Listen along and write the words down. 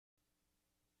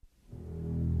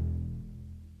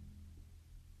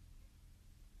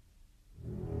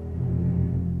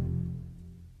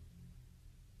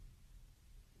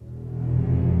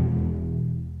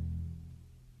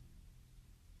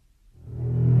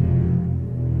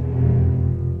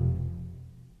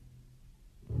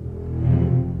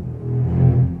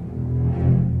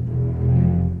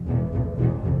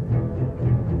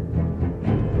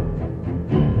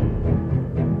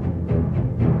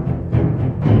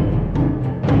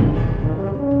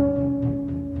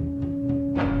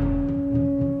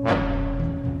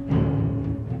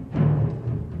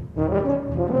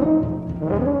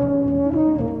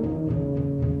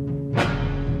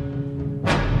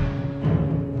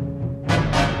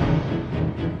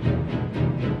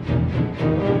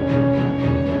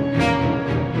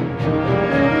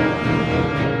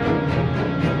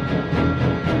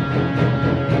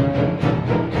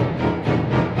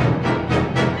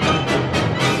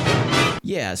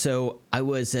Yeah, so I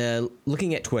was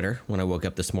looking at Twitter when I woke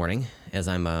up this morning, as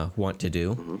I'm wont to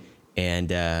do,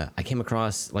 and I came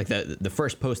across, like, the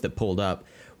first post that pulled up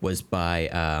was by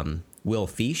Will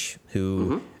Feish,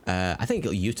 who I think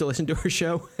used to listen to our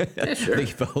show. Yeah, sure. I think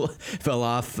he fell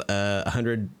off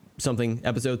 100-something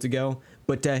episodes ago,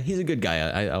 but he's a good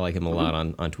guy. I like him a lot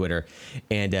on Twitter,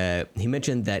 and he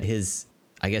mentioned that his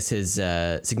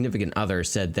significant other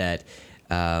said that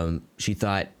she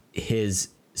thought his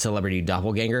celebrity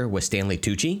doppelganger was Stanley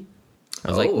Tucci. I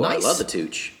was like, nice. I love the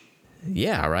Tooch.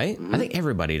 Yeah, right? I think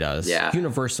everybody does. Yeah.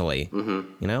 Universally.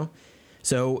 You know?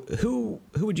 So who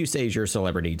would you say is your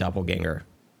celebrity doppelganger?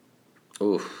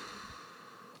 Oof.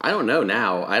 I don't know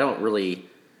now. I don't really...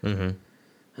 I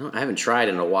haven't tried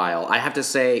in a while. I have to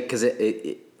say, because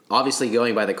it obviously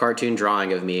going by the cartoon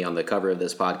drawing of me on the cover of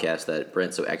this podcast that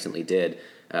Brent so excellently did,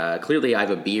 clearly I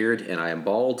have a beard and I am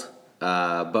bald.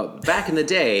 But back in the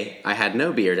day, I had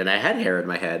no beard and I had hair in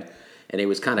my head, and it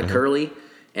was kind of curly.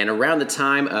 And around the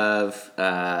time of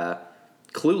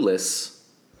Clueless,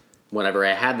 whenever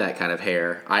I had that kind of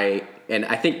hair, I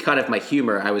think kind of my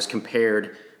humor, I was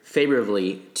compared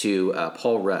favorably to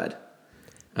Paul Rudd.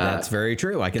 That's very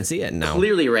true. I can see it now.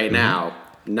 Clearly, right now,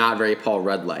 not very Paul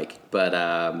Rudd-like, but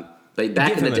back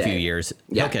Give in the him day, a few years.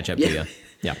 Yeah. He'll catch up to you.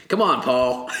 Yeah. Come on,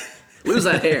 Paul, lose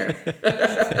that hair.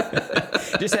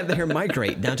 Just have the hair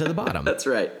migrate down to the bottom. That's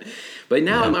right. But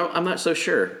now I'm not so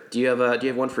sure. Do you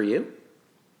have one for you?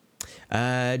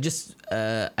 I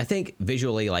think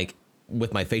visually, like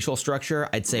with my facial structure,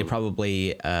 I'd say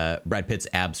probably Brad Pitt's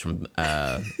abs from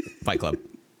Fight Club.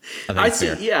 I see.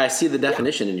 Fair. Yeah, I see the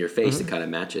definition in your face that kind of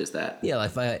matches that. Yeah,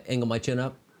 if I angle my chin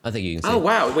up, I think you can see. Oh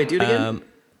wow! Wait, do it again.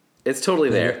 It's totally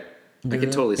there. I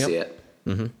can totally see it.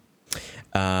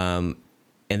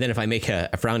 And then if I make a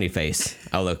frowny face,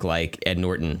 I'll look like Ed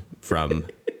Norton from.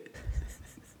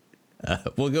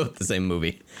 We'll go with the same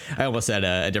movie. I almost said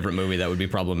a different movie that would be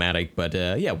problematic, but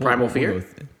yeah. Primal Fear?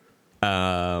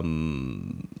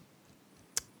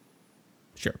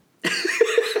 Sure.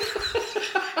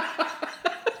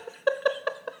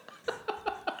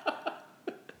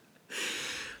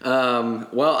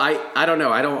 Well, I don't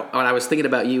know. I was thinking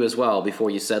about you as well before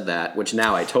you said that, which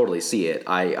now I totally see it.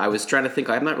 I was trying to think.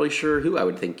 I'm not really sure who I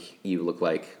would think you look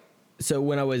like. So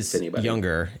when I was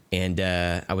younger and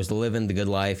I was living the good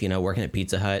life, working at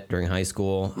Pizza Hut during high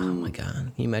school. Oh my God.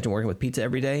 Can you imagine working with pizza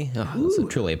every day? Oh, it was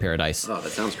truly a paradise. Oh,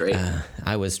 that sounds great.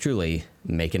 I was truly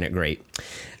making it great.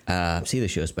 See, the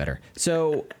show's better.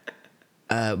 So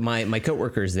my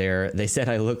coworkers there, they said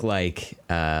I look like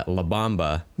La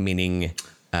Bamba, meaning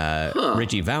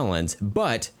Richie Valens,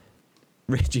 but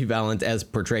Richie Valens as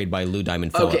portrayed by Lou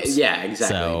Diamond Phillips. Okay, yeah,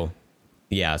 exactly.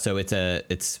 So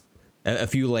it's a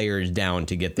few layers down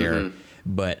to get there,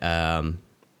 but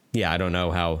yeah, I don't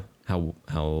know how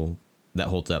that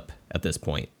holds up at this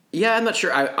point. Yeah, I'm not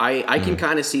sure. I can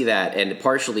kind of see that, and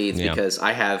partially it's because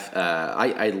I have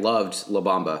I loved La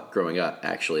Bamba growing up.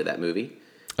 Actually, that movie.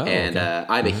 Oh, and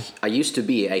okay. I used to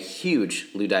be a huge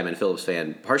Lou Diamond Phillips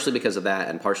fan, partially because of that,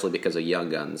 and partially because of Young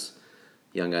Guns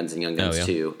and Young Guns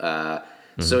 2.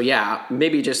 So yeah,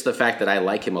 maybe just the fact that I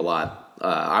like him a lot.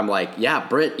 I'm like, yeah,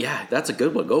 Britt, yeah, that's a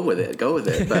good one. Go with it.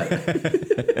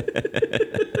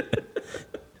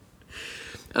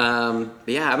 But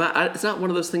yeah, it's not one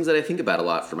of those things that I think about a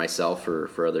lot for myself or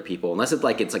for other people, unless it's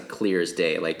like clear as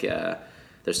day. Like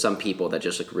there's some people that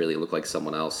just really look like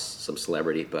someone else, some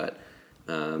celebrity, but.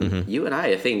 You and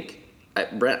I think,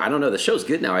 Brent, I don't know, the show's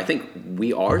good now. I think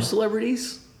we are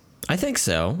celebrities. I think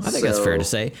so. I think that's fair to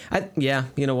say. Yeah,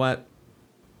 you know what?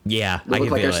 Yeah, we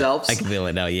look like ourselves. I can feel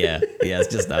it now. Yeah,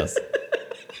 it's just us.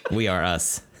 We are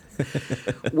us.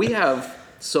 We have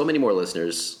so many more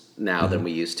listeners now than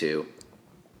we used to.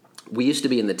 We used to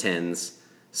be in the tens.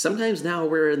 Sometimes now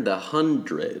we're in the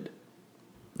 100.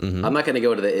 I'm not going to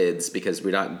go to the ids because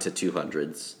we're not into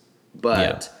 200s, but.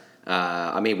 Yeah.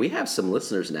 I mean, we have some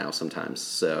listeners now sometimes,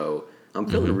 so I'm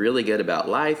feeling really good about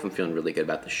life. I'm feeling really good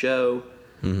about the show.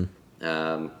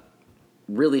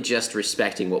 Really just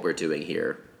respecting what we're doing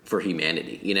here for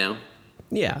humanity,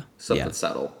 Yeah. Something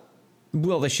subtle.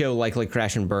 Will the show likely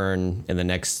crash and burn in the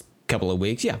next couple of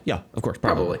weeks? Yeah, of course,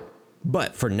 probably.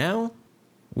 But for now,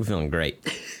 we're feeling great.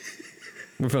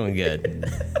 We're feeling good.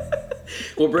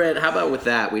 Well, Brent, how about with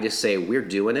that, we just say we're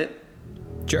doing it?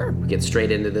 Sure. Get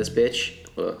straight into this bitch.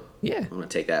 Yeah. I'm going to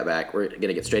take that back. We're going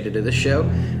to get straight into this show.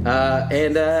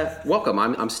 And welcome.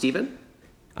 I'm Steven.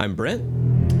 I'm Brent.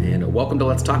 And welcome to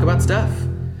Let's Talk About Stuff,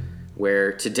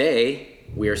 where today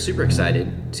we are super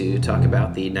excited to talk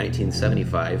about the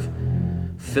 1975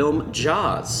 film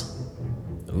Jaws.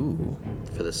 Ooh.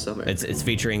 For the summer. It's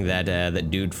featuring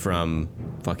that dude from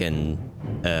fucking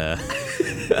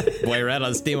Boy, you're out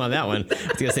on steam on that one. I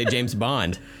was going to say James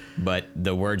Bond, but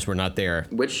the words were not there.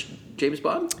 Which James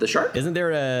Bond? The shark? Isn't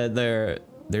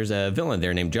there's a villain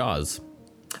there named Jaws?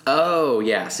 Oh,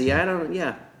 yeah. See, I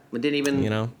didn't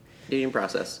even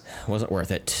process. Wasn't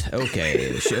worth it.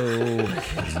 Okay, the show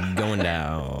is going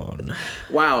down.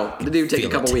 Wow, the dude took a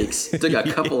couple weeks. It took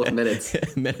a couple of minutes.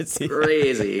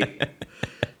 Crazy.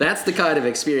 That's the kind of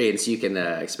experience you can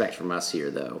expect from us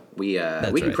here, though. We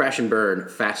can crash and burn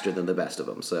faster than the best of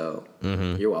them, so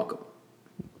you're welcome.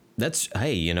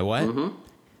 Hey, you know what? Mm-hmm.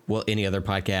 Will any other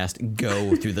podcast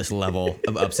go through this level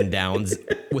of ups and downs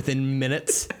within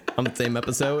minutes on the same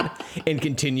episode and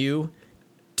continue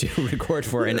to record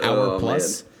for an hour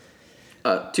plus?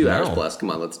 2 hours plus. Come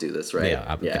on, let's do this, right?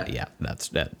 Yeah. That's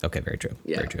that. Okay, very true.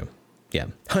 Yeah. Very true. Yeah,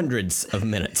 hundreds of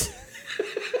minutes.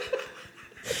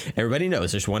 Everybody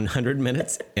knows there's 100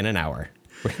 minutes in an hour.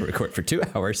 We're gonna record for 2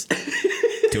 hours,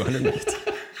 200 minutes.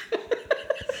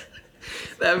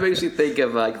 That makes me think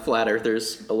of like flat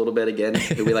earthers a little bit again,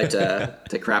 who we like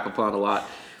to crap upon a lot.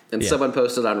 And someone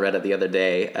posted on Reddit the other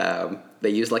day,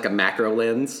 they used like a macro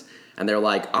lens, and they're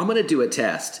like, I'm going to do a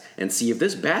test and see if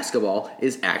this basketball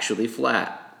is actually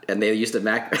flat. And they used a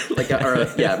macro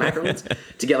lens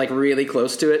to get like really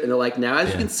close to it. And they're like, now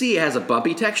as you can see, it has a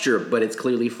bumpy texture, but it's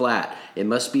clearly flat. It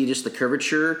must be just the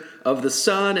curvature of the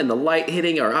sun and the light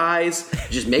hitting our eyes.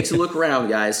 It just makes it look round,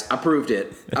 guys. I proved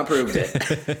it.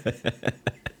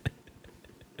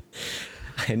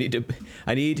 I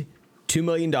need $2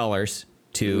 million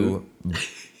to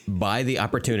buy the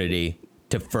opportunity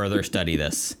to further study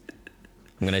this.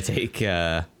 I'm going to take,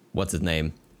 what's his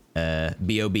name?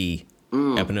 B.O.B.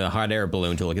 Up into a hot air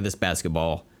balloon to look at this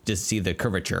basketball, just see the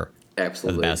curvature of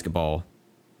the basketball.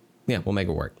 Yeah, we'll make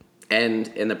it work. And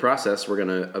in the process, we're going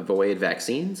to avoid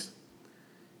vaccines.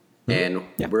 And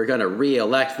we're going to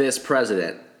re-elect this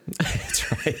president. That's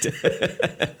right.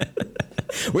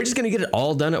 We're just going to get it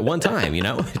all done at one time, you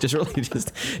know? Just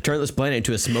turn this planet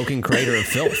into a smoking crater of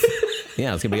filth.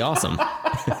 Yeah, it's going to be awesome.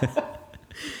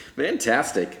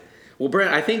 Fantastic. Well,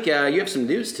 Brent, I think you have some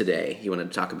news today you wanted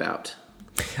to talk about.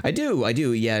 I do.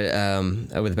 Yeah.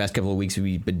 Over the past couple of weeks,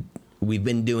 we've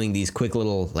been doing these quick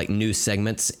little like news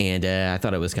segments, and I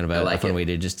thought it was kind of a fun way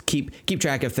to just keep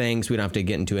track of things. We don't have to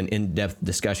get into an in-depth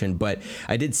discussion, but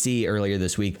I did see earlier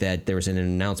this week that there was an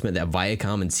announcement that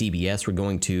Viacom and CBS were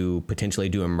going to potentially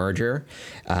do a merger,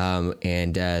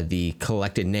 and the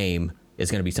collected name is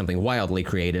going to be something wildly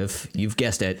creative. You've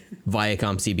guessed it,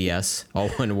 Viacom CBS, all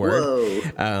one word.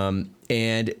 Whoa.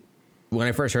 And when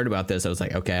I first heard about this, I was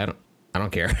like, okay, I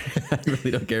don't care. I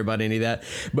really don't care about any of that.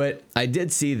 But I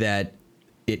did see that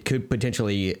it could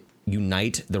potentially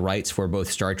unite the rights for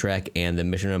both Star Trek and the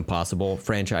Mission Impossible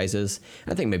franchises.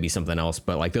 I think maybe something else,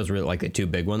 but like those were like the two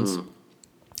big ones.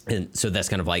 And so that's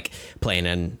kind of like playing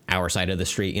on our side of the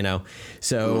street, you know?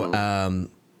 So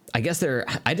I guess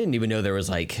I didn't even know there was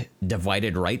like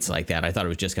divided rights like that. I thought it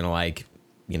was just going to like,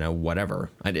 you know, whatever.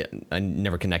 I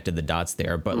never connected the dots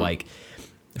there. But like,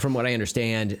 from what I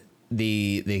understand,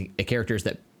 the characters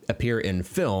that appear in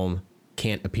film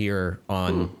can't appear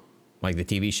on like the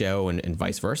TV show and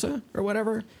vice versa or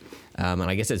whatever. And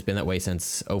I guess it's been that way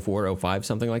since 04, 05,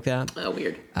 something like that. Oh,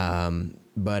 weird.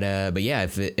 But yeah,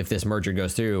 if this merger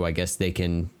goes through, I guess they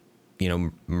can, you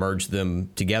know, merge them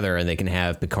together and they can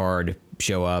have Picard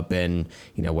show up and,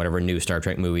 you know, whatever new Star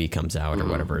Trek movie comes out or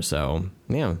whatever. So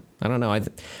yeah, I don't know.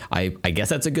 I guess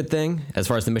that's a good thing as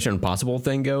far as the Mission Impossible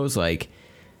thing goes. Like,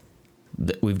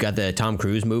 we've got the Tom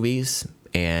Cruise movies,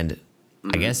 and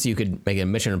I guess you could make a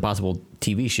Mission Impossible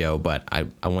TV show, but I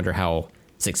wonder how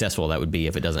successful that would be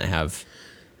if it doesn't have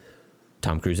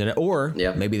Tom Cruise in it, or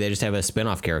maybe they just have a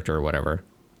spin-off character or whatever.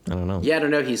 I don't know. Yeah, I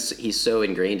don't know. He's so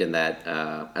ingrained in that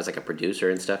as like a producer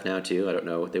and stuff now too. I don't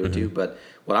know what they would do, but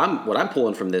what I'm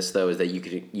pulling from this though is that you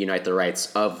could unite the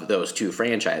rights of those two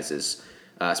franchises,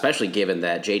 especially given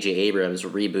that J.J. Abrams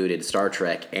rebooted Star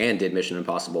Trek and did Mission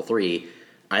Impossible 3.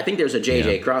 I think there's a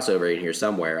JJ crossover in here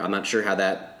somewhere. I'm not sure how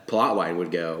that plot line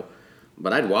would go,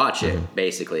 but I'd watch it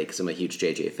basically because I'm a huge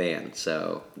JJ fan.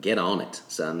 So get on it,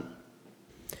 son.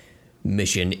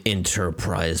 Mission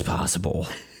Enterprise Possible.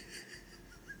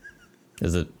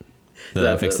 Does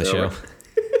that fix the show?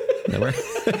 Never.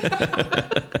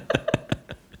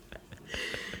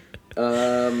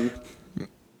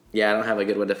 Yeah, I don't have a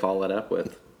good one to follow it up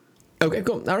with. Okay,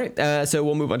 cool. All right. So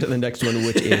we'll move on to the next one,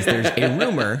 which is there's a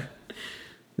rumor.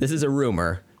 This is a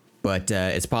rumor, but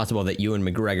it's possible that Ewan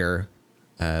McGregor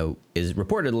is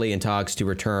reportedly in talks to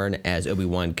return as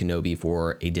Obi-Wan Kenobi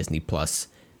for a Disney Plus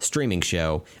streaming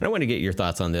show. And I want to get your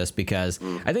thoughts on this because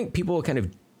I think people kind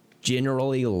of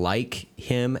generally like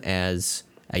him as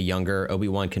a younger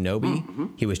Obi-Wan Kenobi. Mm-hmm.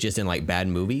 He was just in like bad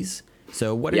movies.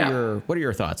 So what are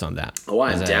your thoughts on that? Oh,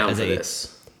 I'm down for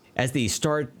this. As the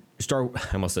Star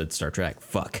I almost said Star Trek.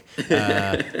 Fuck.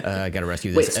 Gotta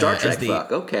rescue this. Wait, Star Trek.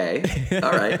 Fuck. Okay.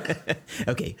 All right.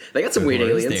 Okay. They got some weird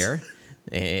aliens there,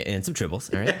 and some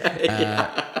tribbles. All right.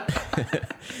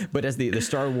 But as the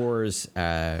Star Wars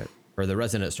or the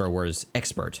resident Star Wars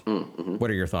expert, what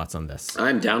are your thoughts on this?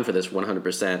 I'm down for this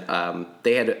 100%.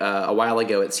 They had a while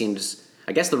ago. It seems.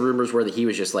 I guess the rumors were that he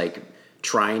was just like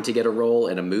trying to get a role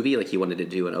in a movie, like he wanted to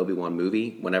do an Obi-Wan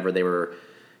movie. Whenever they were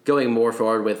going more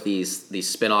forward with these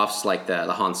spin-offs like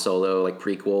the Han Solo like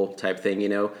prequel type thing, you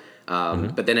know.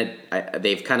 But then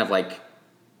they've kind of like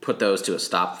put those to a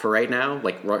stop for right now.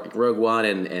 Like Rogue One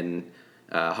and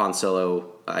Han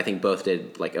Solo, I think both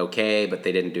did like okay, but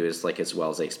they didn't do as well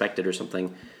as they expected or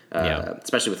something.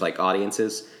 Especially with like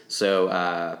audiences. So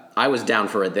I was down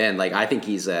for it then. Like I think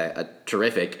he's a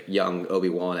terrific young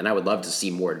Obi-Wan, and I would love to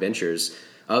see more adventures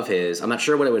of his. I'm not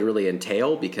sure what it would really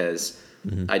entail because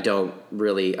I don't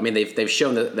really. I mean, they've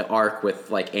shown the arc with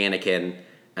like Anakin,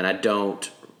 and I don't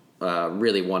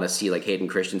really want to see like Hayden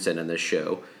Christensen in this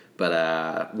show.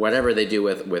 But whatever they do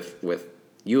with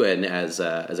Ewan as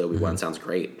Obi-Wan sounds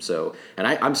great. So, and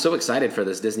I'm so excited for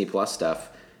this Disney Plus stuff.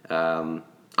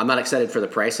 I'm not excited for the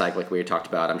price hike like we talked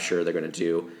about. I'm sure they're going to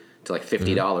do to like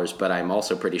 $50, but I'm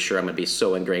also pretty sure I'm going to be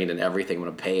so ingrained in everything I'm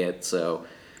going to pay it. So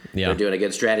they're doing a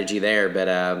good strategy there.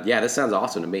 But this sounds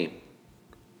awesome to me.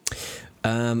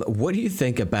 What do you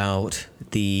think about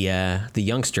the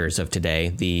youngsters of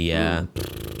today?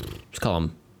 Let's call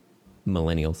them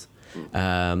millennials.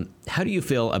 How do you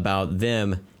feel about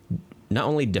them not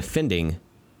only defending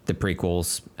the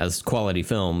prequels as quality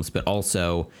films, but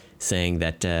also saying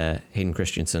that Hayden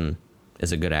Christensen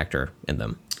is a good actor in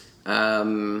them?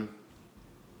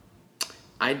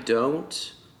 I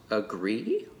don't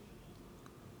agree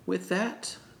with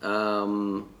that. I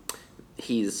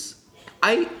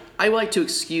like to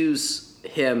excuse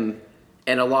him,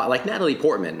 and a lot like Natalie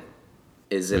Portman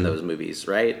is in those movies,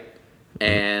 right?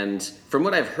 And from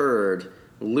what I've heard,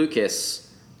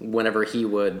 Lucas, whenever he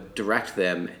would direct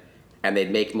them and they'd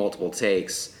make multiple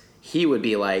takes, he would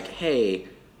be like, hey,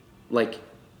 like,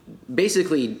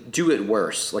 basically do it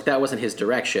worse. Like, that wasn't his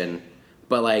direction,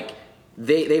 but like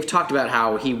they've talked about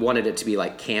how he wanted it to be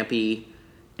like campy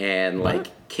and like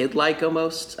kid-like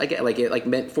almost. I get like it like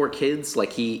meant for kids.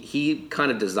 Like he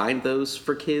kind of designed those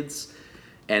for kids,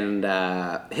 and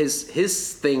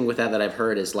his thing with that I've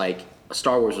heard is like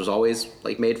Star Wars was always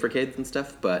like made for kids and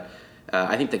stuff, but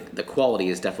I think the quality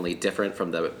is definitely different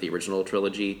from the original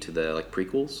trilogy to the like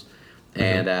prequels.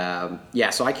 And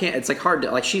so I can't. It's like hard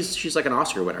to like she's like an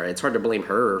Oscar winner. It's hard to blame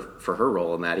her for her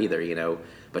role in that either, you know.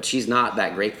 But she's not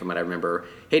that great from what I remember.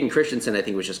 Hayden Christensen, I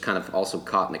think, was just kind of also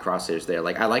caught in the crosshairs there.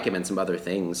 Like I like him in some other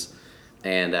things,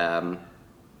 and I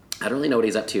don't really know what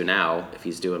he's up to now if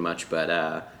he's doing much. But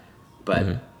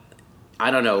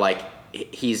I don't know. Like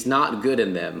he's not good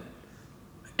in them,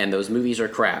 and those movies are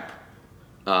crap.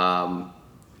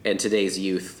 And today's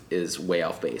youth is way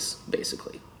off base,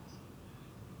 basically.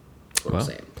 That's what I'm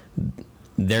saying.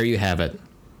 There you have it.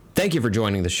 Thank you for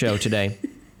joining the show today.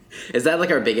 Is that like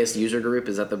our biggest user group?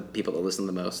 Is that the people that listen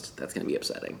the most? That's going to be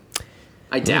upsetting.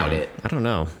 I doubt it. I don't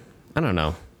know.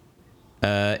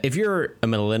 If you're a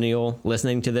millennial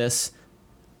listening to this,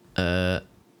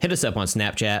 hit us up on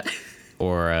Snapchat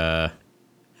or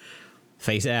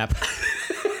FaceApp.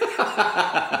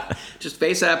 Just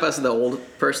FaceApp us, the old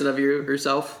person of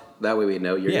yourself. That way we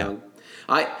know you're young.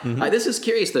 This is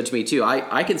curious though to me too.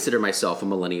 I consider myself a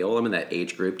millennial. I'm in that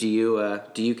age group. Do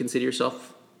you consider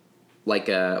yourself like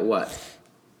what?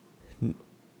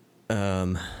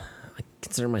 I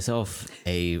consider myself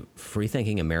a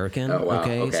free-thinking American. Oh wow.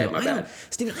 Okay, so my bad.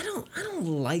 Steven, I don't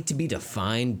like to be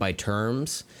defined by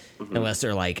terms unless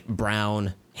they're like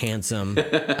brown, handsome.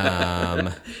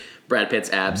 Brad Pitt's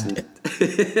abs.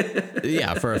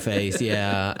 Yeah, for a face.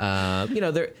 Yeah,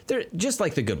 they're just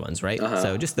like the good ones, right?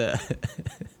 So just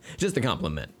the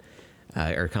compliment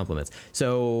or compliments.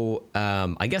 So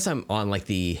I guess I'm on like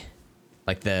the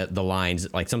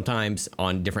lines. Like sometimes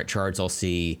on different charts, I'll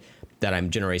see that I'm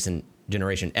Generation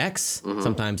X.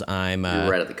 Sometimes I'm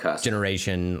right at the cusp.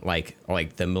 Generation like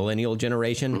the millennial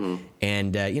generation.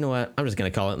 And you know what? I'm just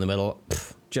gonna call it in the middle.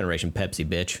 Generation Pepsi,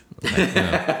 bitch.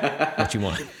 Like, what you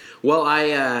want? Well,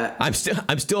 I'm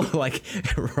still like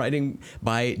riding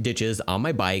by ditches on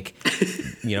my bike,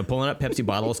 pulling up Pepsi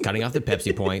bottles, cutting off the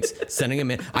Pepsi points, sending them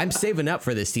in. I'm saving up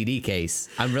for the CD case.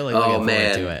 I'm really looking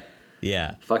forward to it.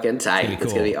 Yeah. Fucking tight. It's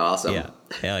going to be awesome. Yeah.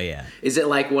 Hell yeah. Is it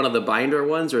like one of the binder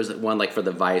ones, or is it one like for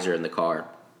the visor in the car?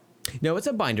 No, it's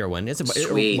a binder one. It's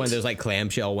Sweet. one of those like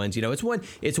clamshell ones. You know, it's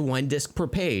one disc per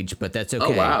page, but that's okay.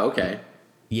 Oh wow, okay.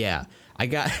 Yeah, I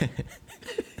got.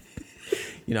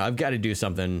 I've got to do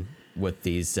something with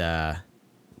these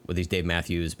Dave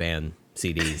Matthews Band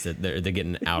CDs that they're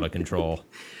getting out of control.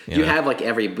 You have like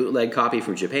every bootleg copy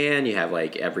from Japan. You have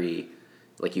like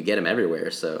you get them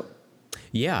everywhere. So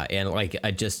yeah, and like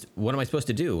what am I supposed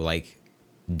to do? Like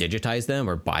digitize them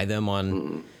or buy them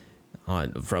from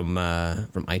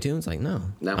iTunes? Like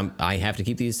no. I have to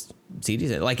keep these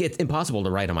CDs. Like it's impossible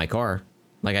to write on my car.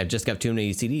 Like I've just got too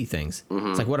many CD things. Mm-hmm.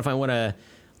 It's like what if I want to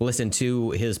listen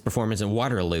to his performance in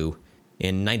Waterloo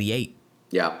in '98?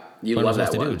 Yeah, you love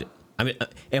that one. Do? I mean,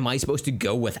 am I supposed to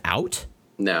go without?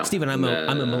 No, Stephen, I'm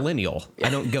a millennial. I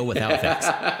don't go without things.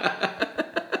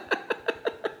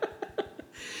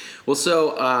 Well,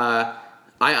 so I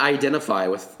identify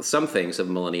with some things of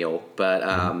millennial,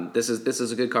 but this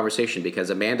is a good conversation because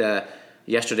Amanda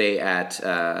yesterday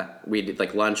we did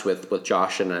like lunch with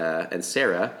Josh and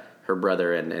Sarah, her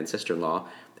brother and sister-in-law,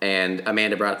 and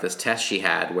Amanda brought up this test she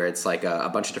had where it's like a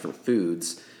bunch of different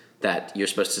foods that you're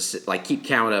supposed to like keep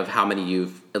count of how many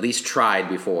you've at least tried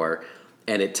before,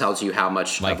 and it tells you how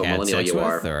much like of a millennial you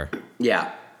are. Or?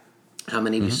 Yeah, how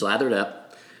many you slathered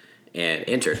up and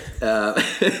entered. But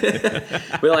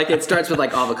like it starts with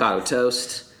like avocado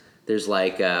toast. There's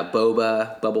like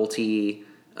boba, bubble tea,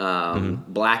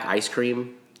 black ice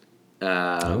cream,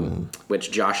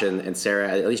 which Josh and Sarah,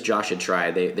 at least Josh had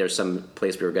tried. There's some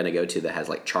place we were going to go to that has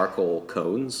like charcoal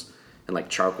cones and like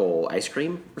charcoal ice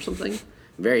cream or something.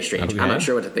 Very strange. Okay. I'm not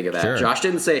sure what to think of that. Sure. Josh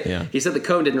didn't say. Yeah. He said the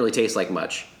cone didn't really taste like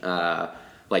much,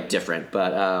 like different.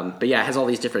 But yeah, it has all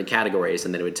these different categories,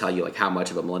 and then it would tell you like how much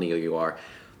of a millennial you are.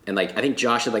 And like I think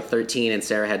Josh had like 13, and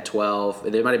Sarah had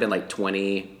 12. There might have been like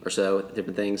 20 or so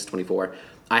different things. 24.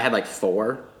 I had like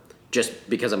 4, just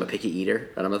because I'm a picky eater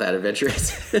and I'm not that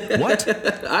adventurous. What?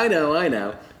 I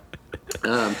know.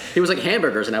 He was like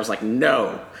hamburgers, and I was like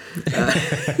no.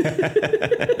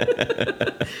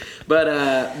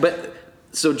 But.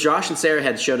 So Josh and Sarah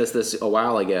had showed us this a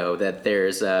while ago that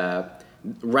there's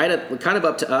right at kind of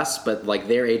up to us, but like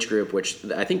their age group, which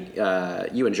I think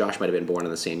you and Josh might have been born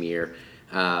in the same year.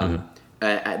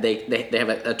 They have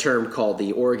a term called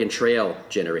the Oregon Trail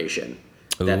generation.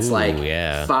 That's 5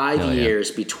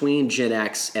 years between Gen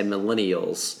X and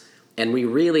millennials. And we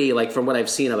really, like from what I've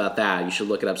seen about that, you should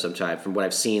look it up sometime. From what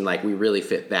I've seen, like we really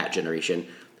fit that generation.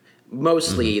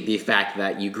 Mostly the fact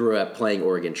that you grew up playing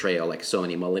Oregon Trail, like so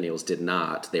many millennials did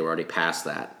not. They were already past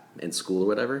that in school or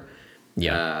whatever.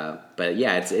 Yeah. But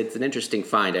yeah, it's an interesting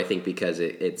find, I think, because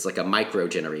it's like a micro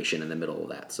generation in the middle of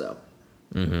that. So.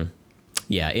 Mm-hmm.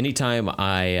 Yeah. Anytime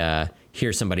I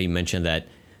hear somebody mention that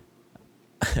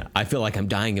I feel like I'm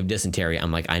dying of dysentery,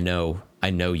 I'm like, I know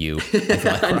you. I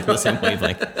feel like we're on the same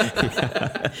wavelength.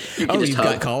 Yeah. You've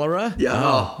got cholera? Yeah.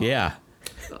 Oh, yeah.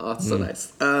 Oh, it's so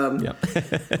nice.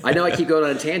 I know I keep going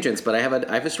on tangents, but I have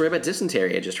a story about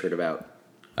dysentery I just heard about.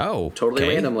 Oh, totally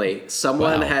randomly.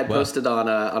 Someone had posted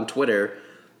on Twitter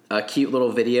a cute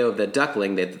little video of the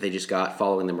duckling that they just got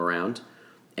following them around.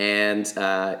 And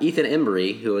Ethan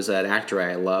Embry, who is an actor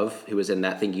I love, who was in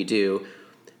That Thing You Do,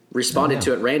 responded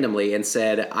to it randomly and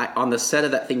said, on the set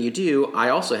of That Thing You Do, I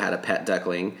also had a pet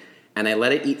duckling, and I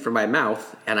let it eat from my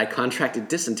mouth, and I contracted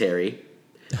dysentery.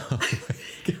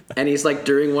 And he's like,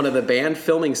 during one of the band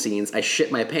filming scenes, I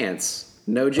shit my pants.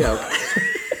 No joke.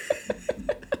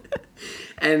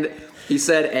 And he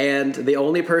said, and the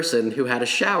only person who had a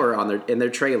shower in their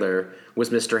trailer was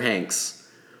Mr. Hanks.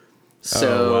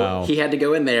 So he had to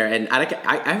go in there, and I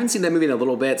haven't seen that movie in a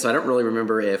little bit, so I don't really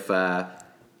remember if Tom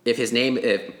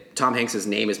Hanks'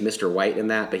 name is Mr. White in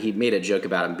that, but he made a joke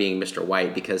about him being Mr.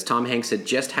 White because Tom Hanks had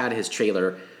just had his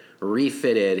trailer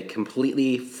refitted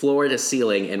completely floor to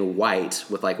ceiling in white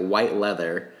with like white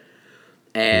leather.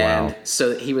 And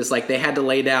so he was like, they had to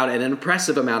lay down an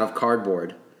impressive amount of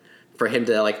cardboard for him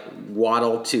to like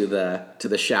waddle to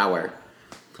the shower.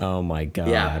 Oh my God.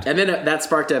 Yeah. And then that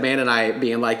sparked Amanda and I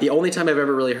being like, the only time I've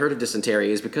ever really heard of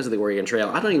dysentery is because of the Oregon Trail.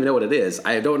 I don't even know what it is.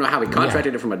 I don't know how he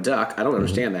contracted it from a duck. I don't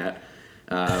understand that.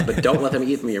 But don't let them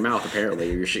eat from your mouth,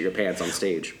 apparently, or you shit your pants on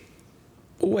stage.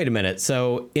 Wait a minute.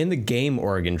 So in the game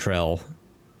Oregon Trail,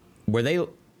 were they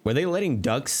letting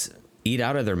ducks eat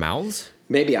out of their mouths?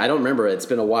 Maybe. I don't remember. It's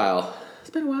been a while.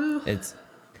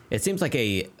 It seems like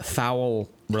a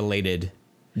fowl-related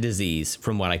disease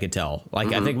from what I could tell.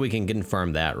 Like, I think we can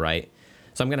confirm that, right?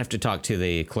 So I'm going to have to talk to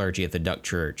the clergy at the Duck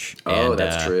Church. Oh,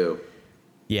 that's true.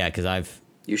 Yeah, because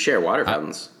You share water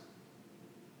fountains.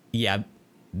 Yeah,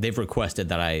 they've requested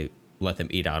that I let them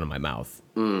eat out of my mouth.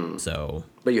 So...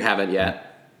 But you haven't yet?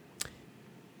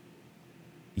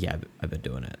 Yeah, I've been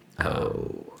doing it.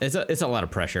 Oh. It's a lot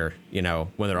of pressure, when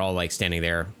they're all like standing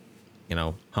there,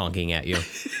 honking at you.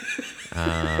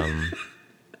 I'm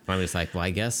just like, well,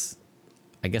 I guess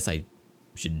I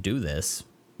should do this,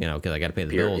 because I got to pay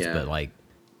the bills, but like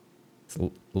it's a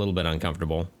little bit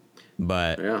uncomfortable.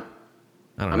 But Yeah.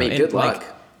 I don't know. I mean, And, good like,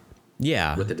 luck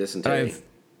yeah, with the dysentery.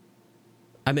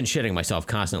 I've been shitting myself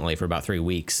constantly for about 3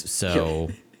 weeks, so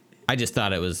I just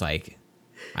thought it was like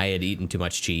I had eaten too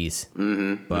much cheese.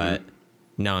 But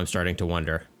now I'm starting to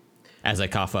wonder as I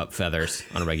cough up feathers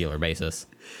on a regular basis.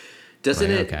 Doesn't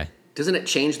Like, it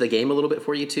change the game a little bit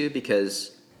for you too?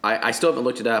 Because I still haven't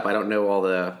looked it up. I don't know all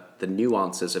the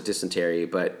nuances of dysentery,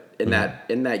 but in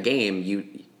that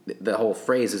game, the whole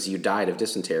phrase is you died of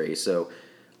dysentery. So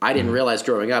I didn't realize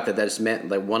growing up that just meant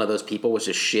like one of those people was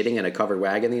just shitting in a covered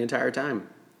wagon the entire time.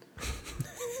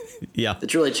 Yeah.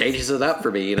 It really changes it up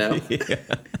for me,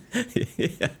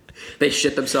 Yeah. They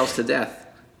shit themselves to death,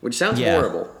 which sounds Yeah.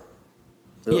 horrible.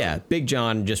 Ugh. Yeah, Big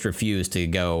John just refused to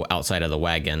go outside of the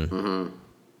wagon.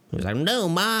 He was like, "No,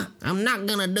 Ma, I'm not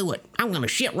gonna do it. I'm gonna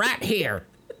shit right here."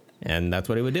 And that's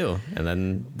what he would do. And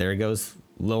then there goes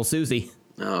little Susie.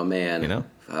 Oh man,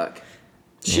 fuck.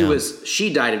 She Yeah.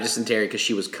 she died of dysentery because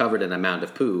she was covered in a mound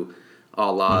of poo,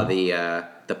 a la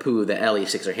the poo that Ellie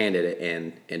sticks her hand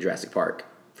in Jurassic Park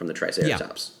from the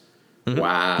Triceratops.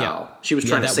 Wow, Yeah. she was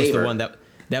trying to that save was the her. one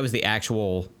that was the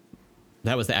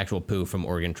actual poo from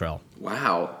Oregon Trail.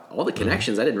 Wow, all the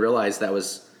connections. I didn't realize that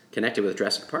was connected with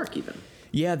Jurassic Park even.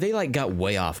 Yeah, they like got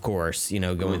way off course,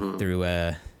 going through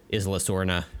Isla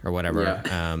Sorna or whatever.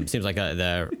 Yeah. Seems like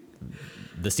the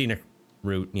scenic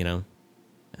route,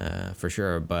 for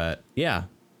sure. But yeah,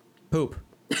 poop.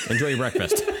 Enjoy your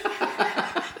breakfast.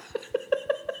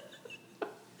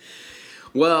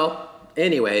 Well,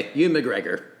 anyway, Ewan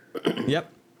McGregor, Yep.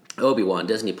 Obi-Wan,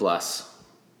 Disney Plus.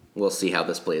 We'll see how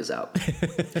this plays out.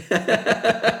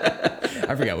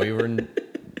 I forgot we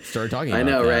started talking about I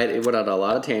know, that. right? It went on a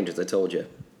lot of tangents. I told you.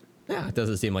 Yeah, it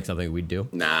doesn't seem like something we'd do.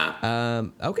 Nah.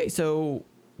 Okay, so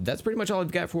that's pretty much all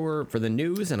I've got for the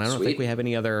news, and I don't Sweet. think we have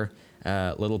any other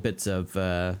little bits of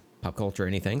pop culture or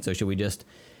anything. So should we just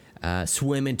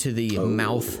swim into the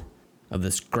mouth of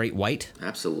this great white?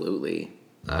 Absolutely.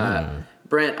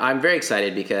 Brent, I'm very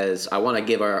excited because I want to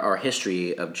give our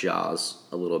history of Jaws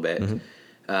a little bit.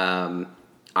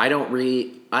 I don't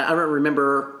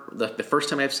remember the first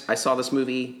time I saw this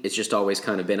movie. It's just always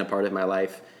kind of been a part of my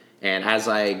life. And as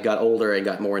I got older and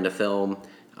got more into film,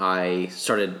 I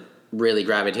started really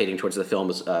gravitating towards the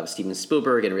films of Steven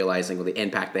Spielberg and realizing the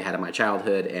impact they had on my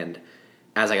childhood. And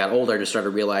as I got older, I just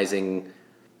started realizing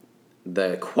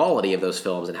the quality of those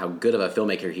films and how good of a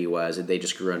filmmaker he was, and they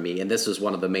just grew on me. And this was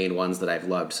one of the main ones that I've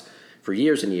loved for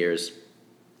years and years.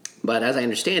 But as I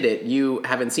understand it, you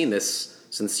haven't seen this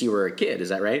since you were a kid, is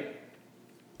that right?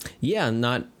 Yeah,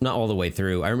 not all the way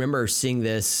through. I remember seeing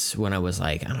this when I was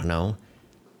like, I don't know,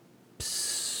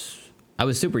 I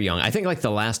was super young. I think like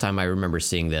the last time I remember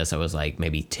seeing this, I was like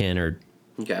maybe 10 or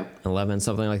Okay. 11,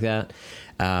 something like that.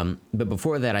 But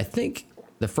before that, I think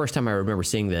the first time I remember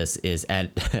seeing this is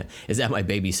at my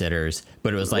babysitter's,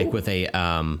 but it was like with a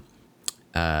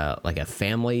like a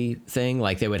family thing.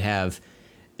 Like they would have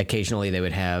occasionally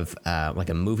like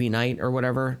a movie night or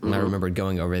whatever. And I remember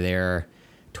going over there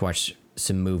to watch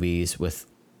some movies with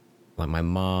like my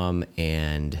mom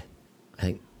and I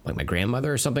think like my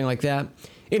grandmother or something like that.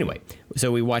 Anyway,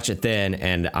 so we watched it then,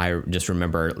 and I just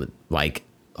remember like,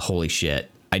 holy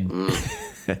shit, like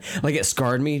it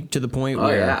scarred me to the point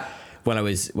where when I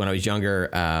was younger,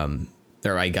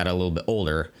 or I got a little bit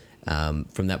older.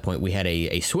 From that point, we had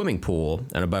a swimming pool,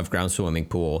 an above ground swimming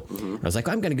pool. I was like,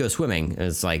 I'm going to go swimming. And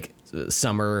it's like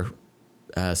summertime,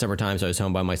 so I was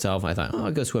home by myself. I thought, I'll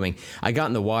go swimming. I got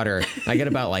in the water. I got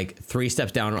about like 3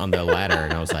 steps down on the ladder,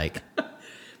 and I was like,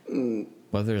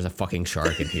 well, there's a fucking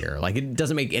shark in here. Like, it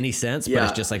doesn't make any sense, but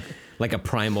it's just like a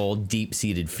primal,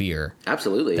 deep-seated fear.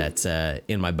 Absolutely. That's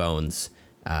in my bones.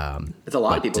 It's a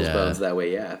lot of people's bones that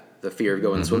way, yeah. The fear of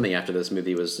going swimming after this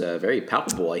movie was very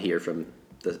palpable, I hear, from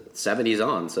the 70s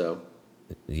on, so.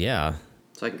 Yeah.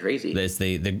 It's like crazy. There's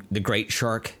the great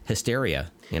shark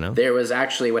hysteria, There was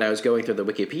actually, when I was going through the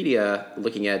Wikipedia,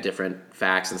 looking at different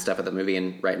facts and stuff of the movie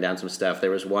and writing down some stuff,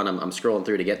 there was one, I'm scrolling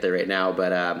through to get there right now,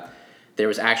 but there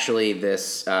was actually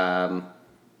this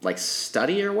like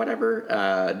study or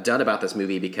whatever done about this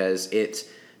movie because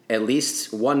at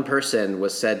least one person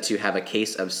was said to have a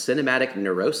case of cinematic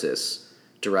neurosis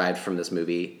derived from this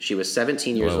movie. She was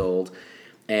 17 years old,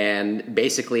 and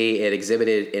basically it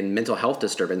exhibited in mental health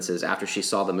disturbances after she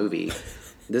saw the movie.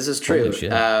 This is true. Holy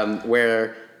shit.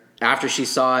 Where after she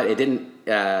saw it, it didn't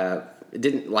it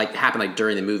didn't like happen like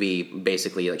during the movie.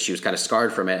 Basically, like she was kind of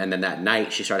scarred from it, and then that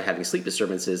night she started having sleep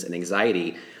disturbances and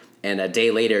anxiety. And a day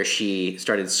later, she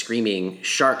started screaming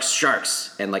 "sharks,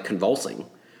 sharks" and like convulsing.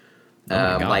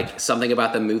 Like something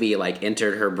about the movie like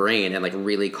entered her brain and like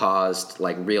really caused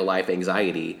like real life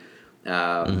anxiety.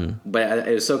 But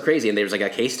it was so crazy, and there was like a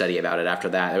case study about it after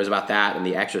that. It was about that and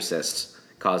The Exorcist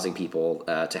causing people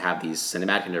to have these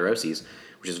cinematic neuroses,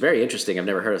 which is very interesting. I've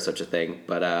never heard of such a thing.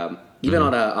 But even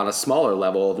on a smaller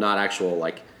level of not actual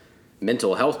like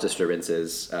mental health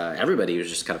disturbances, everybody was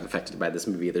just kind of affected by this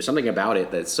movie. There's something about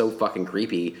it that's so fucking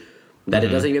creepy that it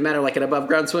doesn't even matter like an above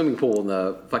ground swimming pool in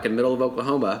the fucking middle of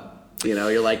Oklahoma. You know,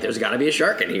 you're like, there's got to be a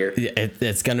shark in here.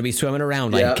 It's going to be swimming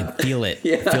around. I can feel it.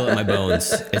 Feel it in my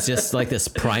bones. It's just like this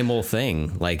primal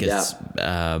thing. Like it's,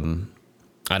 I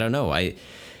don't know.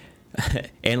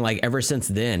 And like ever since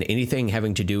then, anything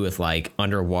having to do with like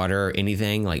underwater,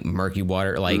 anything like murky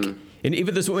water, like, and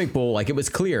even the swimming pool, like it was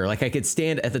clear. Like I could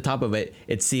stand at the top of it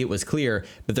and see it was clear.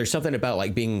 But there's something about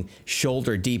like being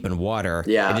shoulder deep in water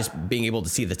and just being able to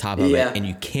see the top of it. And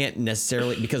you can't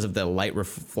necessarily, because of the light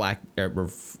refracting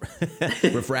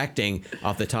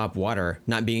off the top water,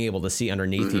 not being able to see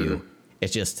underneath you.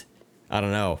 It's just, I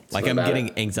don't know. Like I'm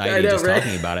getting anxiety just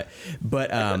talking about it. But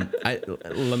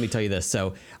let me tell you this.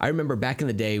 So I remember back in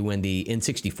the day when the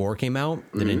N64 came out,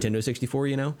 the Nintendo 64,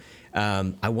 you know,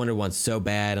 I wanted one so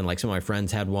bad, and like some of my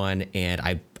friends had one, and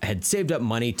I had saved up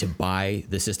money to buy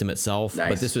the system itself.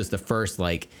 But this was the first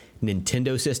like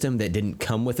Nintendo system that didn't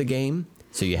come with a game,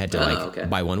 so you had to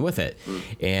buy one with it.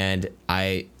 And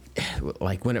I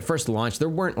like when it first launched, there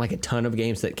weren't like a ton of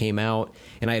games that came out,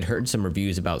 and I had heard some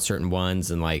reviews about certain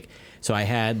ones, and like so I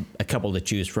had a couple to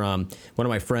choose from. One of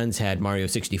my friends had Mario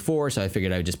 64, so I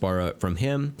figured I would just borrow it from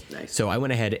him. So I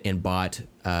went ahead and bought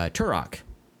Turok.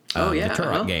 The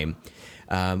Turok game,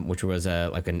 which was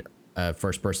like a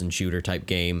first-person shooter type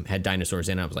game, had dinosaurs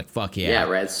in it. I was like, "Fuck yeah!" Yeah,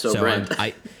 right. So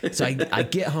I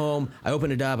get home, I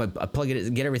open it up, I plug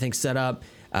it, get everything set up,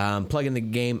 plug in the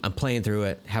game. I'm playing through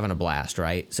it, having a blast.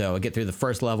 Right. So I get through the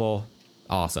first level,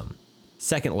 awesome.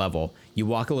 Second level, you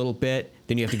walk a little bit,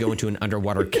 then you have to go into an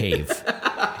underwater cave,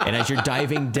 and as you're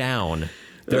diving down,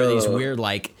 there are these weird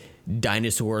like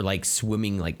dinosaur like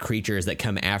swimming like creatures that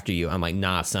come after you. I'm like,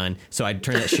 nah, son. So I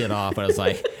turned that shit off. I was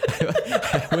like,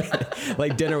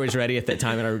 like dinner was ready at that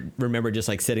time, and I remember just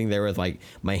like sitting there with like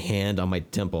my hand on my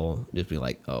temple, just be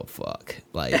like, oh fuck,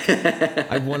 like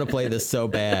I want to play this so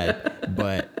bad,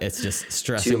 but it's just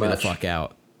stressing me the fuck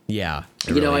out. Yeah,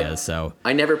 it really is. So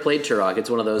I never played Turok. It's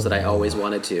one of those that I always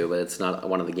wanted to, but it's not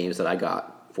one of the games that I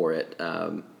got for it.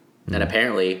 And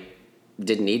apparently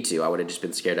didn't need to. I would have just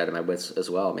been scared out of my wits as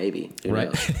well, maybe. Who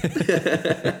knows?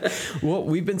 Well,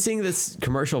 we've been seeing this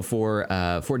commercial for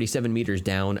 47 Meters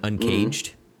Down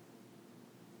Uncaged.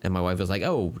 And my wife was like,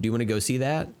 oh, do you want to go see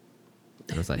that?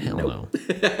 And I was like, hell no.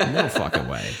 No fucking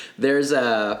way. There's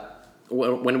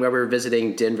when we were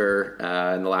visiting Denver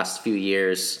in the last few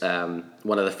years,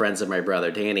 one of the friends of my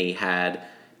brother, Danny, he had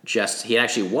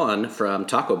actually won from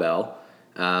Taco Bell,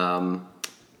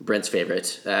 Brent's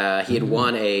favorite. He had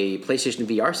won a PlayStation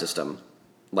VR system,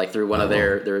 like through one of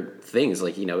their things.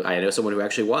 Like, you know, I know someone who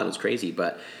actually won. It's crazy,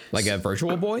 but like a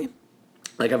Virtual Boy.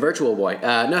 Like a Virtual Boy.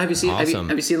 No, have you seen? Awesome.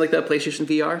 Have you seen like the PlayStation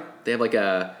VR? They have like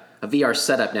a VR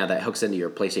setup now that hooks into your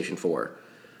PlayStation 4.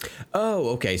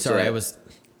 Oh, okay. Sorry, I was.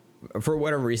 For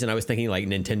whatever reason, I was thinking like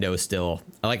Nintendo is still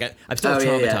like I'm still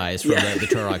traumatized from the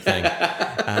Turok thing.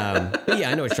 But yeah,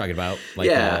 I know what you're talking about.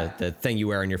 Like the thing you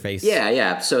wear on your face.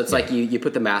 Yeah. So it's like you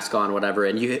put the mask on, whatever,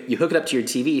 and you hook it up to your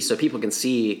TV so people can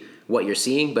see what you're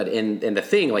seeing. But in the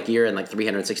thing, like you're in like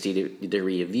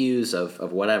 360-degree views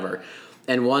of whatever.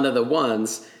 And one of the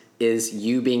ones is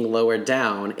you being lowered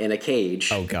down in a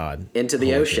cage. Oh God. Into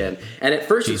the ocean. Shit. And at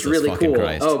first it's really cool.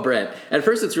 Christ. Oh, Brent. At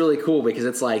first it's really cool because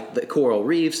it's like the coral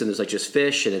reefs and there's like just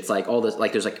fish and it's like all this,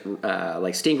 like there's like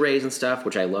stingrays and stuff,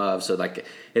 which I love. So like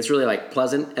it's really like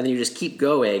pleasant. And then you just keep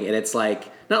going and it's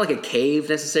like not like a cave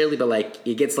necessarily, but like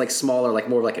it gets like smaller, like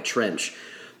more like a trench.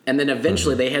 And then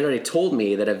eventually they had already told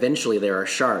me that eventually there are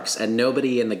sharks, and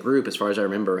nobody in the group, as far as I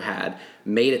remember, had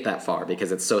made it that far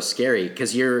because it's so scary.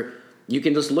 Because you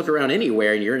can just look around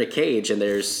anywhere and you're in a cage and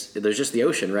there's just the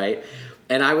ocean, right?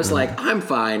 And I was like, I'm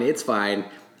fine, it's fine.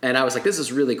 And I was like, this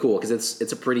is really cool because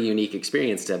it's a pretty unique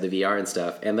experience to have the VR and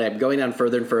stuff. And then I'm going down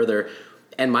further and further,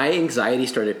 and my anxiety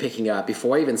started picking up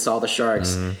before I even saw the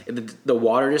sharks. The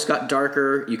water just got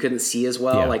darker. You couldn't see as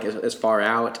well, like as far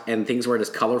out, and things weren't as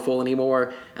colorful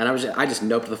anymore. And I just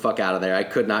noped the fuck out of there. I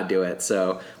could not do it.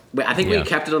 So I think we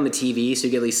kept it on the TV so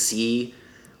you could at least see.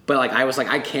 But like I was like,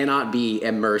 I cannot be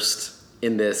immersed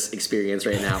in this experience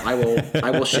right now. I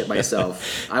will shit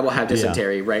myself. I will have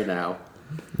dysentery right now.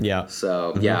 Yeah.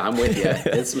 So yeah, I'm with you.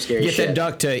 It's some scary Get shit. that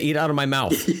duck to eat out of my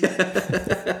mouth.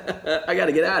 I got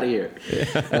to get out of here.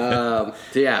 So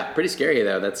yeah, pretty scary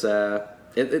though. That's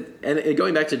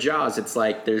going back to Jaws. It's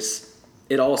like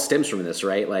it all stems from this,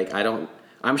 right? Like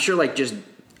I'm sure like just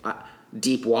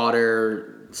deep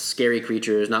water, scary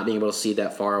creatures, not being able to see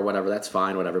that far or whatever. That's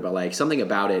fine, whatever. But like something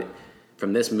about it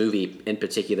from this movie in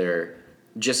particular,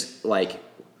 just like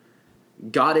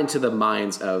got into the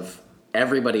minds of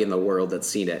everybody in the world that's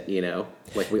seen it, you know,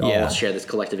 like we all share this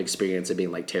collective experience of being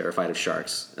like terrified of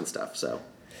sharks and stuff. So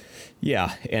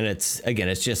yeah, and it's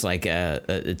just like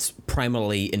it's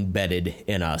primarily embedded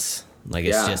in us. Like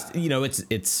it's just, you know,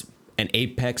 it's an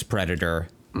apex predator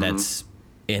that's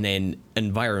in an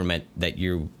environment that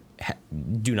you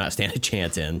do not stand a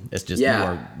chance in. It's just you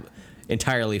are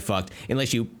entirely fucked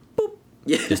unless you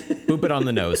just boop it on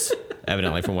the nose.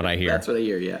 Evidently, from what I hear. That's what I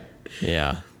hear. Yeah.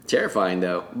 Yeah. Terrifying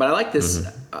though, but I like this.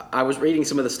 I was reading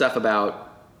some of the stuff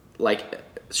about like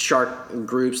shark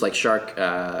groups, like shark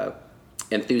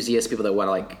enthusiasts, people that want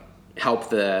to like help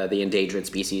the endangered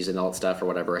species and all that stuff or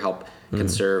whatever, help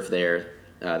conserve their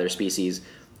species,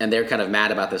 and they're kind of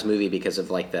mad about this movie because of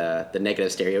like the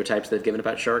negative stereotypes they've given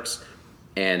about sharks,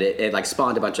 and it like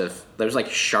spawned a bunch of there's like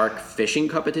shark fishing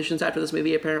competitions after this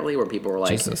movie apparently, where people were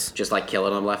like just like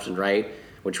killing them left and right,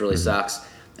 which really sucks.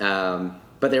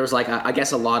 But there was like, I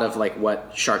guess a lot of like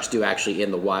what sharks do actually in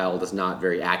the wild is not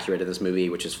very accurate in this movie,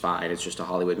 which is fine. It's just a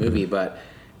Hollywood movie. But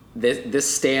this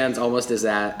stands almost as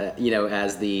that, you know,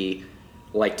 as the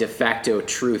like de facto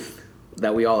truth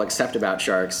that we all accept about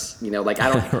sharks. You know, like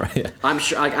I don't, I'm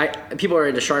sure like people are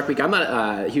into Shark Week. I'm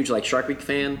not a huge like Shark Week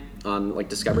fan on like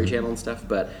Discovery Channel and stuff,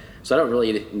 but so I don't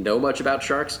really know much about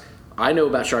sharks. I know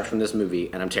about sharks from this movie,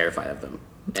 and I'm terrified of them.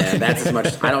 And that's as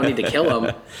much. I don't need to kill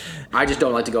them. I just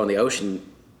don't like to go in the ocean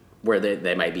where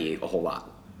they might be a whole lot,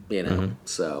 you know.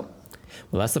 So,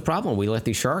 well, that's the problem. We let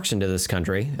these sharks into this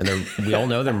country, and we all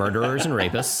know they're murderers and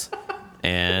rapists,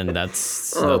 and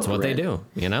that's what they do,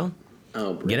 you know.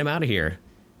 Oh, get them out of here.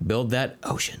 Build that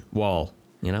ocean wall,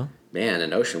 you know. Man,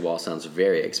 an ocean wall sounds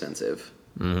very expensive.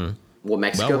 Will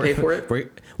Mexico pay for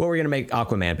it? We're gonna make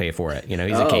Aquaman pay for it. You know,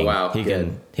 he's a king. Wow, he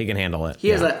can handle it. He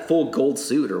has that full gold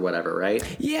suit or whatever, right?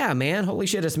 Yeah, man. Holy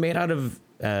shit! It's made out of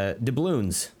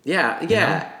doubloons. Yeah. You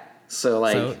know?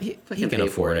 So he can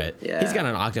afford it. Yeah. He's got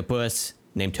an octopus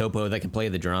named Topo that can play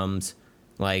the drums.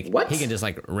 Like what? He can just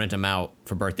like rent them out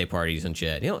for birthday parties and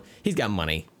shit. You know, he's got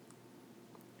money.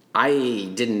 I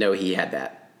didn't know he had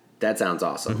that. That sounds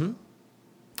awesome.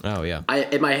 Oh yeah.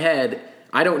 In my head,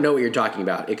 I don't know what you're talking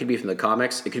about. It could be from the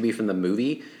comics. It could be from the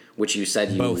movie, which you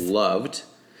said you loved.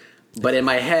 But in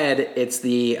my head, it's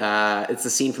the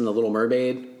scene from The Little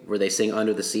Mermaid where they sing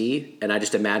Under the Sea, and I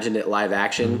just imagined it live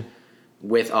action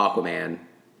with Aquaman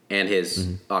and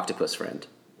his octopus friend.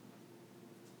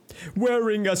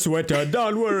 Wearing a sweater,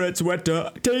 don't wear it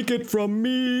sweater, take it from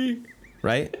me.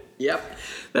 Right? Yep.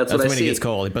 That's when I see. He gets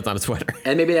cold, he puts on a sweater.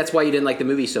 And maybe that's why you didn't like the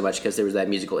movie so much, because there was that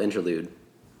musical interlude.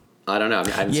 I don't know. I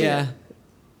haven't seen it.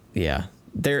 Yeah.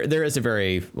 There is a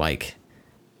very, like,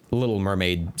 Little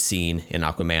Mermaid scene in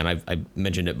Aquaman. I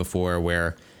mentioned it before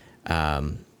where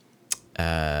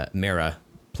Mera,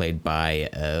 played by,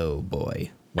 oh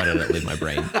boy, why did it leave my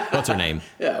brain? What's her name?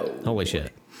 Oh, holy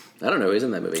shit. I don't know who's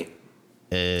in that movie.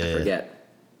 I forget.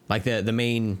 Like the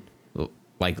main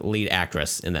like lead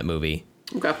actress in that movie.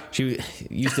 Okay. She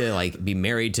used to like be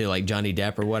married to like Johnny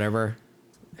Depp or whatever.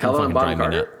 Helena Bonham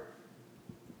Carter?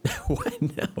 What?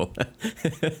 No.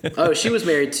 Oh, she was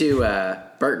married to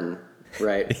Burton,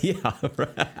 right? Yeah.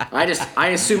 Right. I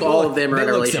assume all of them are in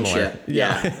a relationship.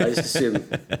 Yeah. I just assume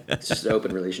it's just an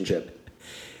open relationship.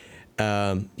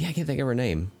 I can't think of her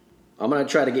name. I'm gonna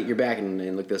try to get your back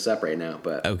and look this up right now.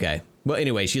 But okay. Well,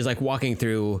 anyway, she's like walking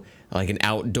through like an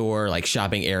outdoor like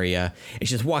shopping area, and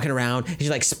she's walking around. And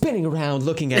she's like spinning around,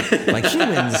 looking at like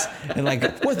humans and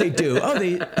like what they do. Oh,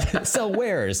 they sell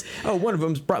wares. Oh, one of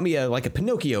them's brought me a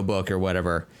Pinocchio book or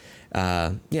whatever.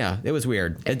 Yeah, it was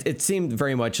weird. It seemed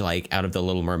very much like out of The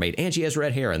Little Mermaid, and she has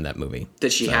red hair in that movie.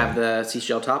 Did she have the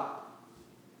seashell top?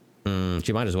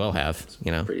 She might as well have.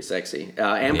 You know, pretty sexy.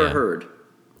 Amber Heard.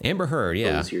 Amber Heard,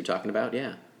 yeah. Who you're talking about,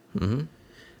 yeah.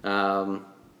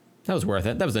 That was worth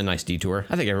it. That was a nice detour.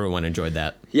 I think everyone enjoyed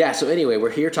that. Yeah, so anyway, we're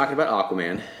here talking about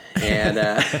Aquaman. And,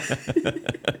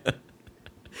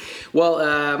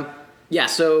 yeah,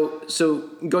 so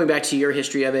going back to your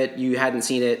history of it, you hadn't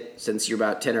seen it since you're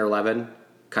about 10 or 11.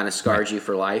 Kind of scarred you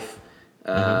for life,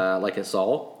 like us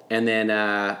all. And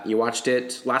then you watched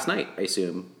it last night, I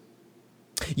assume.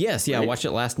 Yes, yeah, right? I watched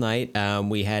it last night.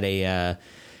 We had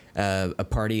a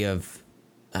party of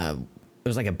it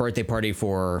was like a birthday party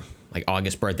for like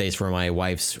August birthdays for my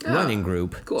wife's running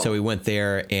group. Cool. So we went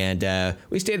there and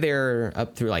we stayed there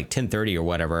up through like 10:30 or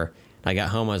whatever. I got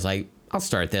home. I was like, I'll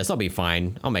start this. I'll be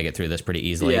fine. I'll make it through this pretty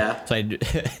easily. Yeah. So I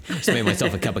just made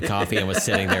myself a cup of coffee and was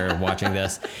sitting there watching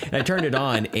this. And I turned it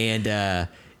on and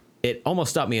it almost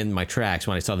stopped me in my tracks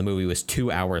when I saw the movie was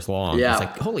 2 hours long. Yeah. I was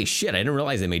like, holy shit, I didn't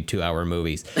realize they made 2-hour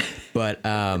movies. But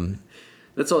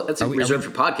That's reserved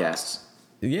for podcasts.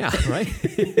 yeah, right?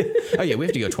 Oh yeah, we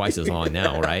have to go twice as long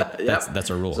now, right? Yep.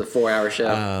 That's a rule. It's a 4-hour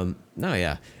show. No,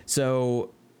 yeah.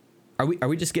 So are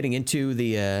we just getting into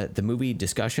the movie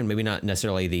discussion? Maybe not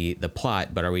necessarily the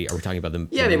plot, but are we talking about the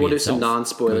yeah, the maybe we'll movie do some itself?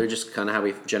 non-spoiler, just kind of how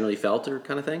we generally felt or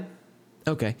kind of thing.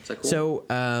 Okay. Is that cool?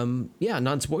 So, yeah,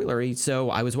 non-spoilery.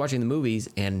 So I was watching the movies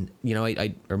and, you know,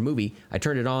 I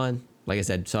turned it on. Like I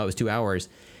said, saw it was 2 hours.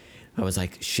 I was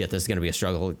like, shit, this is going to be a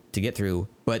struggle to get through.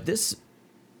 But this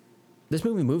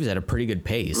movie moves at a pretty good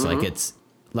pace. Mm-hmm. Like it's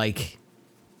like,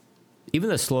 even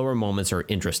the slower moments are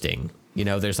interesting. You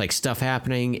know, there's like stuff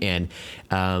happening and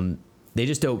they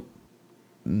just don't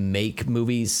make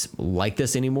movies like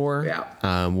this anymore.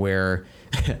 Yeah. Where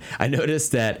I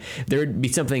noticed that there would be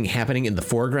something happening in the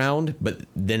foreground, but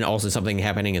then also something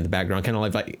happening in the background, kind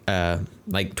of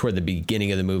like toward the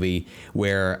beginning of the movie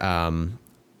where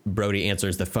Brody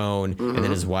answers the phone and then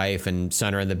his wife and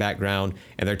son are in the background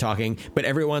and they're talking, but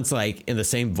everyone's like in the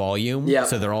same volume. Yeah.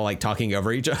 So they're all like talking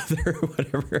over each other or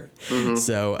whatever.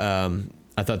 So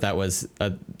I thought that was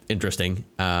interesting.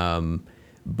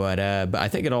 But I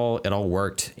think it all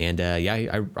worked, and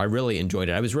yeah, I really enjoyed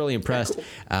it. I was really impressed.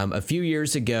 Yeah, cool. A few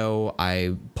years ago,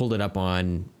 I pulled it up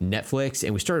on Netflix,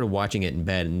 and we started watching it in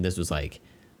bed. And this was like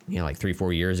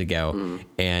 3-4 years ago,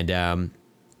 and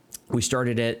we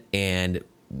started it, and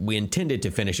we intended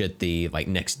to finish it the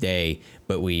next day,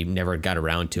 but we never got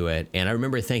around to it. And I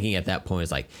remember thinking at that point, I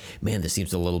was like, man, this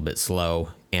seems a little bit slow,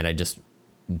 and I just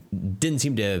didn't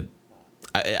seem to.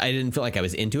 I didn't feel like I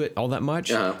was into it all that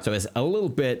much. Uh-huh. So I was a little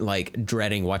bit like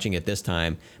dreading watching it this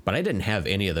time, but I didn't have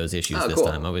any of those issues this cool.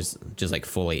 time. I was just like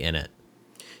fully in it.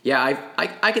 Yeah,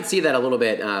 I could see that a little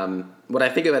bit. What I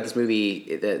think about this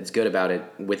movie that's good about it,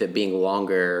 with it being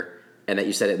longer, and that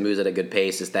you said it moves at a good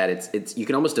pace, is that it's you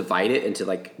can almost divide it into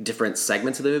like different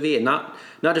segments of the movie, and not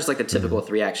just like the typical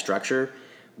 3-act structure.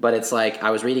 But it's like,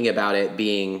 I was reading about it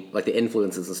being like the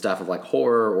influences and stuff of like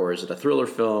horror, or is it a thriller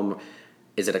film?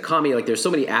 Is it a comedy? Like, there's so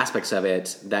many aspects of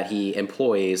it that he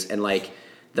employs, and like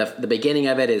the beginning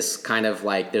of it is kind of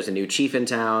like there's a new chief in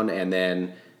town, and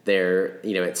then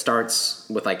it starts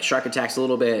with like shark attacks a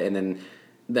little bit, and then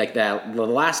like the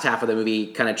last half of the movie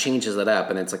kind of changes it up,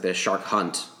 and it's like the shark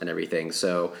hunt and everything.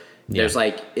 So there's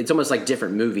like, it's almost like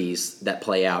different movies that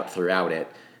play out throughout it.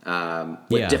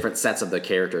 With different sets of the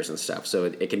characters and stuff. So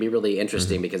it can be really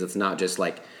interesting because it's not just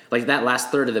like that last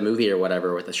third of the movie or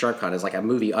whatever with the shark hunt is like a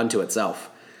movie unto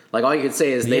itself. Like, all you can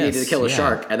say is they needed to kill a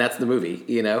shark, and that's the movie,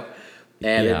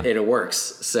 and it works.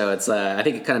 So it's I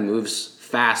think it kind of moves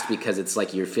fast because it's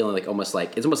like you're feeling like almost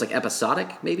like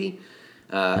episodic maybe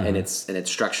in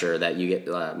its structure, that you get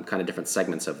kind of different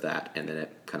segments of that, and then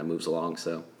it kind of moves along.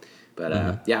 So, but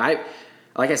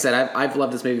like I said, I've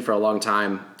loved this movie for a long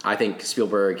time. I think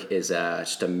Spielberg is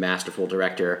just a masterful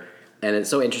director. And it's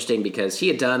so interesting because he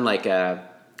had done like a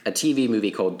TV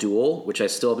movie called Duel, which I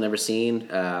still have never seen.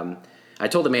 I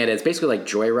told Amanda it's basically like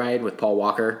Joyride with Paul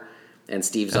Walker and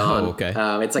Steve Zahn. Oh, okay.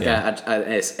 It's like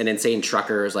an insane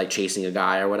trucker is like chasing a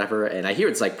guy or whatever. And I hear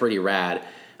it's like pretty rad.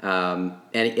 And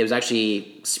it was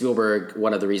actually Spielberg,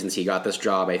 one of the reasons he got this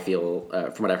job, I feel,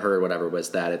 from what I've heard, whatever,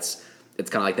 was that it's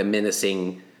kind of like the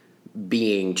menacing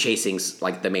being chasing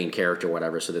like the main character or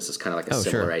whatever. So this is kind of like a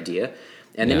similar idea.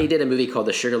 And then he did a movie called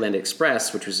The Sugarland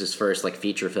Express, which was his first like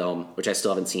feature film, which I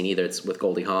still haven't seen either. It's with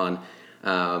Goldie Hawn.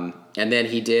 And then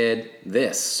he did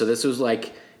this. So this was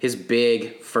like his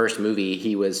big first movie.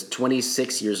 He was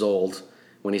 26 years old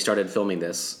when he started filming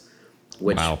this,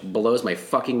 which blows my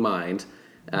fucking mind.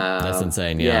 That's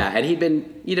insane. Yeah. And he'd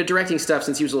been, directing stuff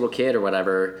since he was a little kid or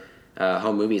whatever,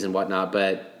 home movies and whatnot,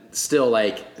 but still,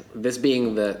 like, this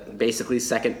being the basically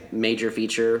second major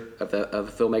feature of a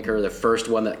filmmaker, the first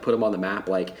one that put him on the map,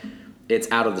 like,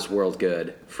 it's out of this world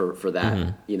good for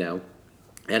that,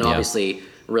 and obviously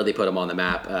really put him on the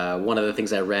map. One of the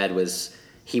things I read was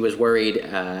he was worried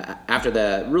after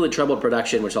the really troubled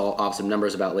production, which I'll have some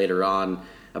numbers about later on,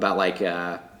 about like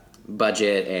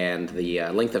budget and the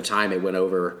length of time it went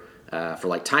over for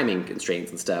like timing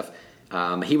constraints and stuff.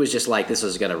 He was just like, this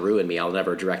is going to ruin me. I'll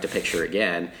never direct a picture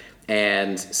again.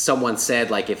 And someone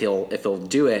said, like, if he'll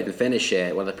do it and finish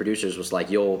it, one of the producers was like,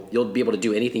 you'll be able to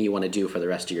do anything you want to do for the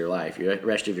rest of your life, the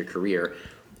rest of your career.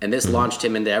 and this launched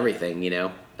him into everything.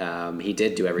 He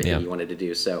did do everything he wanted to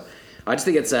do. So I just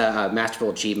think it's a masterful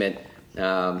achievement.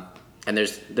 And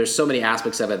there's so many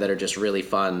aspects of it that are just really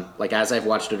fun. Like as I've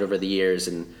watched it over the years,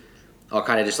 and I'll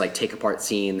kind of just like take apart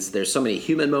scenes. There's so many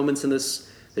human moments in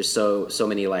this. There's so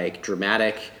many like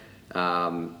dramatic,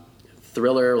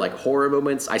 thriller, like horror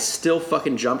moments. I still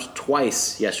fucking jumped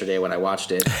twice yesterday when I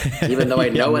watched it, even though I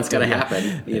know what's gonna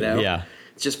happen. Yeah,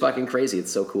 it's just fucking crazy.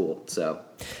 It's so cool. So,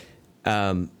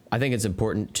 I think it's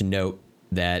important to note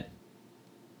that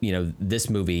this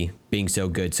movie being so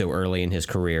good so early in his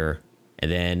career.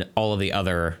 And then all of the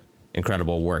other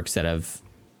incredible works that have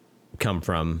come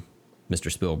from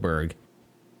Mr. Spielberg,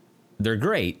 they're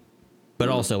great. But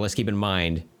also, let's keep in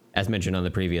mind, as mentioned on the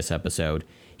previous episode,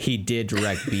 he did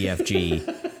direct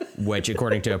BFG, which,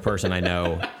 according to a person I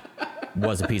know,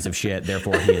 was a piece of shit.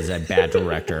 Therefore, he is a bad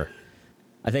director.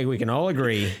 I think we can all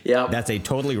agree that's a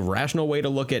totally rational way to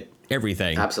look at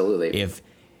everything. Absolutely.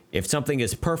 If something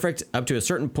is perfect up to a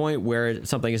certain point where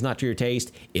something is not to your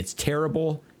taste, it's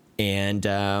terrible. And,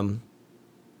 that's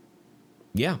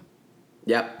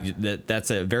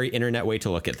a very internet way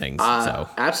to look at things.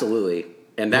 Absolutely.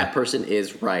 And that person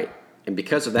is right. And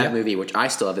because of that movie, which I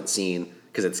still haven't seen,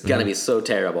 because it's going to be so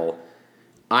terrible,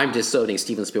 I'm disowning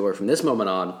Steven Spielberg from this moment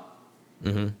on.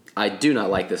 Mm-hmm. I do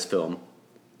not like this film.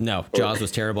 No, Jaws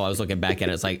was terrible. I was looking back at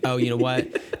it. It's like, oh, you know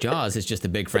what? Jaws is just a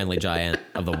big friendly giant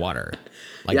of the water.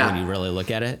 When you really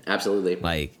look at it.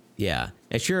 Absolutely.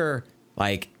 And sure,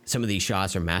 some of these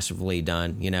shots are masterfully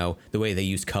done. The way they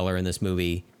use color in this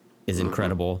movie is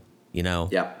incredible.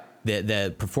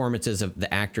 The performances of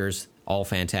the actors, all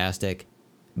fantastic.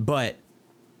 But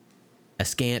a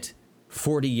scant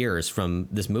 40 years from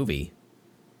this movie,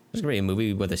 there's going to be a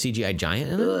movie with a CGI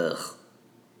giant in it. Ugh.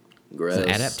 Gross. It's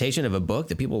an adaptation of a book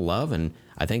that people love, and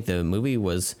I think the movie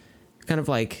was kind of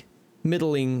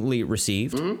middlingly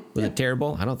received. Was it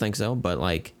terrible? I don't think so, but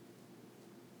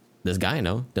this guy I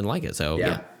know didn't like it, so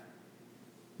yeah.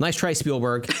 Nice try,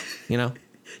 Spielberg.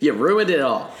 You ruined it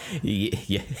all.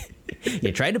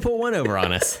 You tried to pull one over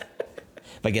on us.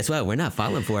 But guess what? We're not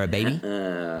falling for it, baby.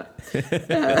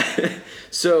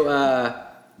 So,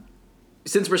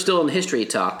 since we're still in history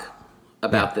talk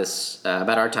about this,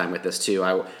 about our time with this too,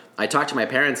 I talked to my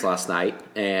parents last night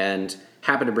and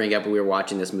happened to bring up we were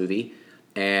watching this movie.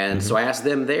 And so I asked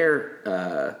them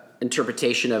their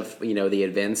interpretation of, the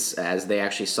events as they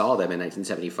actually saw them in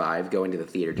 1975, going to the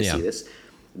theater to see this.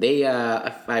 They,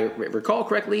 if I recall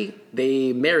correctly,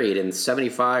 they married in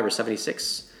 75 or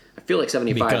 76. I feel like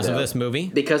 75. Because of this movie?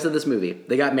 Because of this movie.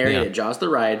 They got married at Jaws the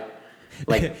Ride.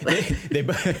 They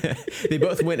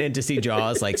both went in to see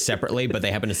Jaws separately, but they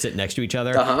happened to sit next to each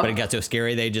other. But it got so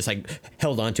scary they just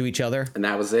held on to each other. And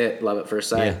that was it. Love at first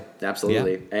sight. Yeah.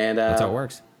 Absolutely. Yeah. And that's how it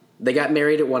works. They got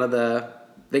married at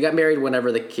they got married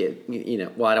whenever the kid,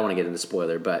 well, I don't want to get into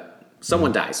spoiler, but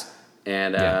someone dies.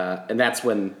 And that's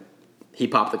when he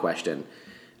popped the question.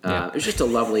 It was just a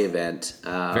lovely event.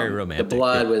 Very romantic. The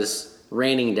blood was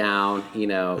raining down, it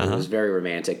was very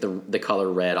romantic. The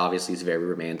color red obviously is very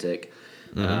romantic.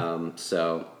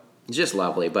 So it's just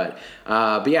lovely. But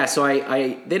yeah, so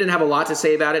they didn't have a lot to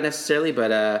say about it necessarily,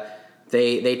 but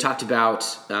they talked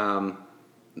about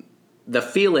the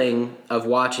feeling of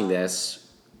watching this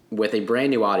with a brand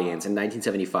new audience in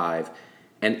 1975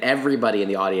 and everybody in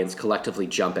the audience collectively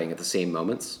jumping at the same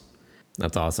moments.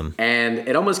 That's awesome. And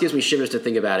it almost gives me shivers to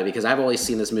think about it because I've always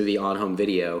seen this movie on home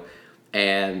video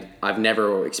and I've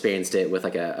never experienced it with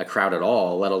a crowd at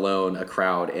all, let alone a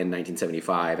crowd in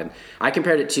 1975. And I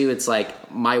compared it to, it's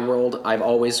my world. I've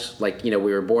always we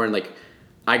were born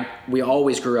we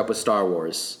always grew up with Star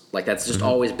Wars. That's just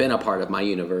always been a part of my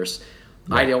universe.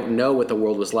 Right. I don't know what the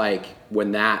world was like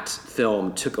when that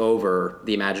film took over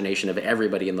the imagination of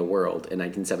everybody in the world in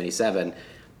 1977.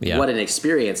 Yeah. What an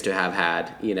experience to have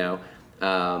had,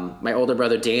 My older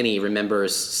brother Danny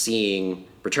remembers seeing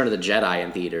Return of the Jedi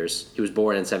in theaters. He was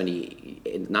born in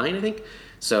 79, I think.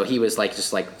 So he was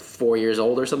just 4 years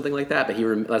old or something like that. But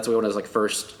that's one of his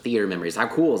first theater memories. How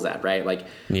cool is that, right?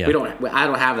 I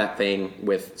don't have that thing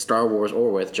with Star Wars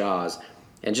or with Jaws.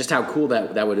 And just how cool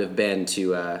that would have been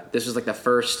to, this was the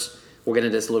first, we'll get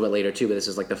into this a little bit later too, but this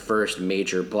is the first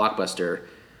major blockbuster,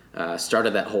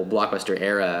 started that whole blockbuster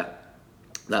era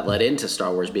that led into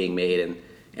Star Wars being made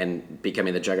and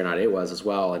becoming the juggernaut it was as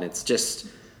well. And it's just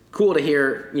cool to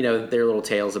hear, their little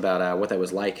tales about what that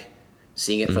was like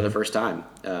seeing it for the first time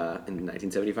in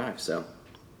 1975. So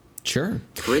sure.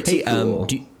 Pretty cool.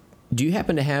 Do you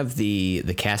happen to have the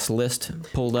cast list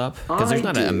pulled up? Because there's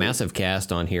not a massive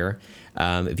cast on here.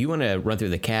 If you want to run through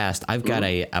the cast, I've got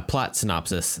a plot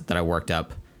synopsis that I worked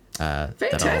up.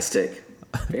 Fantastic.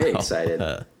 Very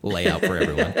excited. Layout for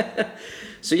everyone.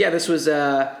 So yeah, this was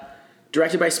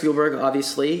directed by Spielberg.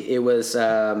 Obviously, it was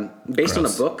based on a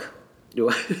book.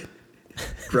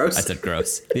 Gross. I said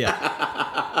gross.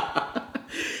 Yeah.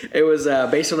 It was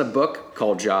based on a book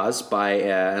called Jaws by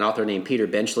an author named Peter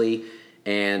Benchley,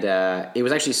 and it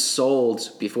was actually sold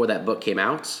before that book came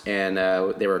out, and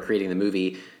they were creating the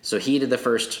movie. So he did the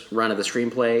first run of the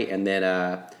screenplay, and then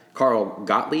Carl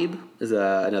Gottlieb is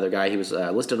another guy. He was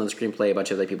listed on the screenplay. A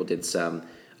bunch of other people did some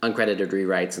uncredited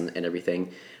rewrites and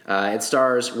everything. It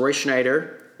stars Roy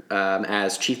Schneider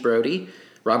as Chief Brody,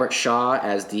 Robert Shaw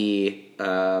as the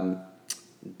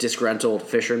disgruntled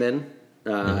fisherman,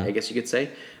 I guess you could say.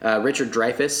 Richard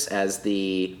Dreyfuss as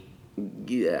the,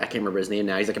 I can't remember his name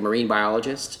now. He's like a marine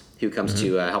biologist who comes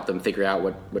to help them figure out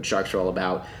what sharks are all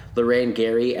about. Lorraine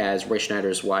Gary as Roy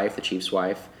Schneider's wife, the chief's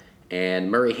wife.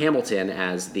 And Murray Hamilton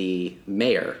as the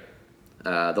mayor,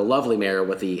 the lovely mayor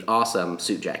with the awesome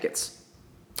suit jackets.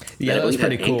 Yeah, that was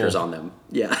pretty cool. Anchors on them.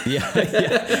 Yeah. Yeah,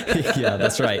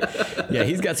 that's right. Yeah,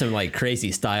 he's got some like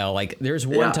crazy style. Like there's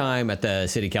one time at the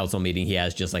city council meeting, he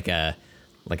has just like a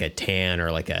tan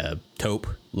or like a taupe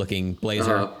looking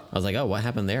blazer. I was like, oh, what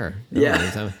happened there?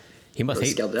 He must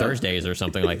hate Thursdays or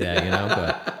something like that, you know?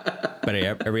 But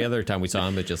every other time we saw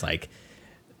him, it's just like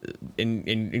in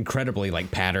incredibly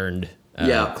like patterned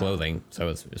clothing. So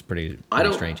it's pretty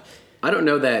strange. I don't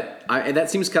know that. And that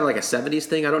seems kind of like a 70s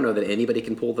thing. I don't know that anybody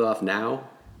can pull that off now,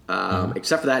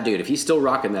 except for that dude. If he's still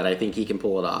rocking that, I think he can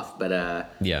pull it off.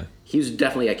 But he was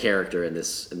definitely a character in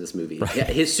this movie. Right. Yeah,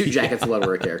 his suit jackets alone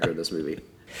were a character in this movie.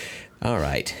 All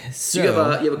right. So you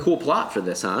have a cool plot for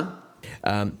this, huh?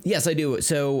 Yes, I do.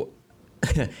 So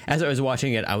as I was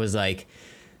watching it, I was like,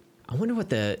 I wonder what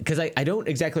because I don't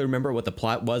exactly remember what the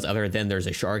plot was, other than there's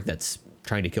a shark that's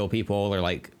trying to kill people, or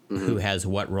like who has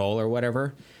what role or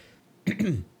whatever.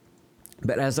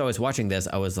 But as I was watching this,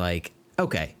 I was like,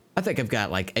 okay, I think I've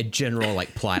got like a general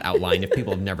like plot outline if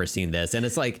people have never seen this. And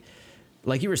it's like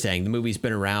you were saying, the movie's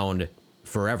been around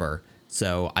forever.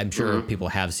 So I'm sure people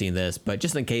have seen this, but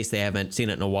just in case they haven't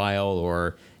seen it in a while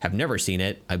or have never seen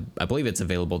it, I believe it's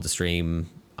available to stream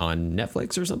on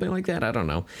Netflix or something like that. I don't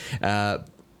know.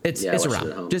 It's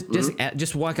around.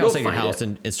 Just walk outside your house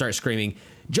and start screaming,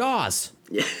 Jaws!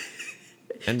 Yeah.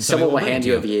 And someone will hand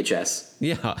you a VHS.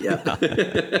 Yeah.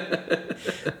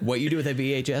 What you do with a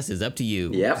VHS is up to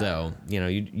you. Yeah. So,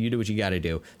 you do what you got to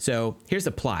do. So here's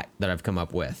the plot that I've come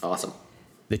up with. Awesome.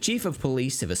 The chief of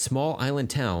police of a small island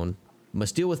town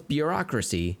must deal with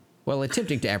bureaucracy while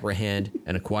attempting to apprehend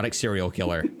an aquatic serial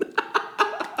killer.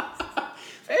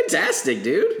 Fantastic,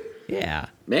 dude. Yeah.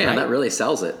 Man, right? That really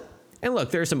sells it. And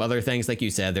look, there's some other things, like you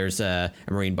said. There's a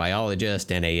marine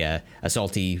biologist and a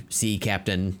salty sea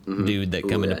captain dude that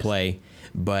come into play.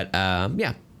 But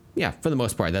for the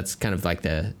most part, that's kind of like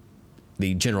the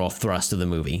general thrust of the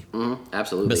movie.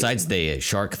 Absolutely. Besides the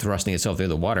shark thrusting itself through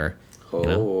the water.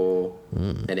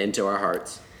 And into our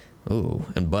hearts. Ooh,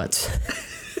 and butts.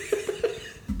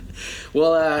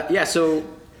 Well, so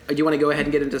do you want to go ahead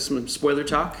and get into some spoiler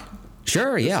talk?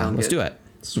 Sure, yeah, let's do it.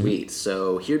 Sweet.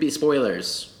 So here be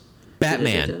spoilers.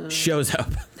 Batman shows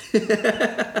up.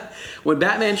 When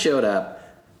Batman showed up,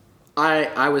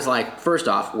 I was like, first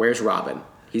off, where's Robin?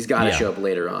 He's got to show up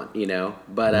later on,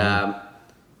 But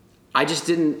I just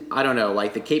didn't. I don't know.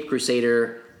 Like the Cape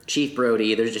Crusader, Chief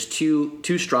Brody. There's just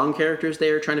two strong characters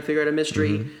there trying to figure out a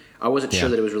mystery. I wasn't sure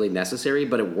that it was really necessary,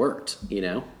 but it worked.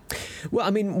 Well, I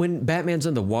mean, when Batman's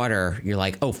in the water, you're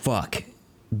like, oh fuck,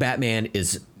 Batman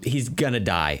he's gonna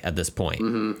die at this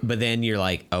point. But then you're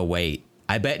like, oh wait.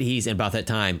 I bet he's, in about that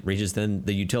time, reaches in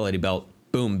the utility belt.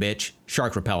 Boom, bitch.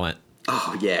 Shark repellent.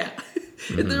 Oh, yeah.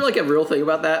 Isn't there like a real thing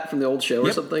about that from the old show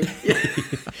or something? Yeah.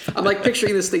 I'm like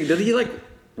picturing this thing. Did he like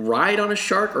ride on a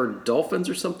shark or dolphins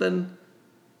or something?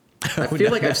 I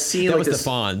feel like I've seen that like was the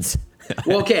Fonz.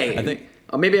 Well, okay. I think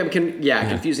maybe I'm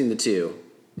confusing the two.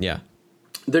 Yeah.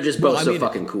 They're just both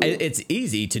fucking cool. It's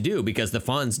easy to do because the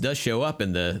Fonz does show up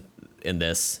in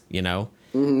this,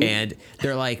 And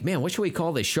they're like, man, what should we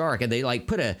call this shark? And they like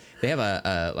they have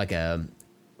a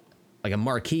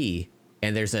marquee,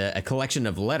 and there's a collection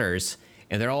of letters,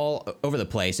 and they're all over the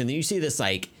place. And then you see this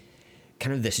like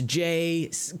kind of this J,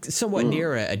 somewhat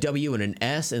near a W and an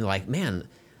S, and like, man,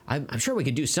 I'm sure we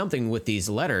could do something with these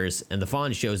letters. And the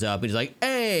Fawn shows up, and he's like,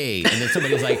 "A," and then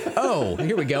somebody's like, "Oh,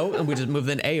 here we go," and we just move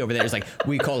an A over there. It's like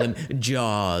we call him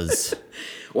Jaws.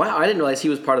 Wow, I didn't realize he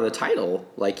was part of the title.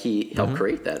 Like he helped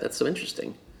create that. That's so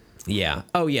interesting. Yeah.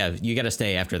 Oh, yeah. You got to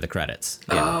stay after the credits.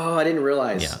 Yeah. Oh, I didn't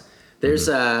realize. Yeah. There's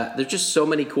just so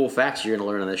many cool facts you're going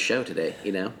to learn on this show today.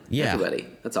 Yeah. Everybody.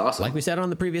 That's awesome. Like we said on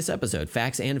the previous episode,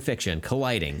 facts and fiction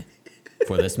colliding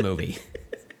for this movie.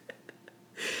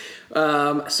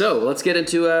 So let's get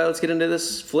into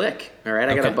this flick. All right,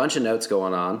 I got a bunch of notes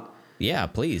going on. Yeah,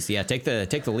 please. Yeah, take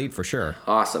the lead for sure.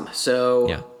 Awesome.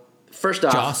 So first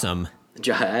off, awesome.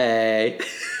 Hey.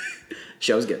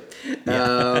 Show's good.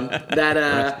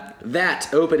 That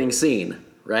opening scene,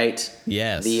 right?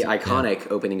 Yes. The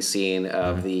iconic opening scene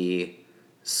of the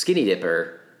skinny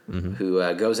dipper who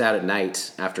goes out at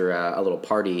night after a little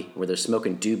party where they're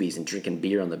smoking doobies and drinking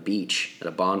beer on the beach at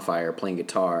a bonfire, playing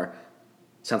guitar.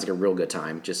 Sounds like a real good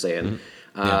time, just saying.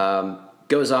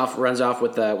 Goes off, runs off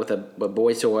with a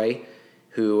boy toy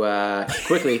who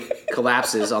quickly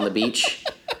collapses on the beach.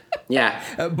 Yeah.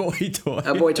 A boy toy.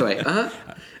 A boy toy. Uh-huh.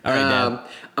 All right,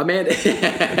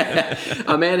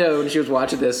 Amanda, when she was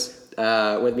watching this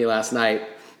with me last night,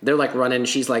 they're like running.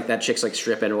 She's like, that chick's like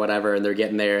stripping or whatever, and they're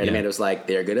getting there. And Amanda was like,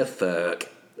 they're gonna fuck,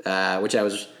 which I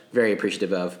was very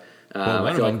appreciative of. Well,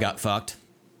 one of them got fucked.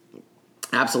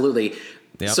 Absolutely.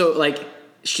 Yep. So like,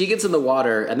 she gets in the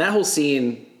water, and that whole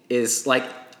scene is like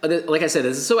I said,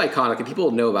 this is so iconic, and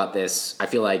people know about this. I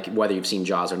feel like whether you've seen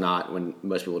Jaws or not, when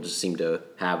most people just seem to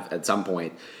have at some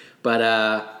point. But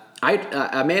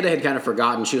Amanda had kind of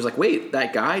forgotten. She was like, "Wait,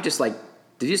 that guy just like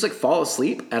did he just like fall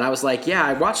asleep?" And I was like, "Yeah,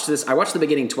 I watched this. I watched the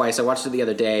beginning twice. I watched it the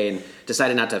other day and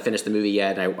decided not to finish the movie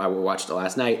yet. And I watched it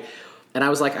last night." And I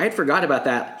was like, I had forgot about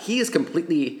that. He is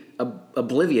completely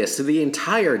oblivious to the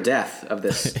entire death of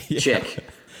this chick.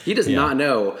 He does not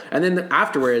know. And then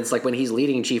afterwards, like when he's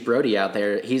leading Chief Brody out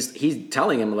there, he's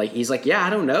telling him he's like, yeah, I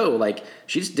don't know. Like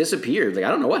she just disappeared. Like I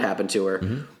don't know what happened to her.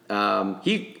 Mm-hmm.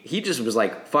 He just was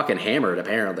like fucking hammered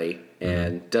apparently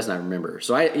and does not remember.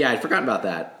 So I'd forgotten about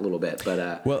that a little bit.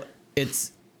 But well,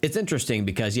 it's interesting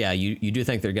because you do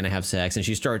think they're gonna have sex, and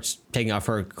she starts taking off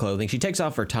her clothing. She takes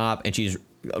off her top and she's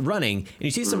running, and you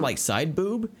see some like side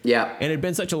boob. Yeah. And it had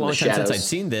been such a long time since I'd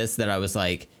seen this that I was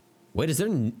like, wait, is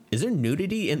there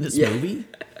nudity in this movie?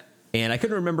 And I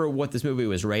couldn't remember what this movie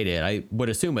was rated. I would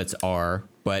assume it's R,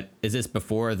 but is this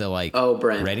before the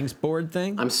Brent, ratings board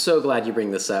thing? I'm so glad you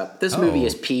bring this up. This movie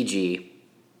is PG.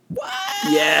 What?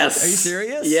 Yes. Are you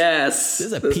serious? Yes. This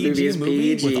is a PG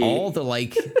movie with all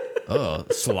the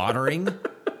slaughtering.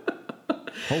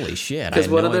 Holy shit! Because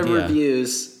one of the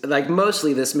reviews,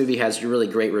 mostly this movie has really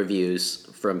great reviews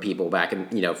from people back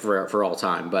in for all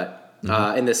time, but.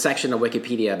 In the section of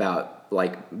Wikipedia about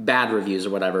bad reviews or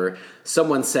whatever,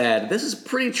 someone said this is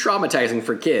pretty traumatizing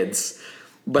for kids,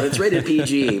 but it's rated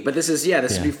PG. But this is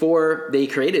before they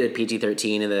created a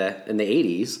PG-13 in the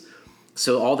 80s,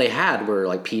 so all they had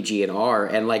were PG and R.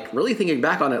 And really thinking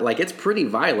back on it, it's pretty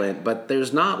violent, but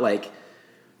there's not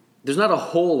a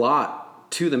whole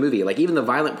lot to the movie. Even the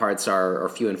violent parts are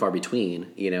few and far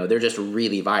between. They're just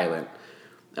really violent.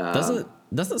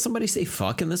 Doesn't somebody say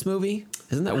fuck in this movie?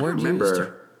 Isn't that word remember.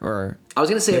 used? Or I was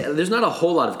going to say there's not a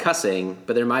whole lot of cussing,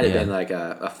 but there might have been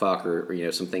a fuck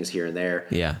or some things here and there.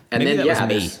 Yeah. And maybe then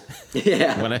that was me.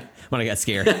 Yeah. when I got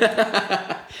scared.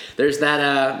 There's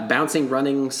that bouncing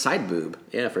running side boob.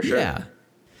 Yeah, for sure. Yeah.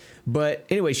 But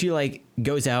anyway, she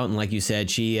goes out and like you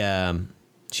said, she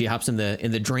hops in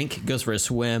the drink, goes for a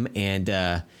swim, and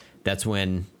that's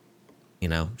when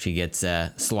she gets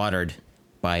slaughtered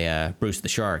by Bruce the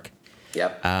shark.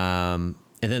 Yep.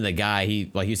 And then the guy,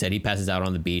 like you said, he passes out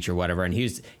on the beach or whatever, and he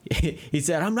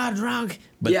said, "I'm not drunk,"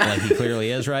 but he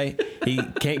clearly is, right? He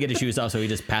can't get his shoes off, so he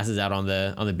just passes out on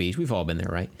the beach. We've all been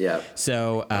there, right? Yeah.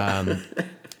 So, and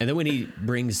then when he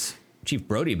brings Chief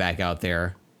Brody back out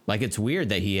there, it's weird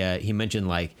that he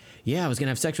mentioned I was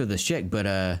gonna have sex with this chick,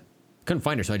 but couldn't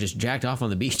find her, so I just jacked off on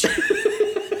the beach.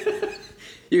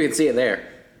 You can see it there.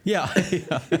 Yeah.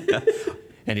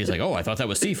 And he's like, "Oh, I thought that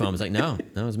was sea foam." I was like, "No,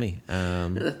 that was me."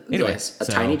 Anyway, a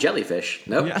tiny jellyfish.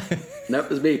 Nope. Yeah. Nope,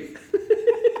 it was me.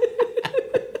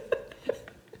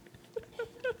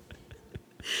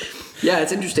 Yeah,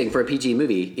 it's interesting for a PG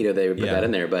movie. They would put that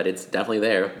in there, but it's definitely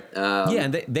there.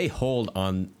 And they hold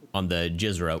on the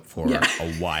jizz rope for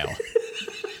a while.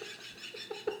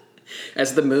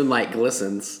 As the moonlight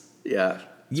glistens. Yeah.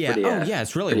 Yeah. Pretty,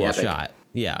 it's really well shot.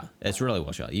 Yeah, it's really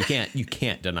well shot. You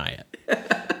can't deny it.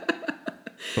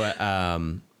 But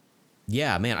man,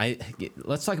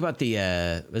 let's talk about the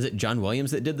was it John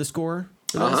Williams that did the score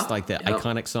for this? The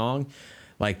iconic song,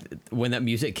 when that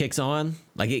music kicks on,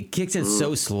 it kicks in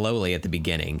so slowly at the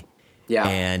beginning. Yeah,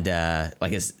 and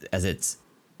as it's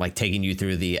taking you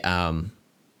through the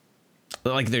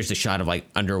there's a shot of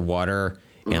underwater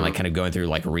and kind of going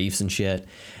through reefs and shit.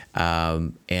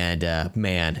 Man,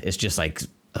 it's just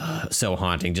so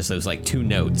haunting. Just those two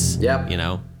notes. Yep.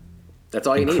 That's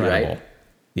all you need, right?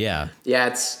 Yeah. Yeah,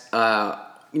 it's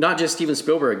not just Steven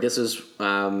Spielberg. This is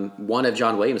one of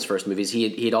John Williams' first movies.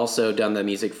 He'd also done the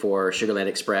music for Sugarland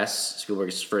Express,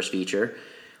 Spielberg's first feature.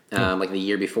 like the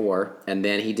year before, and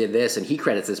then he did this, and he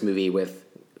credits this movie with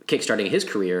kickstarting his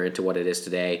career into what it is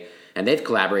today. And they've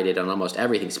collaborated on almost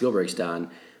everything Spielberg's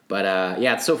done. But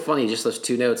yeah, it's so funny, just those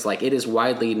two notes. Like, it is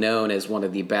widely known as one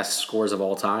of the best scores of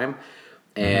all time,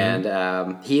 and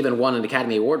he even won an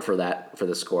Academy Award for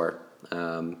the score.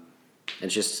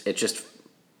 It's just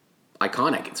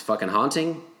iconic. It's fucking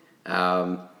haunting.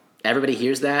 Everybody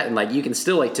hears that, and like you can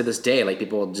still like to this day, like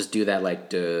people just do that like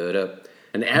duh,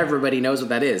 and everybody knows what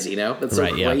that is. You know, that's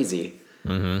so crazy,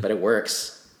 but it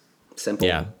works. Simple.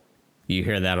 Yeah, you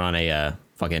hear that on a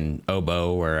fucking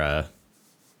oboe or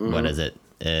what is it?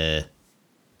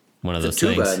 One of those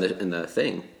tuba things. in the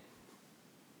thing.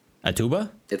 A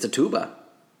tuba? It's a tuba.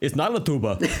 It's not a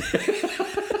tuba.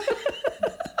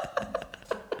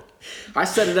 I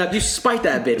set it up. You spiked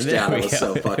that bitch down. It was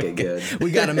so fucking good.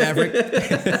 We got a Maverick.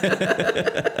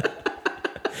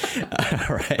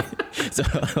 All right. So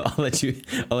I'll let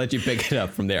you pick it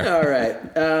up from there. All right.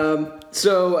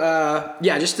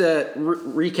 Yeah, just to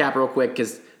recap real quick,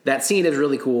 because that scene is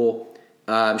really cool.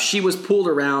 She was pulled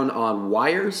around on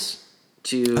wires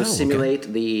to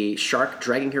simulate the shark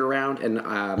dragging her around.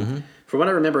 And from what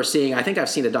I remember seeing, I think I've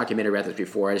seen a documentary about this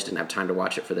before. I just didn't have time to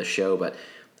watch it for this show. But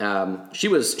she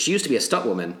used to be a stunt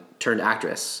woman turned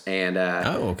actress. And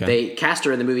they cast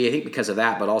her in the movie, I think, because of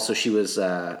that. But also she was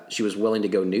willing to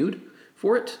go nude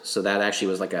for it. So that actually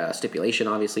was like a stipulation,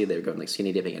 obviously. They were going like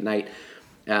skinny dipping at night.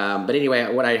 But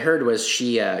anyway, what I heard was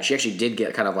she actually did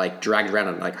get kind of like dragged around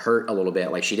and like hurt a little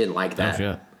bit. Like she didn't like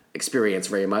that experience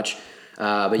very much.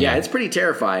 But yeah, it's pretty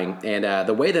terrifying. And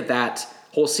the way that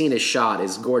whole scene is shot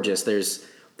is gorgeous. There's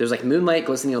like moonlight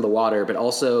glistening on the water, but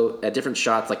also at different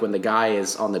shots, like when the guy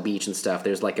is on the beach and stuff,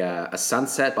 there's like a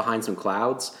sunset behind some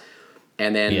clouds.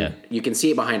 And then you can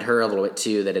see it behind her a little bit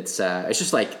too, that it's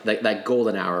just like that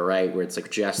golden hour, right? Where it's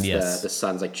like just the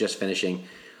sun's like just finishing.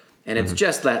 And it's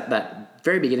just that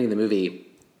very beginning of the movie.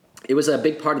 It was a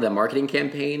big part of the marketing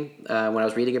campaign when I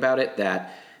was reading about it,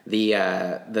 that the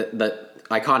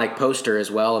iconic poster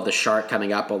as well of the shark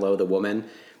coming up below the woman,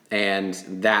 and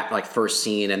that like first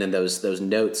scene, and then those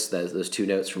notes, those two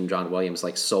notes from John Williams,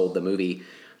 like sold the movie.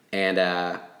 And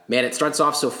man, it starts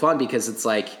off so fun because it's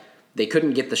like they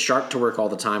couldn't get the shark to work all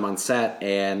the time on set,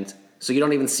 and so you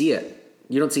don't even see it.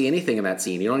 You don't see anything in that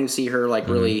scene. You don't even see her like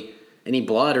really any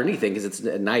blood or anything because it's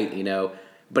at night, you know.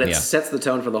 But it sets the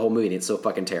tone for the whole movie, and it's so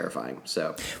fucking terrifying.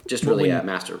 So just really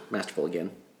masterful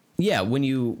again. Yeah, when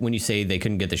you say they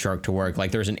couldn't get the shark to work,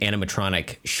 like there's an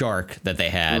animatronic shark that they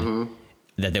had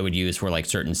that they would use for like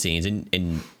certain scenes,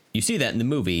 and you see that in the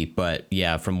movie. But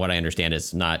yeah, from what I understand,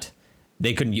 it's not.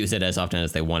 They couldn't use it as often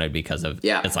as they wanted because of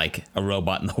it's like a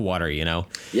robot in the water, you know.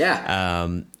 Yeah.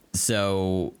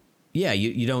 So yeah,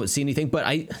 you don't see anything, but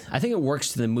I think it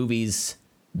works to the movie's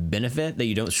benefit that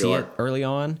you don't see it early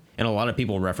on. And a lot of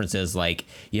people references like,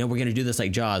 you know, we're going to do this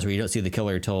like Jaws where you don't see the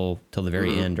killer till the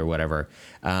very end or whatever.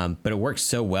 But it works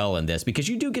so well in this because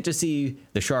you do get to see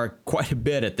the shark quite a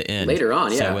bit at the end later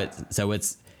on. So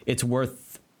it's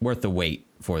worth the wait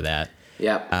for that.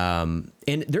 Yeah.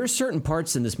 And there are certain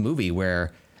parts in this movie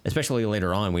where, especially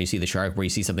later on, when you see the shark, where you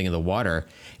see something in the water,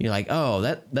 you're like,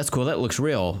 oh, that's cool. That looks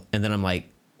real. And then I'm like,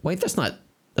 wait, that's not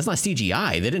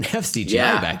CGI. They didn't have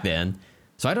CGI back then.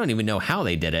 So I don't even know how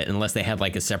they did it unless they had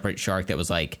like a separate shark that was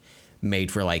like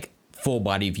made for like full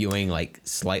body viewing, like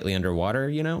slightly underwater,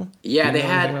 you know? Yeah, they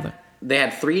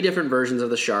had 3 different versions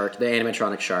of the shark, the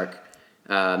animatronic shark.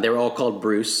 They were all called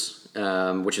Bruce,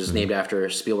 which is named after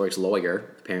Spielberg's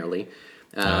lawyer, apparently.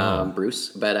 Bruce.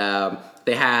 But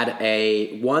they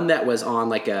had one that was on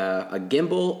like a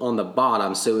gimbal on the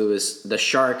bottom. So it was the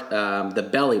shark, the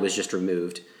belly was just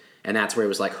removed. And that's where it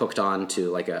was like hooked on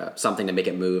to like something to make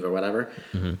it move or whatever.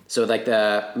 So like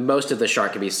most of the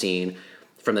shark could be seen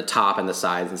from the top and the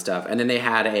sides and stuff. And then they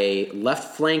had a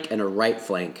left flank and a right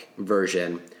flank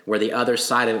version where the other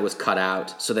side of it was cut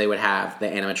out. So they would have the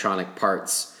animatronic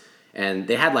parts. And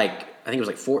they had like, I think it was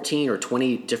like 14 or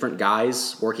 20 different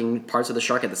guys working parts of the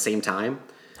shark at the same time.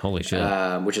 Holy shit.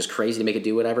 Which is crazy to make it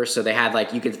do whatever. So they had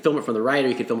like, you could film it from the right or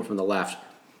you could film it from the left.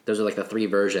 Those are like the 3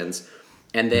 versions.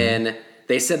 And then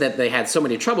they said that they had so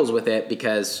many troubles with it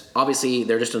because obviously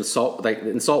they're just in salt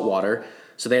water.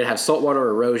 So they'd have saltwater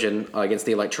erosion against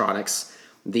the electronics.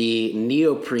 The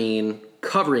neoprene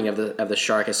covering of the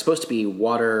shark is supposed to be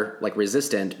water like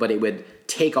resistant, but it would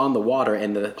take on the water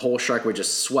and the whole shark would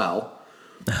just swell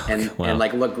and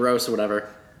like look gross or whatever.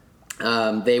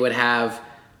 They would have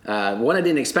one I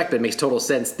didn't expect, but it makes total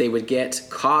sense. They would get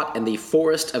caught in the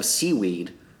forest of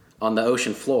seaweed on the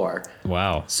ocean floor.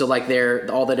 Wow. So like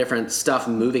all the different stuff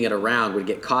moving it around would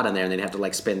get caught in there and they'd have to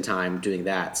like spend time doing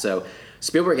that. So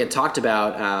Spielberg had talked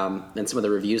about, and some of the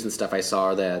reviews and stuff I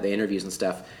saw, or the interviews and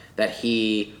stuff, that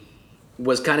he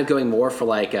was kind of going more for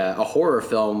like a horror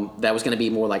film that was going to be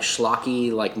more like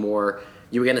schlocky, like more,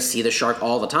 you were going to see the shark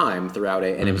all the time throughout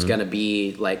it, and it was going to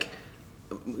be like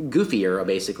goofier,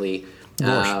 basically.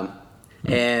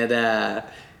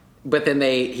 But then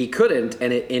he couldn't,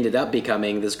 and it ended up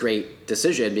becoming this great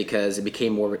decision because it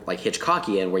became more like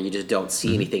Hitchcockian, where you just don't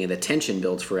see anything and the tension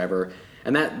builds forever.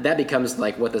 And that becomes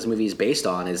like what this movie is based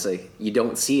on, is like you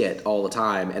don't see it all the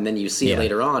time, and then you see it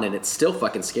later on, and it's still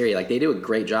fucking scary. Like they do a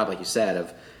great job, like you said,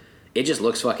 of it just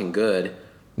looks fucking good.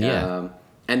 Yeah.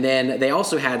 And then they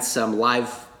also had some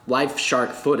live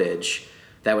shark footage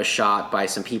that was shot by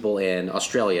some people in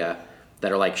Australia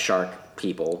that are like shark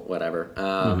people,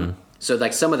 whatever. So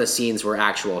like some of the scenes were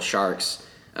actual sharks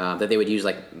that they would use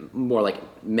like more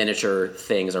like miniature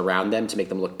things around them to make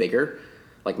them look bigger,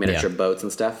 like miniature boats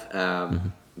and stuff.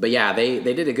 But yeah, they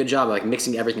did a good job of like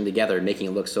mixing everything together and making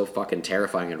it look so fucking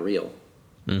terrifying and real.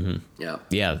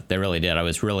 Yeah, they really did. I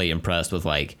was really impressed with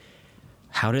like,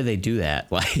 how did they do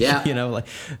that? Like, you know,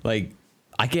 like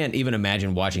I can't even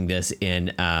imagine watching this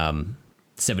in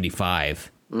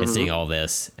 75 and seeing all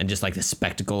this and just like the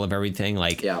spectacle of everything.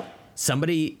 Like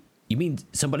somebody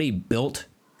built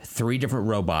 3 different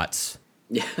robots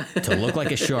to look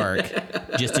like a shark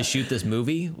just to shoot this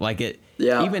movie? Like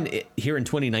here in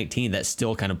 2019, that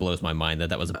still kind of blows my mind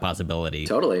that was a possibility.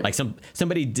 Totally. Like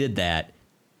somebody did that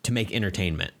to make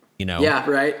entertainment, you know? Yeah,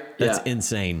 right. That's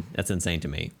insane. That's insane to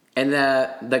me. And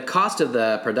the cost of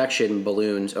the production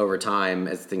ballooned over time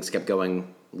as things kept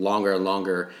going longer and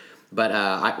longer.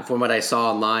 But from what I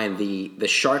saw online, the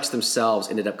sharks themselves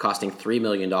ended up costing $3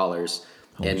 million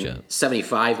in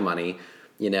 75 money,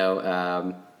 you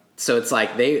know. So it's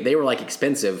like they were like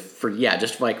expensive for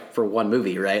just like for one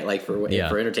movie, right? Like for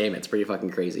entertainment, it's pretty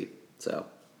fucking crazy. So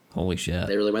holy shit,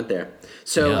 they really went there.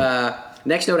 So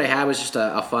next note I had was just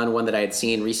a fun one that I had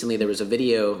seen recently. There's a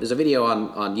video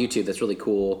on YouTube that's really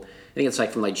cool. I think it's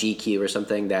like from like GQ or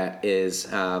something, that is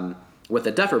with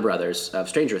the Duffer Brothers of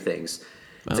Stranger Things.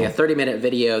 It's like a 30-minute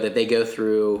video that they go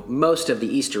through most of the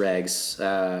Easter eggs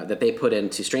that they put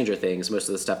into Stranger Things, most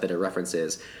of the stuff that it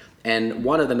references. And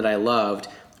one of them that I loved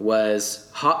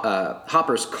was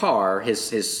Hopper's car,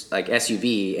 his like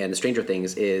SUV, and Stranger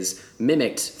Things is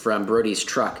mimicked from Brody's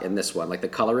truck in this one, like the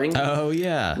coloring. Oh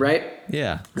yeah, right.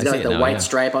 Yeah, it's got like the white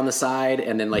stripe on the side,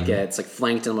 and then like it's like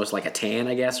flanked almost like a tan,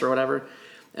 I guess, or whatever.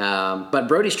 But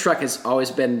Brody's truck has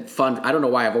always been fun. I don't know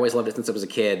why. I've always loved it since I was a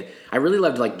kid. I really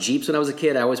loved like Jeeps when I was a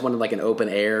kid. I always wanted like an open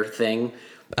air thing.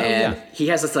 He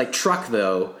has this like truck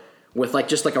though with like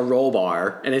just like a roll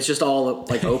bar, and it's just all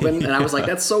like open. And I was like,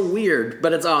 that's so weird,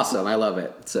 but it's awesome. I love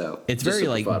it. So it's very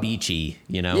like fun. Beachy,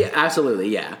 you know? Yeah, absolutely.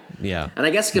 Yeah. Yeah. And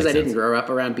I guess because I didn't grow up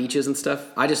around beaches and stuff,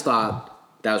 I just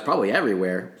thought that was probably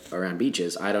everywhere around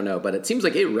beaches. I don't know, but it seems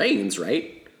like it rains,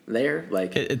 right? There,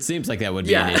 like it seems like that would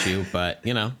be an issue, but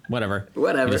you know, whatever.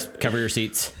 You just cover your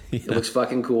seats. It looks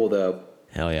fucking cool though.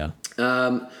 Hell yeah.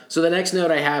 So the next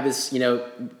note I have is, you know,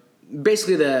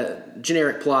 basically the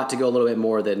generic plot, to go a little bit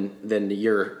more than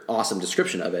your awesome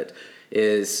description of it,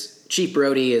 is Chief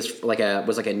Brody was like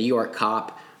a New York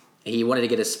cop. He wanted to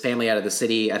get his family out of the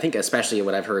city. I think especially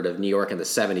what I've heard of New York in the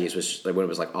 70s was when it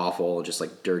was like awful, just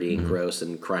like dirty and gross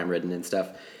and crime ridden and stuff.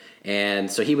 And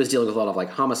so he was dealing with a lot of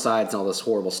like homicides and all this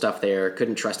horrible stuff there.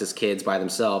 Couldn't trust his kids by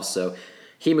themselves. So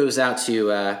he moves out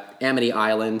to Amity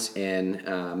Island in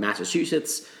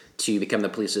Massachusetts to become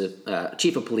the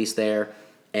chief of police there.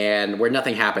 And where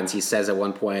nothing happens, he says at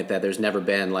one point that there's never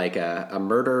been like a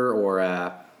murder or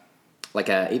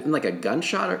even like a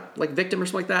gunshot or like victim or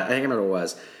something like that. I think I remember what it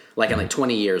was like in like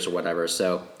 20 years or whatever.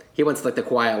 So he wants like the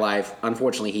quiet life.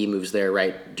 Unfortunately, he moves there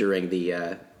right during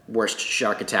the worst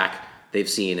shark attack they've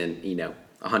seen in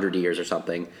 100 years or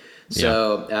something.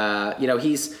 So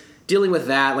he's dealing with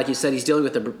that. Like you said, he's dealing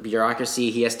with the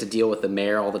bureaucracy. He has to deal with the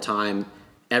mayor all the time.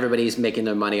 Everybody's making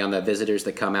their money on the visitors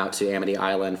that come out to Amity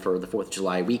Island for the 4th of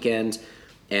July weekend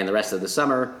and the rest of the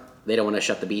summer. They don't want to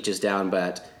shut the beaches down,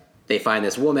 but they find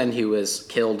this woman who was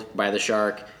killed by the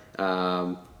shark.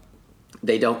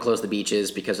 They don't close the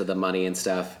beaches because of the money and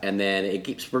stuff. And then it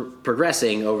keeps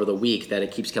progressing over the week that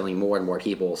it keeps killing more and more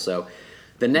people. So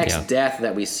the next death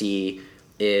that we see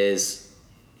is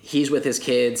he's with his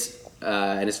kids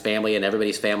and his family, and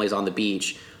everybody's family's on the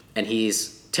beach, and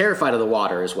he's terrified of the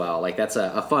water as well. Like that's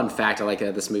a fun fact. I like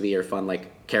this movie, or fun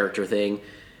like character thing,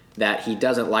 that he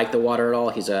doesn't like the water at all.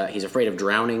 He's afraid of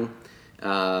drowning,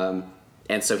 and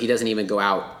so he doesn't even go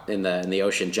out in the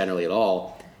ocean generally at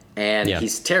all. And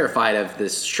he's terrified of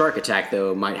this shark attack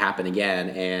though might happen again.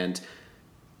 And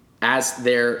as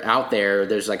they're out there,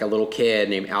 there's like a little kid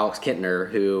named Alex Kintner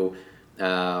who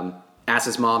asks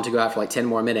his mom to go out for like 10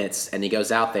 more minutes, and he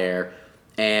goes out there,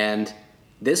 and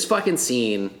this fucking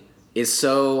scene is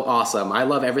so awesome. I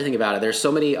love everything about it. There's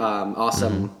so many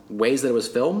awesome ways that it was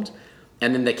filmed,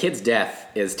 and then the kid's death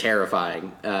is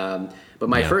terrifying. But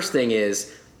my first thing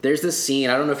is, there's this scene,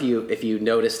 I don't know if you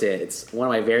noticed it, it's one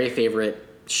of my very favorite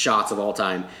shots of all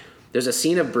time. There's a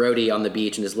scene of Brody on the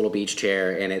beach in his little beach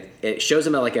chair, and it shows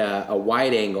him at like a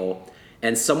wide angle,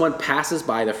 and someone passes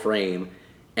by the frame,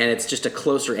 and it's just a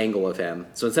closer angle of him.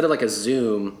 So instead of like a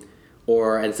zoom,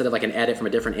 or instead of like an edit from a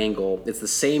different angle, it's the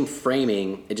same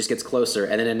framing, it just gets closer,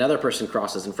 and then another person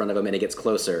crosses in front of him, and it gets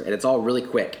closer, and it's all really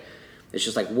quick. It's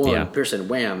just like one person,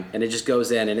 wham, and it just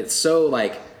goes in, and it's so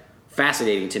like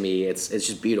fascinating to me. It's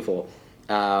just beautiful.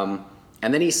 And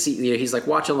then he's like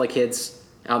watching all the kids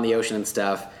out in the ocean and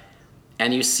stuff,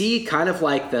 and you see kind of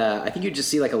like I think you just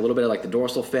see like a little bit of like the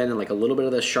dorsal fin and like a little bit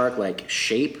of the shark like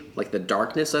shape, like the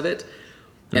darkness of it,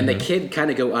 and the kid kind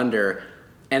of go under,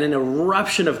 and an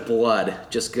eruption of blood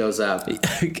just goes up.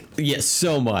 Yeah,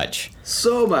 so much.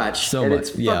 And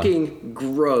it's fucking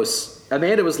gross.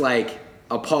 Amanda was like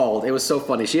appalled. It was so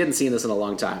funny. She hadn't seen this in a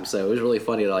long time, so it was really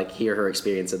funny to like hear her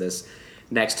experience of this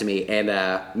next to me. And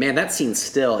man, that scene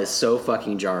still is so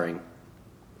fucking jarring.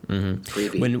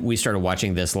 Creepy. When we started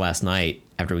watching this last night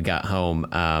after we got home,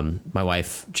 my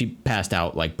wife, she passed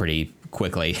out like pretty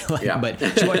quickly. But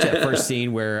she watched that first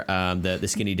scene where the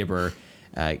skinny dipper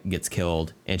gets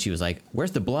killed, and she was like,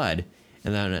 "Where's the blood?"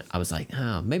 And then I was like,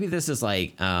 "Oh, maybe this is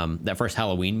like that first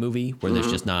Halloween movie where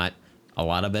there's just not a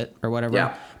lot of it or whatever."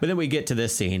 Yeah. But then we get to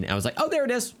this scene, and I was like, "Oh, there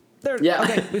it is. There. Yeah.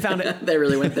 Okay, we found it." They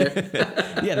really went there.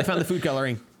 Yeah, they found the food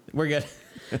coloring. We're good.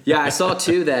 Yeah, I saw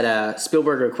too that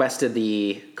Spielberg requested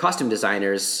the costume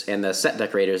designers and the set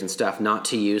decorators and stuff not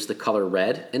to use the color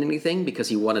red in anything, because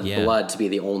he wanted blood to be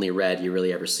the only red you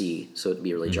really ever see, so it'd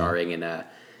be really jarring. And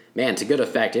man, to good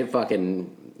effect, it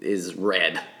fucking is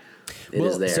red. It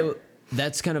is there. So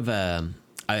that's kind of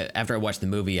after I watched the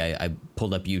movie, I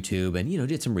pulled up YouTube and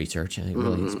did some research. I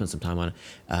really spent some time on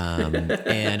it,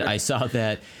 and I saw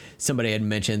that somebody had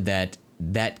mentioned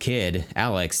that kid,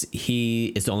 Alex, he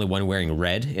is the only one wearing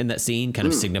red in that scene, kind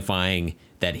of signifying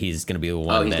that he's going to be the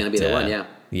one. Oh, he's going to be the one, yeah.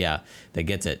 Yeah, that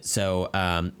gets it. So,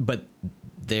 but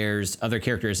there's other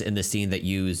characters in the scene that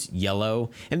use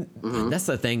yellow. And that's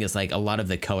the thing, is like a lot of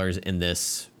the colors in the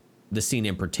scene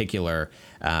in particular,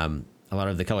 a lot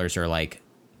of the colors are like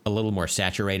a little more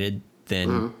saturated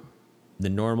than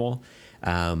normal.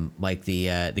 Like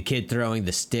the kid throwing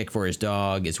the stick for his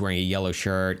dog is wearing a yellow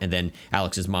shirt, and then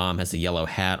Alex's mom has a yellow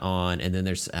hat on, and then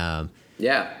there's there's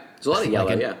a lot of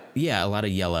yellow, a lot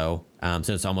of yellow.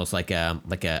 So it's almost like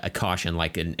a caution,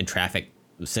 like in traffic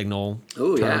signal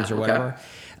terms or whatever.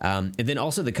 And then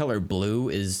also the color blue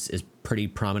is pretty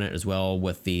prominent as well,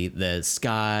 with the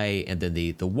sky and then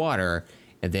the water,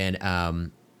 and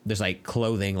then there's like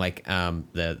clothing, like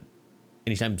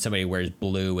anytime somebody wears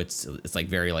blue, it's like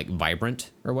very like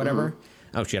vibrant or whatever.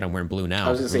 Oh shit, I'm wearing blue now.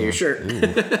 I was gonna say your shirt. I'm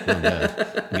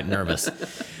getting nervous.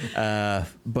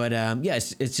 But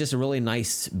it's just a really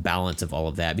nice balance of all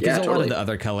of that, because a lot of the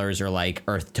other colors are like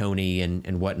earth tony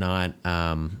and whatnot.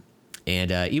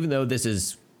 And even though this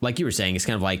is, like you were saying, it's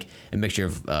kind of like a mixture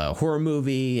of horror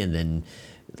movie and then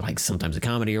like sometimes a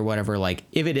comedy or whatever. Like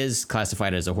if it is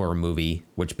classified as a horror movie,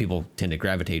 which people tend to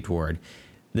gravitate toward,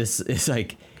 this is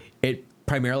like, it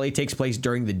primarily takes place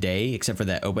during the day, except for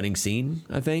that opening scene,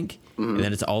 I think. And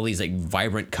then it's all these like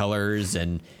vibrant colors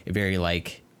and very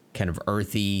like kind of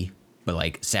earthy, but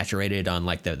like saturated on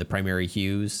like the primary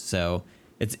hues. So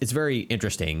it's very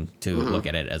interesting to look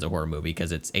at it as a horror movie,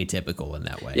 because it's atypical in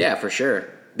that way. Yeah, for sure.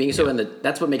 Being so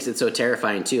that's what makes it so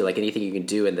terrifying too. Like anything you can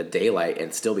do in the daylight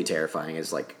and still be terrifying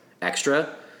is like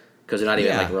extra, because they're not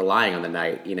even like relying on the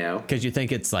night, Because you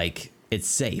think it's like, it's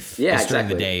safe. Yeah, it's exactly.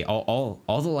 During the day,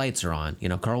 all the lights are on.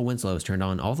 Carl Winslow has turned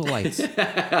on all the lights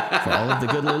for all of the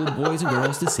good little boys and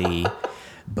girls to see.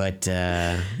 But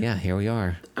here we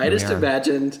are. I just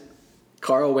imagined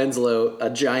Carl Winslow, a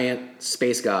giant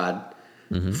space god,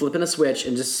 flipping a switch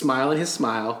and just smiling his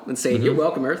smile and saying, "You're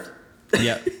welcome, Earth."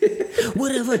 Yeah.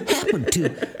 Whatever happened to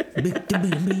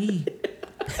me?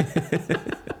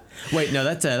 Wait, no,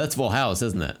 that's Full House,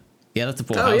 isn't it? Yeah, that's a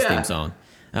Full House theme song.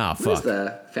 Oh, fuck. What's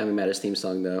the Family Matters theme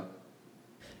song, though?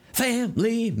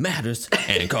 Family Matters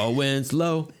and Carl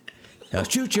Winslow. They'll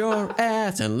shoot your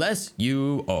ass unless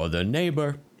you are the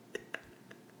neighbor.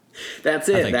 That's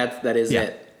it. That is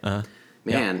it.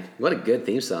 Man, what a good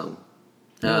theme song.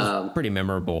 Pretty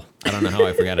memorable. I don't know how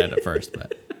I forgot it at first,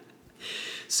 but.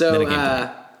 So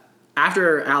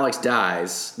after Alex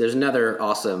dies, there's another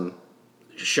awesome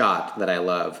shot that I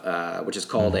love, which is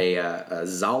called a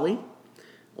Zolly.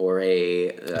 or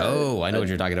a I know what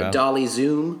you're talking about. dolly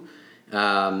zoom.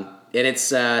 And it's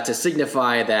to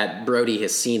signify that Brody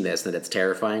has seen this, that it's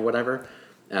terrifying, whatever.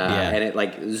 And it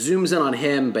like zooms in on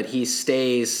him, but he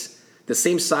stays the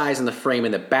same size in the frame,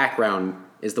 and the background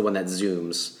is the one that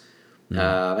zooms.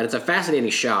 And it's a fascinating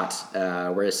shot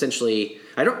where essentially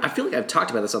I feel like I've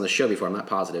talked about this on the show before. I'm not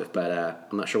positive, but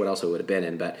I'm not sure what else it would have been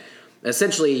in. But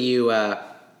essentially, you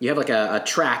have like a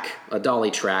track, a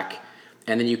dolly track,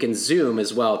 and then you can zoom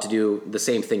as well to do the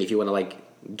same thing. If you want to like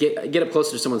get up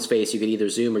closer to someone's face, you could either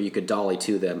zoom or you could dolly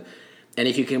to them. And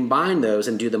if you combine those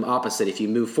and do them opposite, if you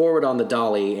move forward on the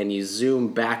dolly and you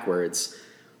zoom backwards,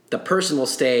 the person will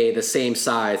stay the same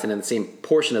size and in the same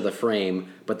portion of the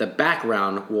frame, but the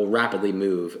background will rapidly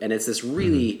move. And it's this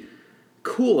really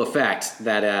cool effect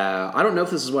that I don't know if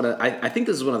this is I think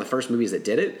this is one of the first movies that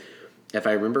did it, if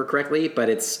I remember correctly. But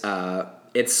it's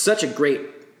such a great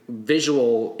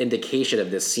visual indication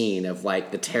of this scene, of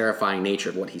like the terrifying nature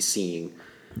of what he's seeing.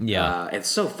 Yeah, it's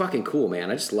so fucking cool, man.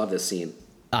 I just love this scene.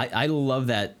 I love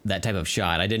that type of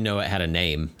shot. I didn't know it had a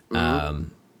name.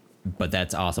 But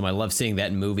that's awesome. I love seeing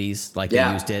that in movies. Like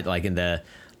they used it like in the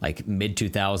like mid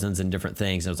 2000s and different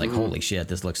things. I was like, holy shit,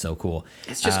 this looks so cool.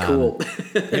 It's just cool.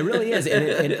 It really is. And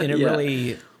it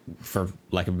really, for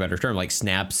lack of a better term, like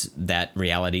snaps that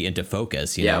reality into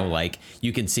focus, you know, like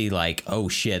you can see like, oh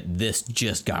shit, this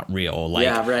just got real.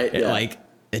 Like, like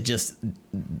it just,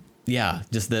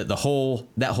 just the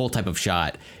whole type of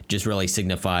shot just really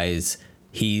signifies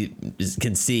he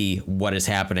can see what is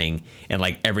happening, and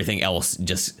like everything else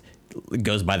just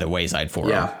goes by the wayside for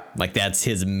him. Like that's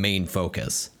his main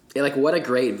focus. Yeah, like what a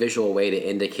great visual way to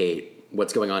indicate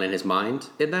what's going on in his mind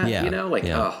in that, you know, like,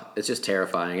 it's just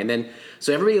terrifying. And then,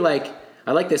 so everybody like,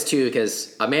 I like this too,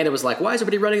 because Amanda was like, why is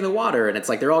everybody running in the water? And it's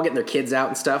like, they're all getting their kids out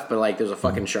and stuff, but like there's a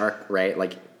fucking shark, right?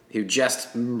 Like who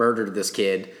just murdered this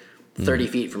kid 30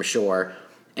 feet from shore.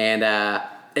 And,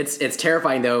 it's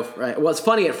terrifying though. Right? Well, it's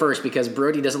funny at first because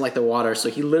Brody doesn't like the water, so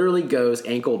he literally goes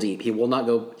ankle deep. He will not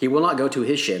go to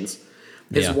his shins.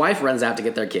 His wife runs out to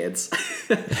get their kids,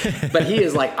 but he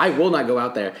is like, I will not go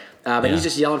out there. But he's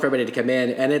just yelling for everybody to come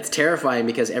in, and it's terrifying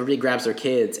because everybody grabs their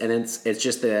kids, and it's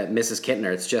just the Mrs.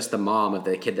 Kintner. It's just the mom of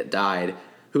the kid that died,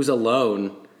 who's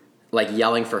alone, like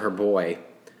yelling for her boy,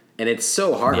 and it's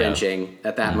so heart wrenching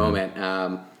at that moment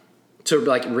to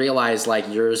like realize like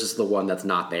yours is the one that's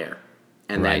not there.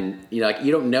 And then, you know, like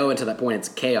you don't know until that point it's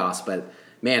chaos, but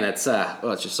man, it's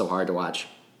just so hard to watch.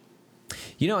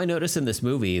 You know, I noticed in this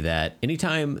movie that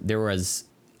anytime there was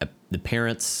the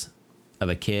parents of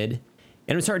a kid,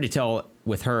 and it was hard to tell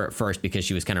with her at first because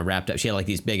she was kind of wrapped up. She had like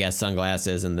these big ass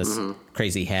sunglasses and this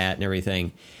crazy hat and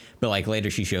everything. But like later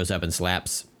she shows up and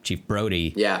slaps Chief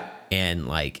Brody. Yeah. And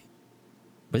like,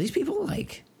 were these people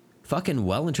like fucking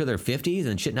well into their 50s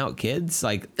and shitting out kids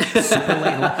like super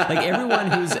late like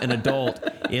everyone who's an adult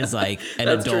is like an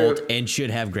That's adult true. And should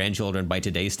have grandchildren by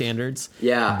today's standards.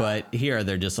 Yeah. But here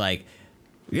they're just like,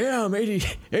 yeah, I'm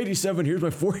 87. Here's my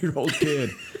 4-year-old kid.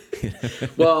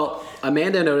 Well,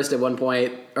 Amanda noticed at one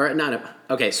point, or not.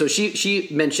 Okay, so she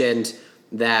mentioned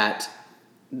that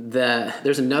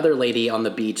there's another lady on the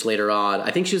beach later on.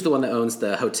 I think she's the one that owns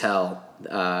the hotel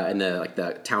and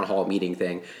the town hall meeting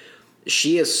thing.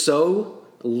 She is so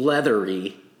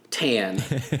leathery tan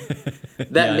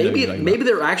that maybe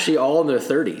they're actually all in their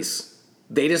 30s.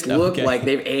 They just look like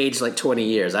they've aged like 20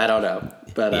 years. I don't know,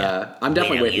 but I'm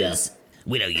definitely with you.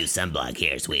 We don't use sunblock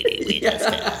here, sweetie.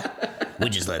 We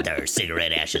just let our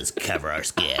cigarette ashes cover our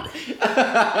skin.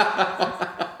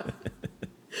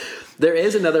 There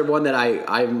is another one that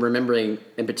I'm remembering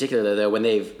in particular though, when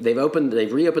they've reopened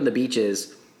the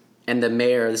beaches, and the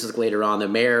mayor. This is later on. The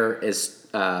mayor is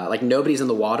like nobody's in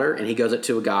the water, and he goes up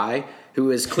to a guy who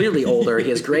is clearly older. He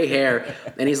has gray hair,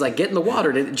 and he's like, get in the water.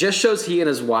 And it just shows he and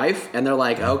his wife, and they're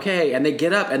like, okay. And they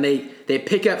get up, and they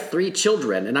pick up 3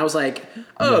 children. And I was like,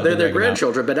 oh, they're their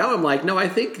grandchildren. But now I'm like, no, I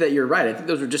think that you're right. I think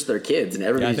those are just their kids, and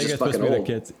everybody's just fucking old.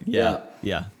 Kids. Yeah.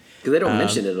 Because they don't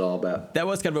mention it at all. But that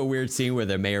was kind of a weird scene where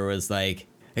the mayor was like,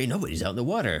 hey, nobody's out in the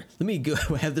water. Let me go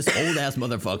have this old-ass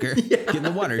motherfucker get in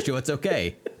the water, show it's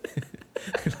okay.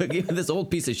 Look, even this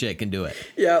old piece of shit can do it.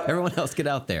 Yeah. Everyone else get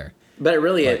out there. But it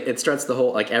really it starts the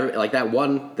whole that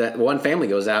one family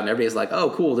goes out and everybody's like,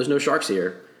 oh cool, there's no sharks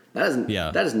here.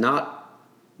 That does not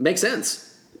make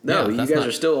sense. No, you guys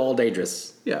are still all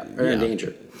dangerous. Yeah, or in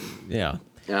danger. Yeah.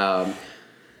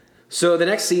 So the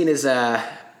next scene is the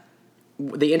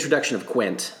introduction of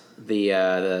Quint,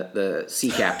 the sea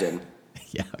captain.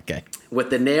 Yeah, okay. With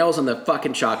the nails on the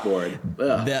fucking chalkboard.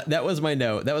 That was my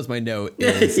note.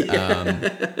 Is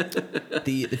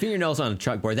the fingernails on a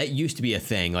chalkboard. That used to be a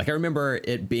thing. Like I remember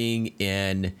it being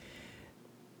in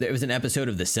there was an episode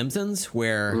of The Simpsons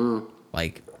where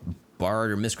like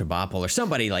Bart or Miss Krabappel or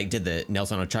somebody like did the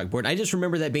nails on a chalkboard. I just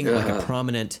remember that being like a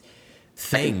prominent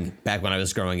thing back when I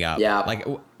was growing up. Yeah. Like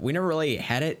we never really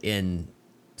had it in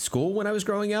school when I was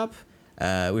growing up. We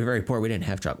were very poor. We didn't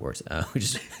have chalkboards. We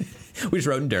just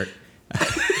wrote in dirt.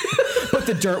 But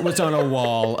the dirt was on a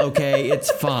wall. Okay,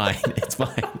 it's fine. It's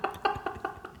fine.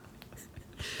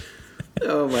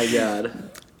 Oh my God.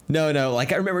 No.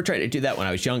 Like I remember trying to do that when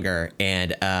I was younger,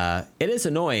 and it is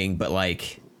annoying. But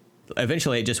like,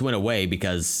 eventually it just went away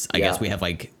because I guess we have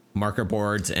like marker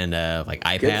boards and like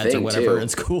iPads or whatever in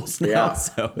schools now. Yeah.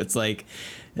 So it's like,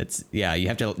 you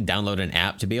have to download an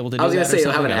app to be able to do that. I was gonna say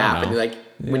you'll have an I don't app, and know. like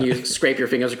when you scrape your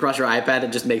fingers across your iPad,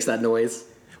 it just makes that noise.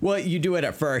 Well, you do it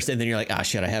at first, and then you're like,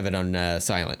 shit, I have it on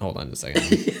silent. Hold on a second.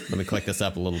 Let me click this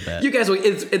up a little bit. You guys will.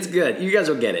 It's good. You guys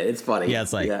will get it. It's funny. Yeah,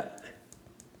 it's like. Yeah.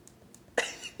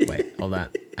 Wait, hold on.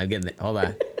 I'm getting it. Hold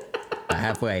on.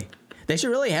 Halfway. They should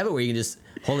really have it where you can just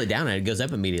hold it down and it goes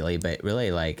up immediately. But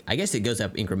really, like, I guess it goes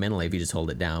up incrementally if you just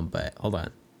hold it down. But hold on.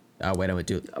 Oh, wait, I went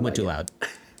too loud.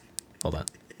 Hold on.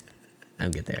 I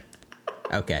don't get there.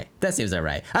 Okay. That seems all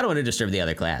right. I don't want to disturb the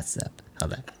other class. So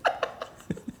hold on.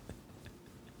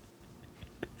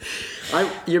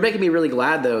 You're making me really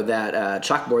glad, though, that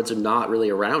chalkboards are not really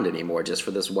around anymore just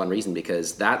for this one reason,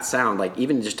 because that sound, like,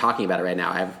 even just talking about it right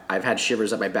now, I've had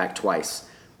shivers up my back twice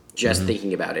just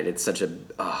thinking about it. It's such a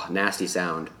nasty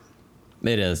sound.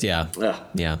 It is, yeah. Ugh.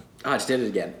 Yeah. Oh, I just did it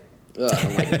again. Ugh, I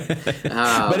don't like it.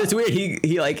 But it's weird.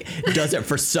 He like does it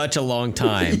for such a long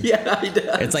time. Yeah, he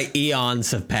does. It's like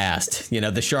eons have passed. You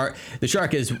know, the shark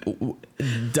is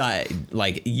died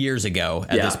like years ago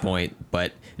at this point,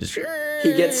 but just,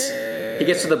 He gets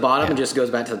to the bottom and just goes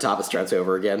back to the top and starts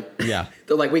over again. Yeah.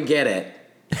 They're like, we get it.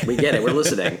 We're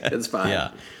listening. It's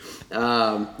fine.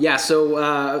 Yeah.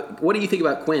 So what do you think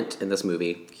about Quint in this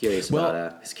movie? Curious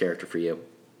about his character for you.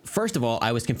 First of all,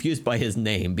 I was confused by his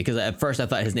name because at first I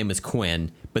thought his name was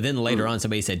Quinn, but then later on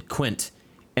somebody said Quint,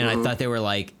 and I thought they were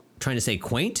like trying to say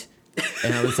quaint,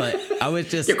 and I was like,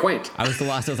 You're quaint. I was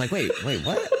lost. I was like, wait,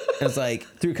 what? I was like,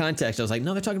 through context, I was like,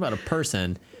 no, they're talking about a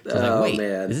person. So I was like, wait,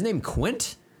 man. is his name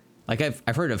Quint? Like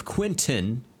I've heard of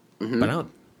Quentin, but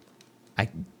I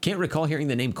can't recall hearing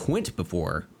the name Quint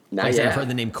before. Not like I said, yet. I've heard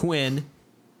the name Quinn,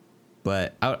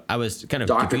 but I was kind of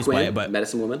Dr. confused Quinn, by it. But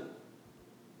medicine woman.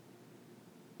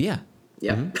 yeah.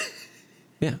 Yeah.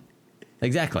 Yeah,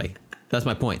 exactly. That's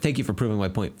my point. Thank you for proving my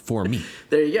point for me.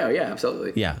 There you go. Yeah,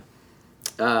 absolutely. Yeah.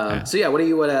 So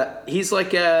yeah, he's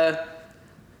like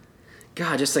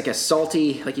just like a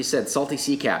salty, like you said, salty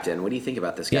sea captain. What do you think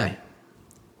about this guy?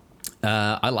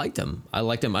 Yeah. I liked him.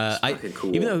 fucking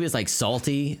cool. Even though he was like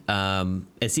salty,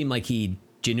 it seemed like he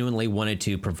genuinely wanted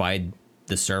to provide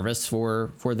the service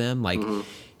for them. Like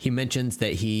he mentions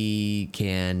that he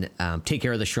can take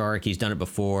care of the shark. He's done it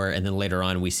before, and then later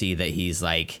on we see that he's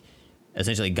like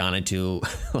essentially gone into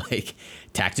like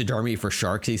taxidermy for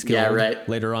sharks he's killed. Yeah, right.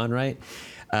 Later on, right?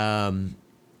 And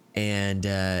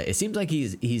it seems like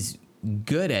he's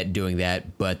good at doing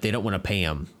that, but they don't want to pay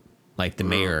him. Like the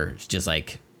mayor is just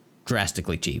like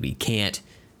drastically cheap. He can't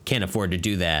afford to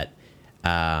do that.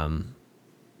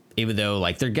 Even though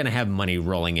like they're gonna have money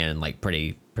rolling in like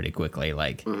pretty quickly.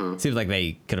 Like seems like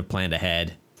they could have planned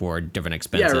ahead for different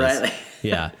expenses. Yeah, right.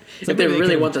 Yeah. So If they maybe really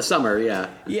could've- want the summer, yeah.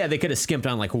 yeah, they could have skimped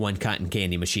on like one cotton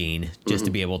candy machine just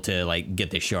to be able to like get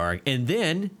the shark. And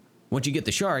then once you get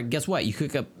the shark, guess what? You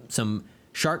cook up some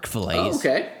shark fillets. Oh,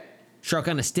 okay. Shark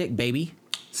on a stick, baby.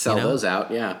 Sell You know? those out,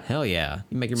 yeah. Hell yeah.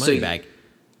 You make your money So back.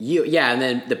 And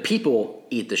then the people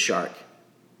eat the shark.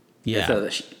 Yeah. So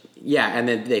and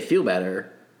then they feel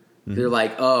better. They're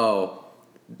like, oh,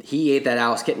 he ate that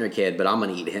Alice Kittner kid, but I'm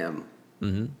going to eat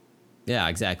him. Yeah,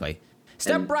 exactly.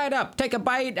 Step right up. Take a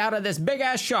bite out of this big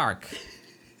ass shark.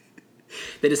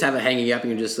 They just have it hanging up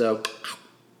and you just Yep.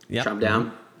 chomp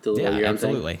down. Do a little, Yeah, you know what I'm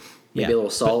saying? absolutely. Maybe Yeah. a little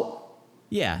salt.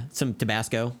 Yeah, some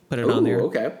Tabasco. Put it Ooh, on there.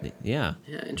 okay. Yeah.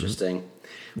 Yeah, interesting.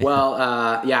 Well,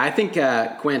 I think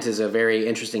Quint is a very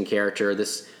interesting character.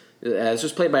 This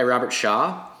was played by Robert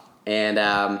Shaw,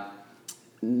 and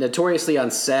notoriously on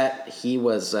set, he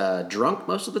was drunk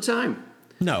most of the time.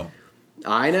 No,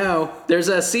 I know. There's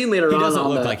a scene later he on. doesn't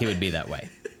look like he would be that way.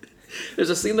 There's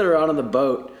a scene later on the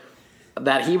boat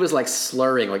that he was like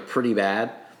slurring like pretty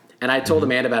bad. And I told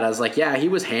Amanda about it. I was like, yeah, he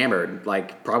was hammered,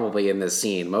 like probably in this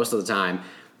scene most of the time.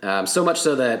 So much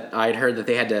so that I'd heard that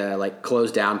they had to like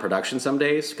close down production some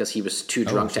days because he was too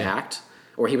drunk to act,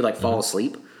 or he would like fall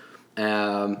asleep. But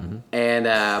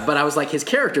I was like, his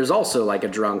character is also like a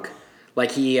drunk.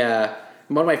 Like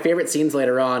one of my favorite scenes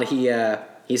later on,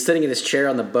 he's sitting in his chair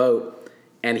on the boat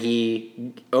and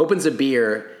he opens a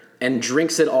beer and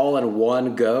drinks it all in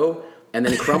one go, and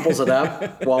then crumples it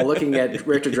up while looking at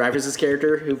Richard Dreyfuss's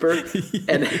character Hooper.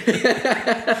 And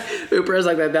Hooper has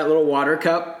like that little water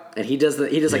cup, and he just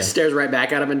like stares right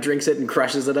back at him and drinks it and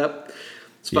crushes it up.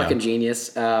 It's fucking genius.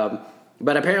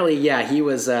 But apparently, he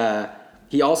was.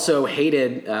 He also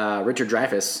hated Richard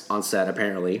Dreyfuss on set.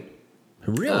 Apparently,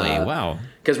 really, wow.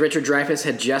 Because Richard Dreyfuss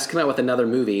had just come out with another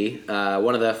movie.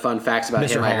 One of the fun facts about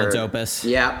Mr. him, Holland's I heard. Opus.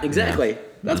 Yeah, exactly. Yeah.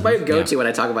 That's my go-to when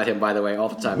I talk about him. By the way, all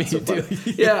the time. It's so fun.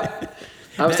 Yeah.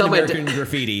 I was telling American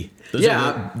Graffiti. Those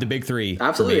are the big three.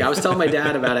 Absolutely. I was telling my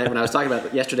dad about it when I was talking about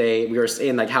it yesterday. We were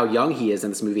saying like how young he is in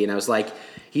this movie, and I was like,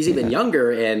 he's even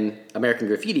younger in American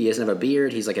Graffiti. He doesn't have a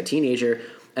beard. He's like a teenager.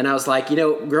 And I was like,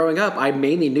 growing up, I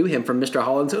mainly knew him from Mr.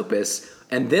 Holland's Opus.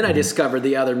 And then I discovered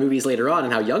the other movies later on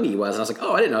and how young he was. And I was like,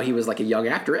 oh, I didn't know he was like a young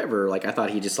actor ever. Like I thought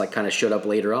he just like kind of showed up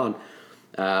later on.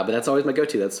 But that's always my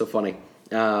go-to. That's so funny.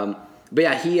 But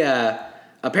yeah, he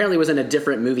apparently was in a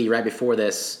different movie right before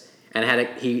this. And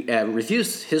he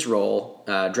refused his role,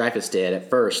 Dreyfuss did, at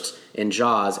first in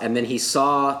Jaws. And then he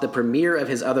saw the premiere of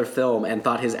his other film and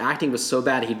thought his acting was so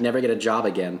bad he'd never get a job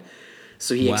again.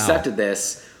 So he accepted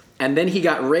this. And then he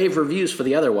got rave reviews for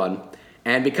the other one.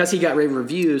 And because he got rave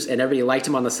reviews and everybody liked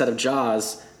him on the set of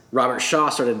Jaws, Robert Shaw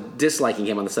started disliking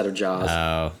him on the set of Jaws.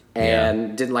 Oh,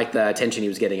 and didn't like the attention he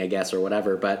was getting, I guess, or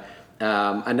whatever. But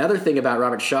another thing about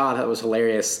Robert Shaw that was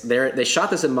hilarious, they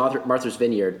shot this in Martha's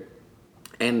Vineyard.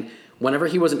 And whenever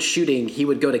he wasn't shooting, he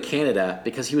would go to Canada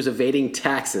because he was evading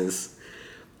taxes.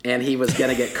 And he was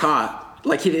going to get caught.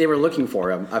 Like they were looking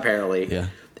for him, apparently. Yeah.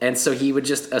 And so he would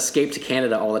just escape to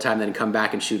Canada all the time, then come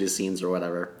back and shoot his scenes or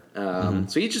whatever.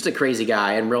 So he's just a crazy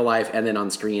guy in real life and then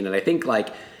on screen. And I think like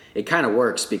it kind of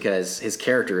works because his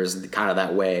character is kind of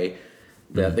that way,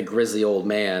 the grizzly old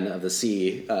man of the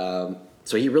sea. So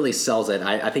he really sells it.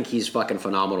 I think he's fucking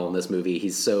phenomenal in this movie.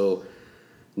 He's so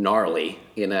gnarly,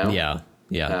 Yeah,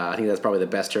 yeah. I think that's probably the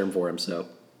best term for him. So.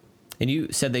 And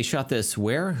you said they shot this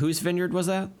where? Whose vineyard was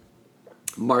that?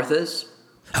 Martha's.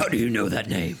 How do you know that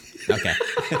name? Okay.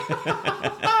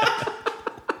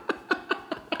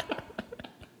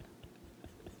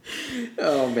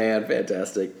 Oh man,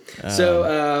 fantastic. So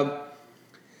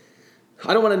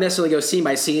I don't want to necessarily go scene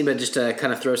by scene, but just to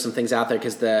kind of throw some things out there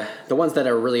because the ones that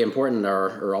are really important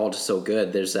are all just so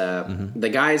good. There's the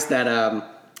guys that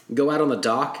go out on the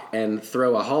dock and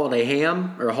throw a holiday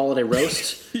ham or a holiday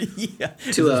roast to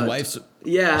his wife's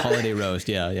holiday roast.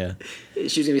 Yeah.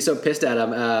 She's gonna be so pissed at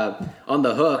him on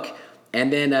the hook.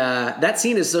 And then that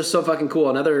scene is so fucking cool.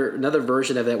 Another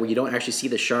version of that where you don't actually see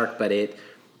the shark, but it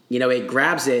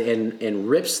grabs it and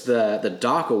rips the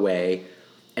dock away,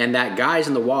 and that guy's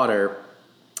in the water,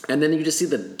 and then you just see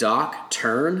the dock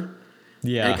turn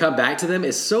and come back to them.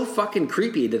 It's so fucking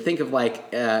creepy to think of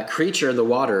like a creature in the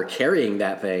water carrying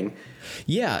that thing.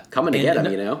 Yeah. Coming to get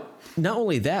him, Not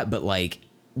only that, but like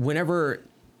whenever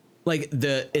like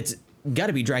it's got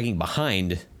to be dragging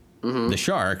behind the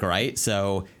shark, right?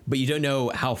 So, but you don't know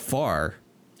how far.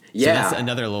 Yeah. So that's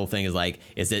another little thing is like,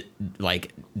 is it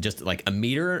like just like a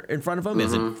meter in front of him?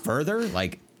 Is it further?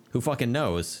 Like, who fucking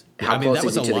knows? How close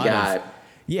is he to the guy?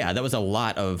 That was a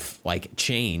lot of like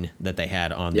chain that they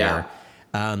had on there.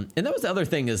 And that was the other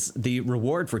thing is the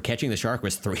reward for catching the shark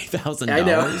was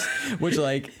 $3,000, which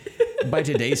like by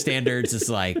today's standards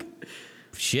is like,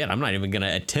 shit, I'm not even going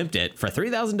to attempt it for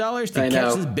 $3,000 to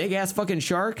catch this big ass fucking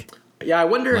shark. Yeah, I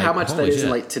wonder how much that is in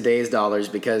like today's dollars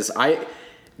because that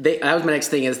was my next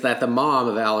thing is that the mom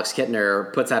of Alex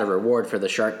Kittner puts out a reward for the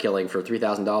shark killing for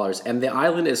 $3,000, and the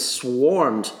island is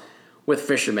swarmed with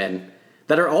fishermen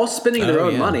that are all spending their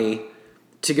own money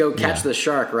to go catch the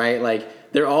shark. Right?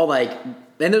 Like they're all like,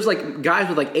 and there's like guys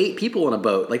with like 8 people in a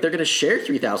boat. Like they're gonna share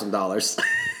 $3,000.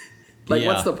 Like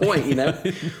what's the point?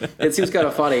 It seems kind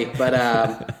of funny,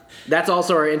 but that's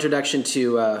also our introduction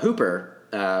to Hooper.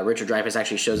 Richard Dreyfuss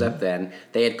actually shows up then.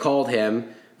 They had called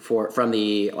him from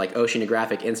the like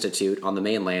Oceanographic Institute on the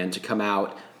mainland to come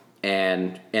out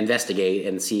and investigate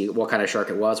and see what kind of shark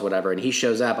it was, whatever. And he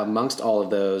shows up amongst all of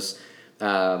those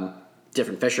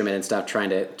different fishermen and stuff trying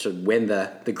to win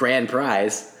the grand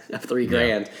prize of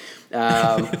 $3,000.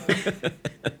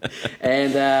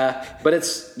 But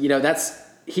it's,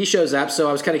 he shows up. So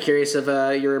I was kind of curious of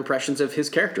your impressions of his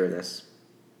character in this.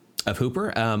 Of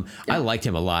Hooper? I liked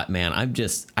him a lot, man.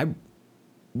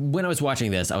 When I was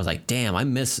watching this, I was like, damn, I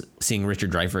miss seeing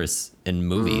Richard Dreyfuss in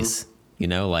movies.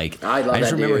 I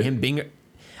just remember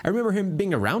him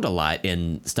being around a lot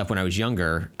in stuff when I was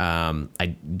younger.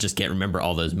 I just can't remember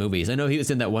all those movies. I know he was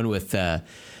in that one with the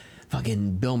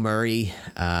fucking Bill Murray.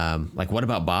 Like What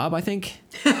About Bob, I think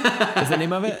is the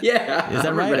name of it. Yeah. Is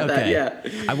that right? Okay. Yeah.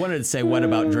 I wanted to say What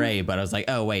About Dre, but I was like,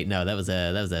 oh wait, no, that was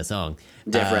a song.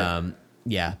 Different.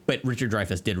 Yeah, but Richard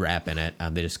Dreyfuss did rap in it.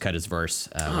 They just cut his verse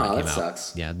when it came that out.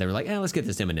 sucks. Yeah, they were like, let's get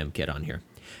this Eminem kid on here.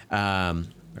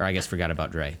 Or I guess forgot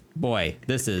about Dre. Boy,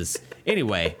 this is...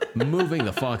 Anyway, moving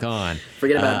the fuck on.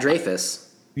 Forget about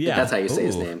Dreyfus. Yeah. That's how you say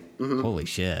his Ooh. name. Mm-hmm. Holy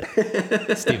shit.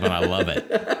 Stephen, I love it.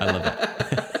 I love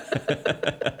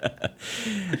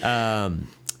it.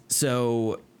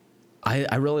 So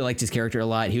I really liked his character a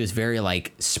lot. He was very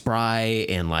like spry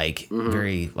and like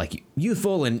very like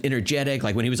youthful and energetic.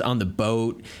 Like when he was on the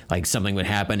boat, like something would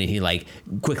happen and he like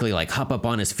quickly like hop up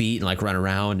on his feet and like run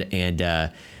around. And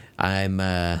I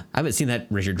haven't seen that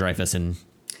Richard Dreyfuss in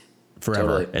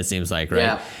forever. Totally. It seems like,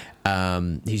 right? Yeah.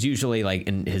 He's usually like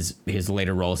in his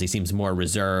later roles, he seems more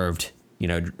reserved, you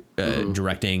know,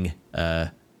 directing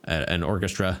an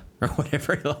orchestra or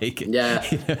whatever. Like, Yeah.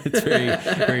 you know, it's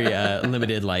very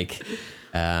limited, like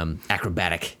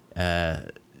acrobatic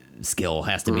skill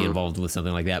has to be involved with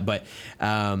something like that. But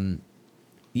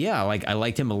yeah, like I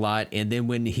liked him a lot. And then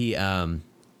when he asked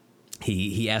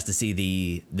to see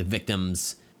the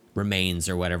victims' remains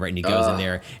or whatever, and he goes in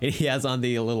there and he has on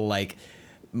the little like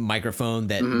microphone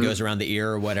that goes around the ear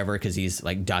or whatever because he's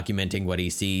like documenting what he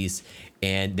sees,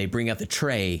 and they bring out the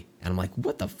tray and I'm like,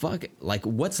 what the fuck, like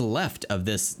what's left of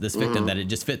this victim that it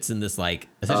just fits in this like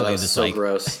essentially that's this so like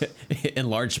gross.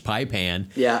 enlarged pie pan.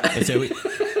 Yeah. And so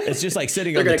it's just like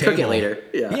sitting They're on the gonna table cook it later.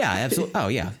 Yeah. Absolutely. Oh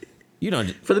yeah, you don't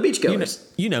For the beachgoers.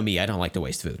 you know me, I don't like to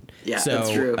waste food. Yeah, so,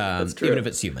 that's true. That's true. Even if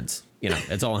it's humans, you know,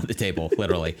 it's all on the table,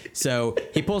 literally. So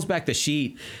he pulls back the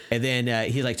sheet, and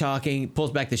then he's like talking, pulls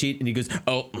back the sheet, and he goes,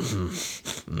 "Oh,"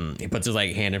 he puts his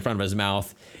like hand in front of his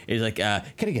mouth. He's like, "Can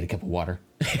I get a cup of water?"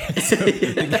 So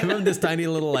they give him this tiny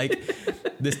little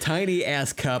this tiny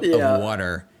ass cup of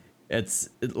water. It's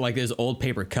like those old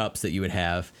paper cups that you would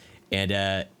have.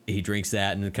 And he drinks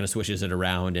that and kind of swishes it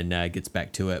around and gets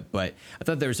back to it. But I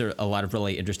thought there was a lot of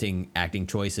really interesting acting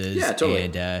choices. Yeah, totally.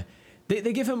 And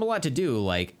they give him a lot to do.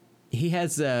 Like he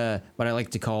has what I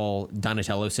like to call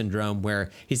Donatello syndrome,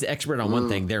 where he's the expert on one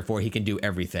thing, therefore he can do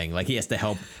everything. Like he has to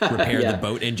help repair the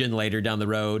boat engine later down the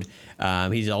road.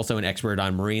 He's also an expert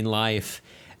on marine life.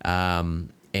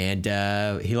 And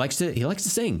he likes to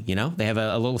sing. You know, they have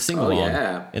a little sing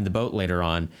along in the boat later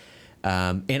on.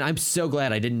 And I'm so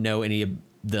glad I didn't know any of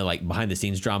the like behind the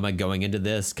scenes drama going into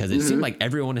this, because it seemed like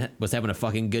everyone was having a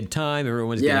fucking good time.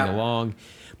 Everyone was getting along.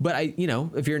 But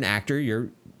if you're an actor,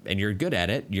 you're good at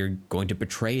it, you're going to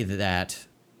portray that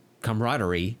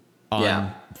camaraderie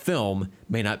on film.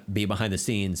 May not be behind the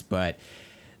scenes, but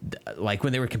like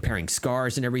when they were comparing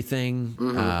scars and everything,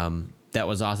 that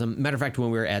was awesome. Matter of fact, when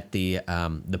we were at the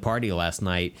party last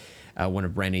night, one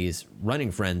of Brandy's running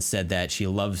friends said that she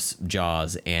loves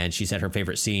Jaws, and she said her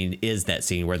favorite scene is that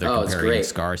scene where they're comparing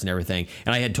scars and everything.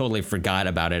 And I had totally forgot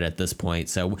about it at this point.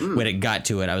 So when it got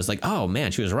to it, I was like, oh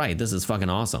man, she was right. This is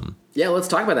fucking awesome. Yeah, let's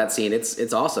talk about that scene.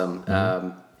 It's awesome.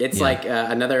 It's like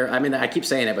another. I mean, I keep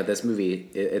saying it, but this movie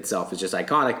itself is just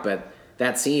iconic. But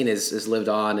that scene is lived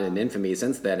on in infamy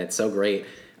since then. It's so great.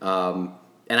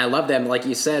 And I love them, like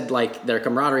you said, like their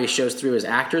camaraderie shows through as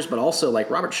actors, but also like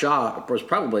Robert Shaw was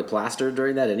probably plastered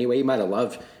during that anyway. He might have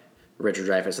loved Richard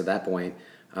Dreyfuss at that point.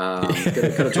 Could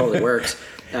have totally worked.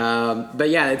 But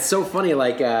yeah, it's so funny.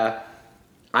 Like I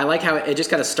like how it just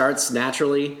kind of starts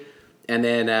naturally, and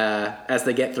then as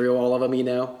they get through all of them,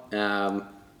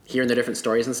 hearing their different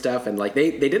stories and stuff, and like they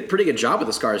did a pretty good job with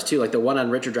the scars too. Like the one on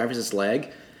Richard Dreyfuss's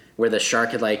leg, where the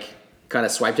shark had like kind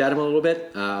of swiped at him a little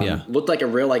bit. Looked like a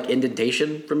real like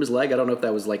indentation from his leg. I don't know if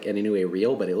that was like in any way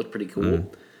real, but it looked pretty cool.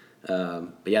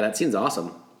 But yeah, that scene's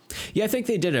awesome. Yeah, I think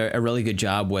they did a really good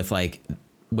job with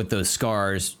those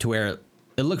scars to where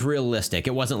it looked realistic.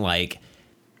 It wasn't like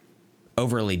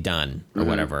overly done or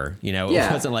whatever. You know,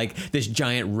 it wasn't like this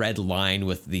giant red line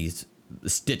with these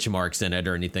stitch marks in it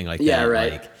or anything like that. Yeah,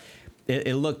 right. Like,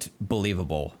 it looked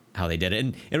believable how they did it.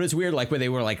 And it was weird, like when they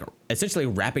were like essentially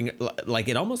wrapping, like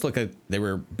it almost looked like they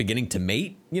were beginning to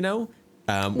mate, you know?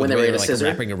 When they were in a scissor?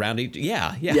 Wrapping around each,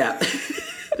 yeah.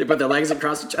 They put their legs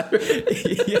across each other.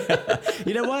 Yeah.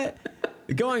 You know what?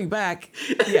 Going back,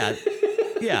 yeah,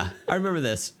 I remember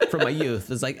this from my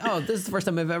youth. It's like, oh, this is the first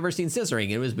time I've ever seen scissoring.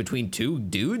 It was between two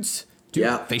dudes,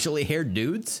 facially haired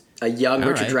dudes. A young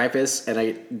Richard Dreyfuss and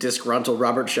a disgruntled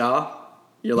Robert Shaw.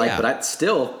 You're like, but that's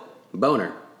still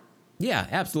boner. Yeah,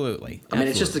 absolutely. I mean,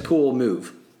 it's just a cool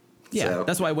move. Yeah, so.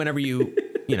 That's why whenever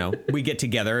we get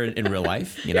together in real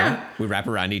life, we wrap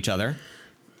around each other.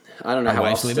 I don't know how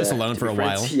wives leave us alone for a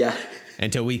while. Yeah.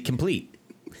 Until we complete.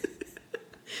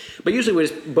 But usually we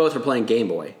just both are playing Game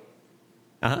Boy.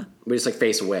 We just like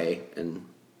face away and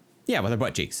Yeah, with their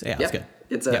butt cheeks. Yeah, that's good.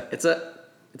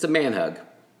 It's a man hug.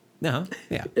 Uh-huh.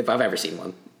 Yeah. If I've ever seen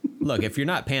one. Look, if you're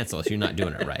not pantsless, you're not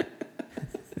doing it right.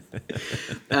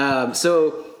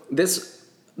 So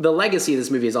the legacy of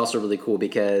this movie is also really cool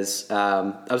because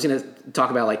I was going to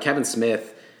talk about like Kevin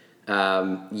Smith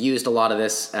used a lot of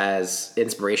this as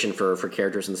inspiration for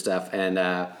characters and stuff. And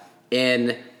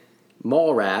in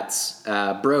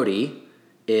Mallrats, Brody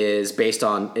is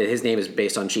his name is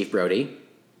based on Chief Brody.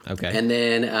 Okay. And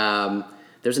then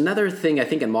there's another thing I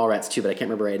think in Mallrats too, but I can't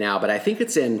remember right now. But I think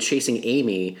it's in Chasing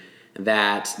Amy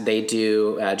that they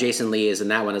do. Jason Lee is in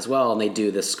that one as well, and they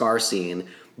do the scar scene,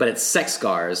 but it's sex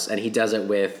scars, and he does it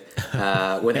with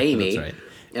Amy, That's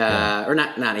right. Or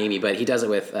not Amy, but he does it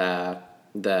with I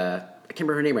can't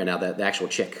remember her name right now. The actual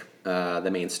chick, the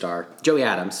main star, Joey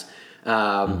Adams.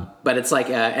 But it's like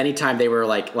anytime they were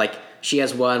like she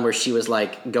has one where she was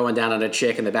like going down on a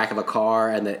chick in the back of a car,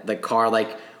 and the car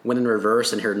like went in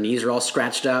reverse, and her knees are all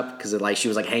scratched up because like she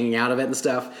was like hanging out of it and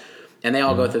stuff. And they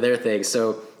all go through their thing.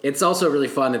 So it's also really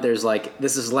fun that there's like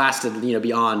this has lasted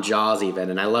beyond Jaws even,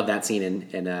 and I love that scene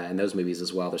in those movies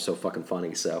as well. They're so fucking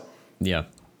funny. So Yeah.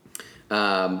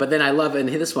 but then I love in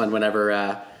this one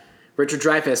whenever Richard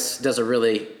Dreyfuss does a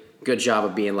really good job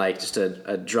of being like just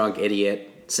a drunk idiot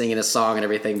singing a song and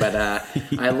everything. But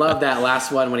I love that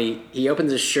last one when he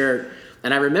opens his shirt,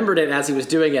 and I remembered it as he was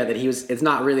doing it that it's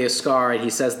not really a scar, and he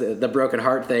says the broken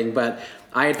heart thing, but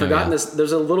I had forgotten this.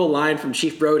 There's a little line from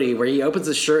Chief Brody where he opens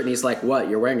his shirt and he's like, "What?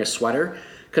 You're wearing a sweater?"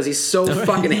 Because he's so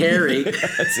fucking hairy.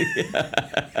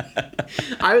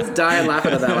 I was dying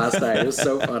laughing at that last night. It was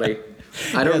so funny.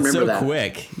 I don't remember that. It's so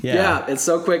quick. Yeah, it's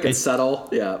so quick and subtle.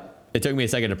 Yeah. It took me a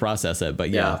second to process it, but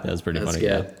that was pretty funny.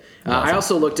 Good. Yeah. I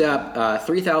also looked up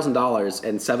 $3,000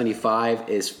 and 75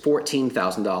 is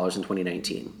 $14,000 in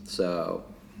 2019. So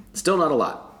still not a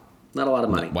lot. Not a lot of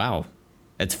money. Wow.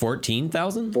 It's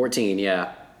 14,000? 14,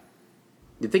 yeah.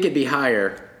 You'd think it'd be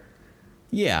higher.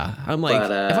 Yeah. I'm like,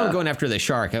 if I'm going after the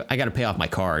shark, I got to pay off my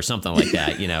car or something like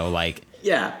that, like.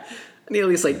 Yeah. I need at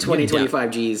least like 20,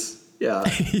 25 G's. Yeah.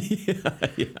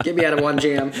 Get me out of one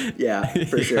jam. Yeah,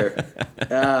 for sure.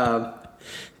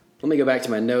 Let me go back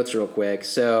to my notes real quick.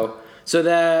 So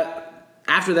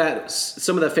after that,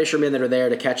 some of the fishermen that are there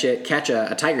to catch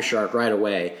a tiger shark right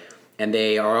away, and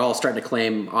they are all starting to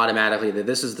claim automatically that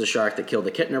this is the shark that killed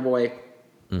the Kittner boy.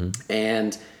 Mm-hmm.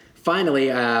 And finally,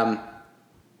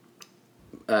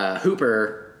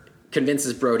 Hooper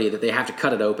convinces Brody that they have to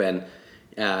cut it open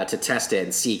to test it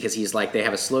and see, because he's like, they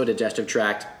have a slow digestive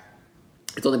tract.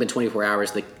 It's only been 24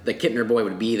 hours. The Kittner boy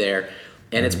would be there.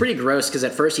 And it's pretty gross because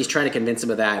at first he's trying to convince him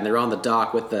of that, and they're on the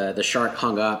dock with the shark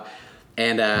hung up.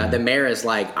 And the mayor is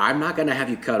like, I'm not going to have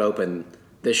you cut open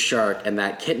this shark, and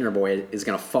that Kittner boy is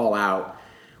going to fall out,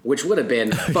 which would have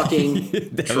been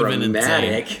fucking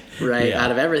traumatic, right? Yeah.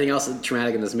 Out of everything else that's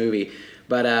traumatic in this movie.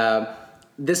 But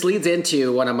this leads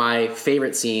into one of my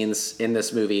favorite scenes in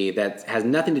this movie that has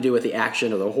nothing to do with the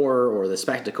action or the horror or the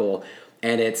spectacle.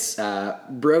 And it's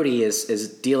Brody is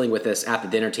dealing with this at the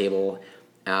dinner table,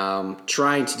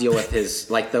 trying to deal with his,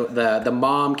 like the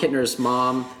mom, Kittner's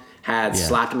mom had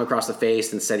slapped him across the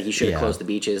face and said he should have closed the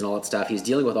beaches and all that stuff. He's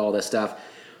dealing with all this stuff.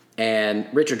 And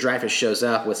Richard Dreyfuss shows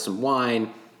up with some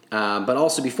wine. But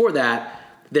also before that,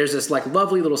 there's this like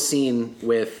lovely little scene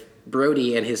with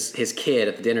Brody and his kid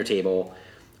at the dinner table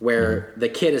where the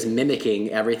kid is mimicking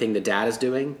everything the dad is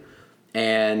doing.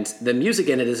 And the music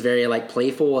in it is very like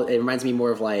playful. It reminds me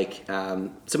more of like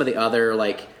some of the other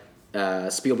like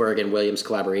Spielberg and Williams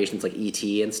collaborations, like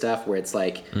E.T. and stuff, where it's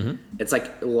like it's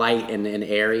like light and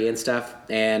airy and stuff.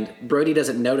 And Brody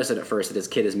doesn't notice it at first that his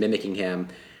kid is mimicking him,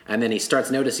 and then he starts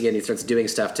noticing it. And he starts doing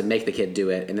stuff to make the kid do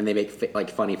it, and then they make like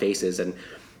funny faces. And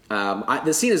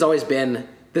the scene has always been.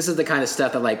 This is the kind of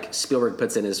stuff that like Spielberg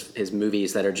puts in his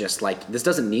movies that are just like, this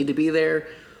doesn't need to be there.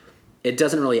 It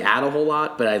doesn't really add a whole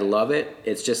lot, but I love it.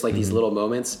 It's just like these little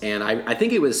moments. And I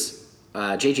think it was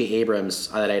J.J. Abrams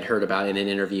that I'd heard about in an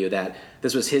interview that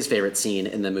this was his favorite scene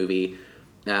in the movie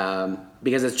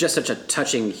because it's just such a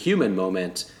touching human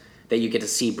moment that you get to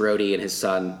see Brody and his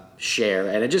son share.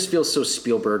 And it just feels so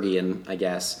Spielbergian, I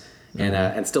guess.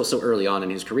 And still so early on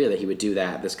in his career that he would do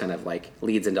that. This kind of like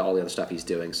leads into all the other stuff he's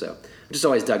doing. So I just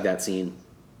always dug that scene.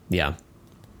 Yeah.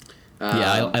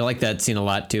 I like that scene a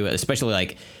lot too, especially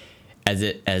like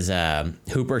as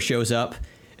Hooper shows up.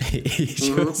 He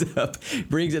shows up,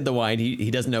 brings in the wine.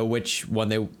 He doesn't know which one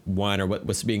they won or what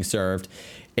was being served.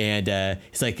 And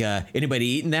he's like, anybody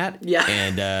eating that? Yeah.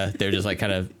 And they're just like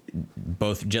kind of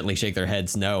both gently shake their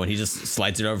heads no. And he just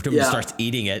slides it over to him and starts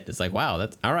eating it. It's like, wow,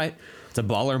 that's all right. It's a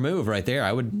baller move right there.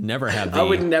 I would never have I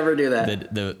would never do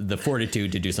that. The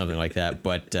fortitude to do something like that.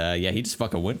 But yeah, he just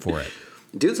fucking went for it.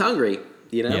 Dude's hungry,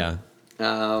 you know?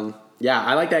 Yeah. Yeah,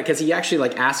 I like that because he actually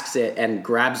like asks it and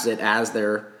grabs it as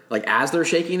they're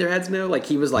shaking their heads no. Like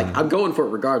he was like, I'm going for it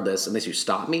regardless unless you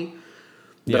stop me.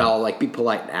 But Yeah. I'll like be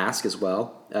polite and ask as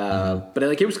well. But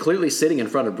like he was clearly sitting in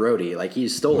front of Brody. Like he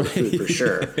stole the food for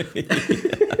sure.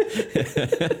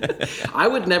 I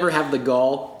would never have the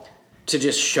gall to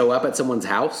just show up at someone's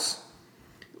house,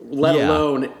 let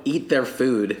alone eat their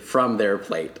food from their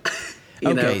plate.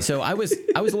 You know? So I was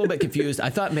a little bit confused. I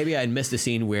thought maybe I'd missed a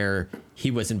scene where he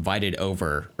was invited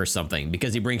over or something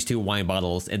because he brings 2 wine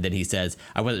bottles and then he says,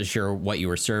 I wasn't sure what you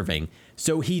were serving.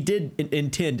 So he did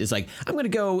intend is like, I'm going to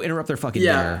go interrupt their fucking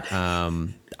dinner.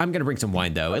 I'm going to bring some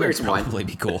wine though. It'll probably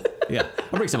be cool. Yeah.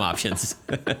 I'll bring some options.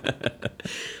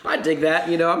 I dig that.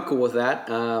 You know, I'm cool with that.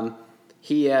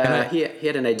 He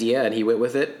had an idea and he went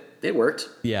with it. It worked.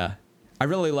 Yeah. I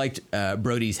really liked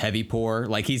Brody's heavy pour.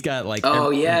 Like he's got like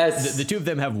yes, the 2 of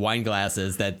them have wine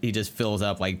glasses that he just fills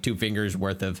up like 2 fingers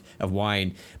worth of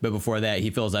wine. But before that,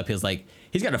 he fills up his like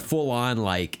he's got a full on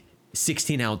like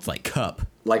 16-ounce like cup,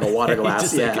 like a water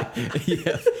glass.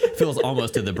 Fills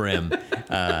almost to the brim,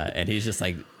 and he's just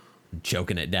like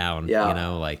choking it down. Yeah, you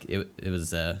know, like it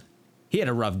was. He had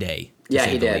a rough day. Yeah,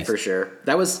 he did for sure.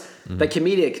 That was the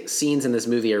comedic scenes in this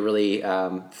movie are really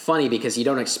funny because you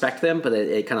don't expect them, but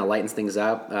it kind of lightens things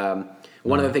up.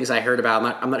 One of the things I heard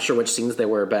about, I'm not sure which scenes they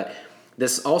were, but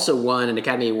this also won an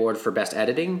Academy Award for Best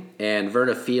Editing, and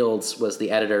Verna Fields was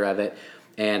the editor of it,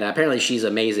 and apparently she's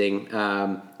amazing.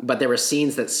 But there were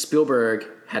scenes that Spielberg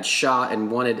had shot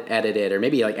and wanted edited, or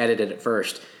maybe like edited it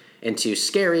first, into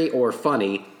scary or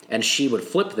funny, and she would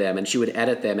flip them and she would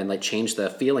edit them and like change the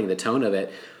feeling, the tone of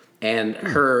it. And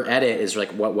her edit is like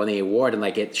what won the award, and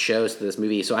like it shows to this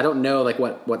movie. So I don't know like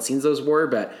what scenes those were,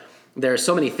 but there are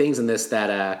so many things in this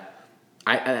that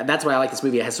that's why I like this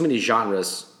movie. It has so many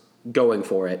genres going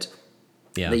for it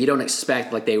that you don't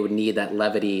expect like they would need that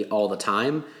levity all the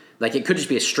time. Like it could just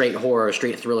be a straight horror, a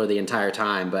straight thriller the entire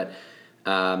time, but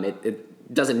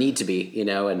it doesn't need to be, you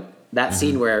know. And that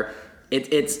scene where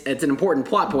it's an important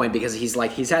plot point because he's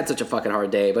had such a fucking hard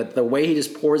day, but the way he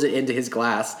just pours it into his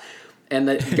glass. And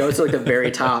then goes to like the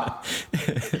very top,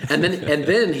 and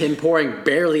then him pouring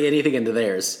barely anything into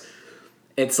theirs.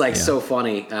 It's like so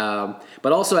funny. But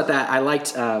also at that, I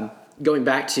liked going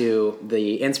back to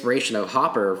the inspiration of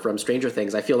Hopper from Stranger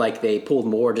Things. I feel like they pulled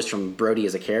more just from Brody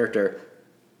as a character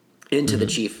into the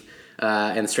Chief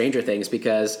and Stranger Things,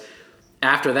 because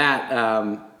after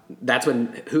that, that's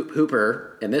when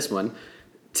Hooper in this one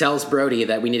tells Brody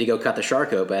that we need to go cut the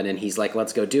shark open, and he's like,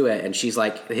 let's go do it. And she's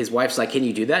like, his wife's like, can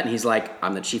you do that? And he's like,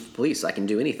 I'm the chief of police, I can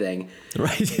do anything.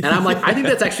 Right. And I'm like, I think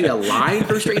that's actually a line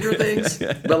for Stranger Things,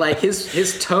 but like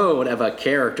his tone of a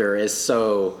character is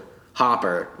so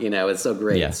Hopper, you know, it's so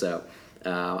great. Yeah. So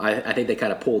I think they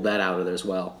kind of pulled that out of there as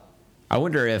well. I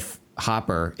wonder if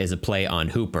Hopper is a play on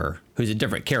Hooper, who's a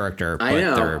different character. I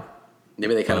know.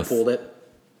 Maybe they kind of pulled it.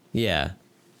 Yeah.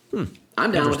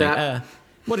 I'm down with that.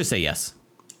 We'll just say yes.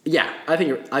 Yeah, I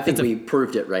think we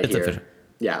proved it right here.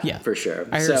 Yeah, for sure.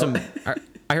 I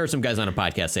heard some guys on a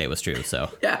podcast say it was true.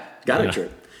 So yeah, gotta be true.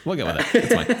 We'll go with that.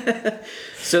 It's fine.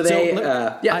 So they,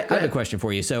 I have a question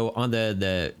for you. So on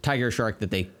the tiger shark that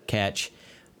they catch,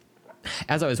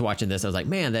 as I was watching this, I was like,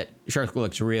 man, that shark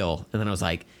looks real. And then I was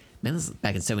like, man, this is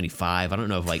back in '75. I don't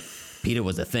know if like PETA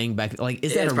was a thing back. Like,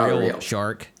 is that a real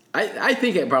shark? I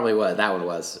think it probably was. That one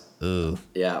was. Ooh.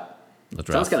 Yeah.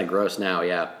 That's Sounds kind of gross now.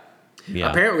 Yeah.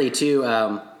 Apparently, too,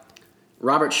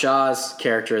 Robert Shaw's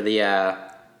character,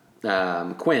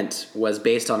 the Quint, was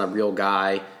based on a real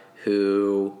guy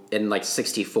who, in like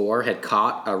 '64, had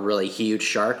caught a really huge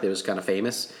shark that was kind of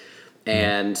famous,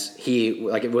 and he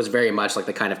it was very much like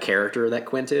the kind of character that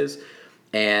Quint is.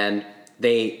 And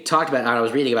they talked about. I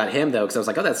was reading about him though, because I was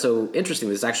like, oh, that's so interesting.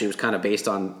 This actually was kind of based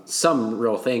on some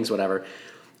real things, whatever.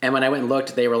 And when I went and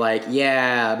looked, they were like,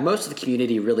 yeah, most of the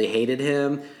community really hated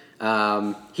him.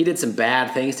 He did some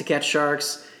bad things to catch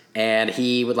sharks, and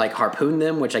he would like harpoon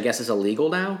them, which I guess is illegal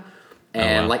now.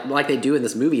 And like they do in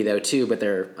this movie though too, but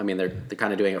they're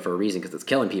kind of doing it for a reason because it's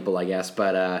killing people, I guess.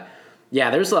 But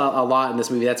there's a lot in this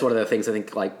movie. That's one of the things I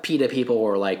think like PETA people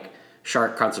or like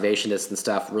shark conservationists and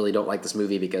stuff really don't like this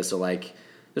movie because they're like,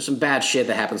 there's some bad shit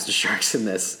that happens to sharks in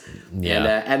this.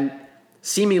 Yeah. And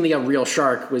seemingly a real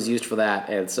shark was used for that,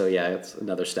 and so it's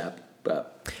another step.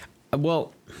 But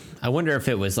well, I wonder if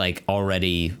it was like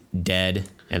already dead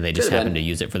and they just happened to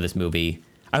use it for this movie.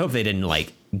 I hope they didn't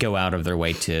like go out of their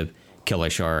way to kill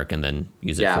a shark and then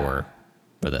use it for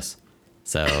this.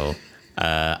 So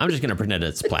I'm just gonna pretend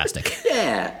it's plastic.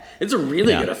 Yeah, it's a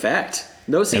really good effect.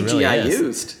 No CGI really is.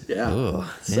 used. Yeah, Ooh,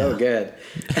 so good.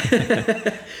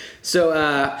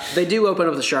 So they do open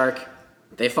up the shark.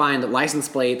 They find license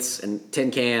plates and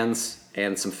tin cans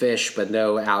and some fish, but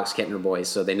no Alex Kintner boys,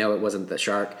 so they know it wasn't the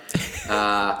shark.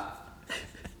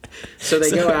 So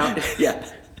they go out. Yeah.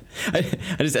 I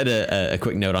just had a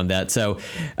quick note on that. So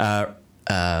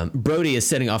Brody is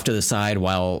sitting off to the side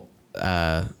while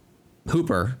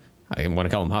Hooper, I want to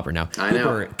call him Hopper now,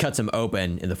 Hooper cuts him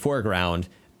open in the foreground.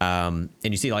 And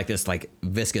you see like this like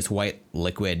viscous white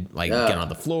liquid like get on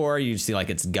the floor. You see like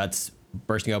its guts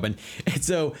bursting open. And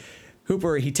so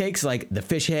Hooper, he takes like the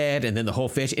fish head and then the whole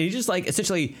fish, and he just like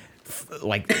essentially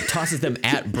like tosses them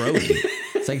at Brody.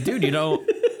 It's like, dude, you don't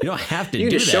have to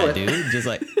do that, dude. Just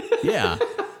like, yeah.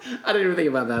 I didn't even think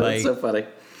about that. That's so funny.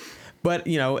 But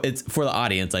it's for the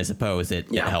audience, I suppose.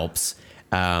 It helps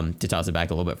to toss it back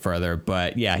a little bit further.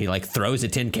 But yeah, he like throws a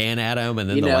tin can at him and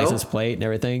then the license plate and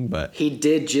everything. But he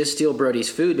did just steal Brody's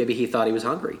food. Maybe he thought he was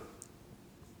hungry.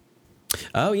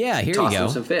 Oh yeah, here Toss you go.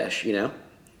 him some fish.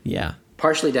 Yeah.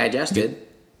 Partially digested.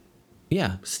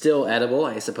 Yeah. Still edible,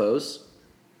 I suppose.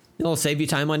 It'll save you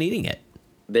time on eating it.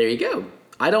 There you go.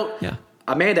 Yeah.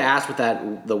 Amanda asked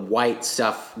what the white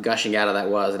stuff gushing out of that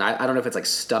was, and I don't know if it's like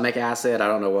stomach acid. I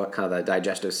don't know what kind of the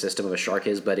digestive system of a shark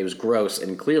is, but it was gross,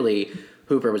 and clearly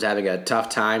Hooper was having a tough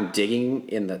time digging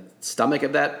in the stomach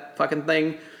of that fucking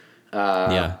thing.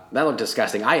 That looked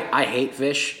disgusting. I hate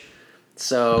fish,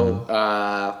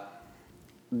 so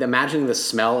imagining the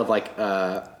smell of like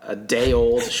a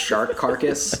day-old shark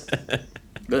carcass.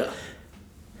 Ugh.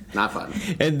 Not fun.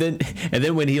 And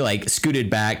then when he like scooted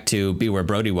back to be where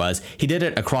Brody was, he did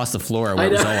it across the floor where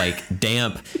it was all like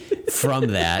damp from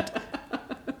that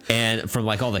and from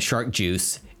like all the shark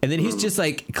juice. And then he's just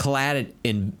like clad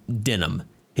in denim.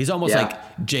 He's almost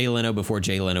like Jay Leno before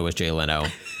Jay Leno was Jay Leno.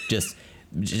 Just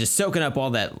soaking up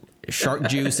all that shark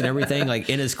juice and everything like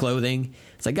in his clothing.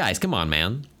 It's like, guys, come on,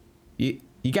 man. You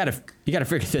gotta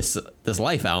figure this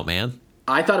life out, man.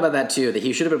 I thought about that too, that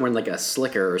he should have been wearing like a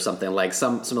slicker or something, like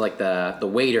some like the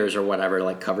waiters or whatever to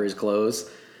like cover his clothes.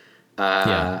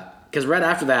 Because right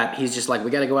after that, he's just like,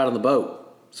 we got to go out on the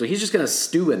boat. So he's just going to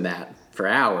stew in that for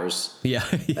hours. Yeah.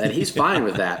 And he's fine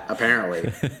with that,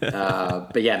 apparently.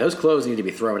 But yeah, those clothes need to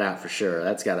be thrown out for sure.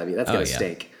 That's got to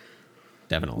stink.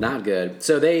 Definitely. Not good.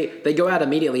 So they go out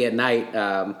immediately at night.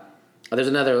 There's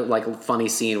another like funny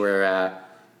scene where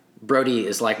Brody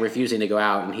is like refusing to go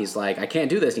out, and he's like, I can't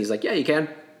do this. And he's like, yeah, you can.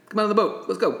 Come out on the boat.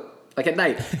 Let's go. Like at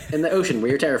night in the ocean where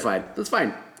you're terrified. That's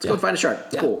fine. Let's go find a shark.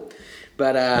 It's cool.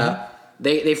 But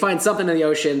they find something in the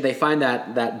ocean. They find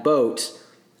that boat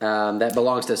that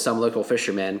belongs to some local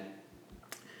fisherman.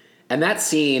 And that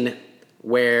scene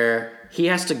where he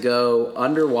has to go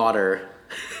underwater.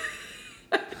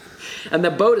 And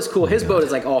the boat is cool. His boat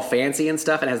is like all fancy and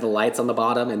stuff and has the lights on the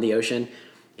bottom in the ocean.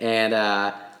 And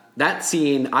that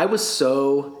scene, I was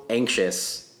so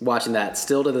anxious watching that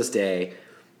still to this day.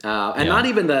 Not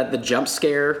even the jump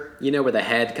scare, where the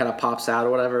head kind of pops out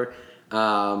or whatever.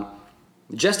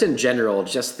 Just in general,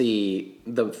 just the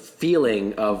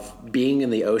feeling of being in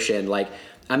the ocean. Like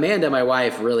Amanda, my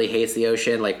wife, really hates the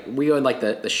ocean. Like we go in like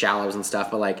the shallows and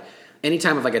stuff, but like any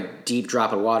time of like a deep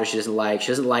drop of water, she doesn't like. She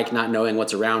doesn't like not knowing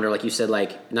what's around her. Like you said,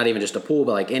 like not even just a pool,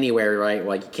 but like anywhere, right?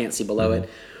 Like you can't see below it.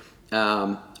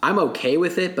 I'm okay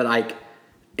with it, but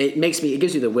it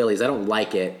gives you the willies. I don't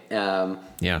like it.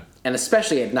 And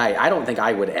especially at night, I don't think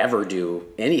I would ever do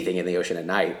anything in the ocean at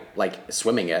night, like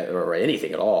swimming or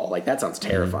anything at all. Like that sounds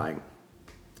terrifying,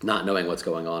 not knowing what's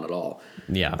going on at all.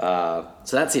 Yeah.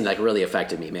 So that scene like really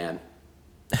affected me, man.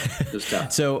 It was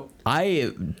tough. So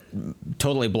I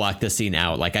totally blocked this scene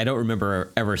out. Like I don't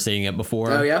remember ever seeing it before.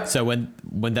 Oh yeah. So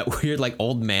when that weird like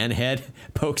old man head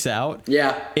pokes out,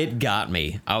 it got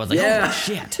me. I was like, oh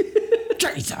shit,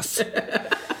 Jesus.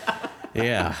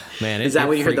 Yeah, man. Is that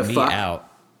when you heard the fuck? Out.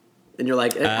 And you're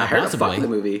like, I heard possibly. A fuck in the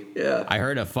movie. Yeah. I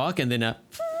heard a fuck and then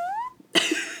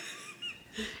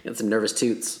and some nervous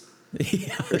toots.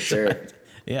 Yeah, for sure. Right.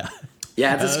 Yeah.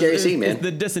 Yeah, it's a scary scene, man. It's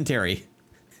the dysentery.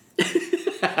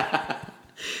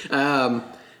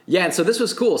 And so this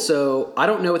was cool. So I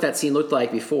don't know what that scene looked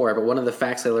like before, but one of the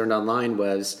facts I learned online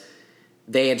was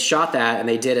they had shot that and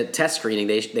they did a test screening.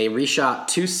 They reshot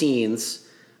 2 scenes.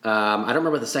 I don't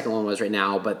remember what the second one was right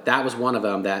now, but that was one of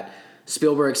them that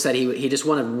Spielberg said he just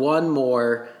wanted one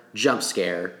more jump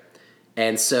scare.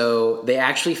 And so they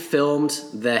actually filmed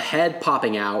the head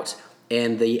popping out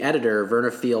in the editor,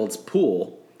 Werner Field's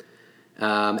pool.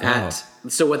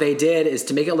 So what they did is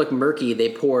to make it look murky, they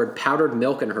poured powdered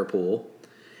milk in her pool.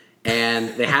 And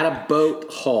they had a boat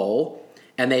hull,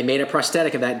 and they made a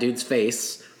prosthetic of that dude's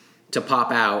face. to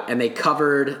pop out, and they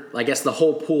covered, I guess, the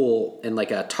whole pool in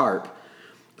like a tarp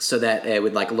so that it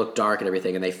would like look dark and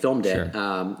everything, and they filmed it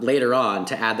later on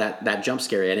to add that jump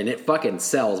scare in, and it fucking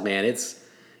sells, man. It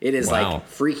is like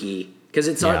freaky because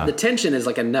it's the tension is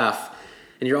like enough,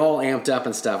 and you're all amped up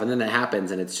and stuff, and then it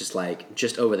happens, and it's just like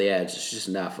just over the edge. It's just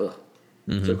enough. Ugh.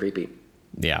 So creepy.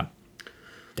 Yeah.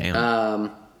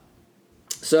 Damn.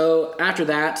 So after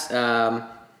that,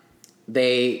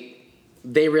 they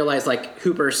realize like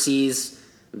Hooper sees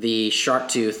the shark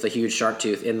tooth, the huge shark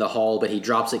tooth in the hall, but he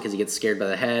drops it because he gets scared by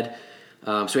the head.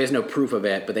 So he has no proof of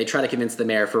it, but they try to convince the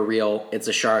mayor for real. It's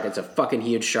a shark. It's a fucking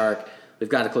huge shark. We've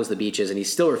got to close the beaches, and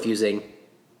he's still refusing.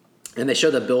 And they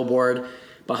show the billboard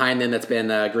behind them that's been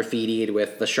graffitied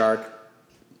with the shark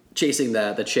chasing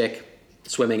the chick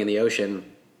swimming in the ocean.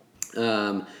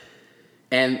 And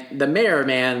the mayor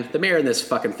in this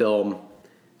fucking film,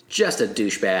 just a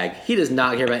douchebag. He does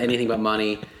not care about anything but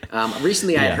money.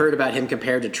 Recently, I had heard about him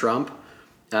compared to Trump,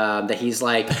 that he's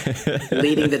like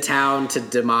leading the town to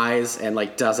demise and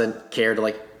like doesn't care to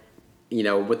like,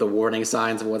 with the warning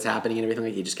signs of what's happening and everything.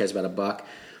 Like, he just cares about a buck.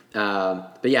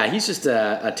 But yeah, he's just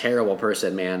a terrible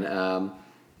person, man.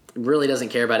 Really doesn't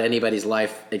care about anybody's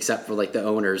life except for like the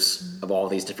owners of all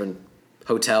these different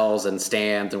hotels and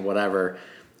stands and whatever.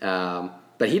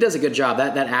 But he does a good job.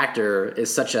 That actor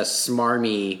is such a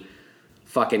smarmy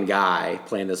fucking guy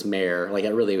playing this mayor. Like,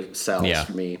 it really sells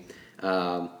for me.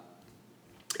 And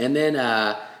then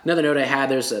another note I had,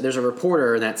 there's a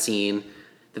reporter in that scene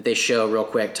that they show real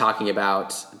quick talking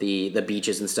about the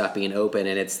beaches and stuff being open,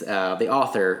 and it's the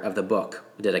author of the book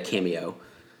did a cameo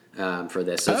for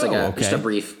this. So it's just a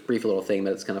brief little thing,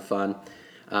 but it's kind of fun.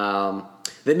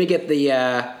 Then we get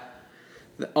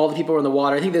all the people are in the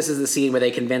water. I think this is the scene where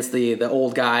they convince the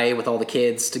old guy with all the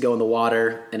kids to go in the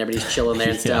water, and everybody's chilling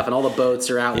there and stuff, and all the boats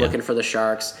are out looking for the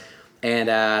sharks. And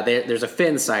there's a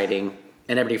fin sighting,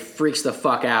 and everybody freaks the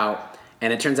fuck out,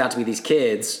 and it turns out to be these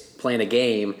kids playing a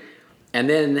game. And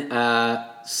then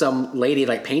some lady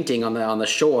like painting on the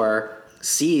shore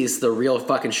sees the real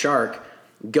fucking shark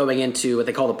going into what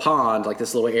they call the pond, like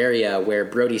this little area where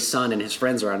Brody's son and his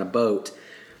friends are on a boat.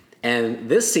 And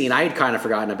this scene I had kind of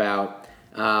forgotten about.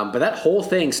 But that whole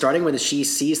thing, starting when she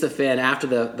sees the fin after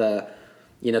the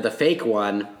fake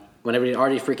one, when everybody's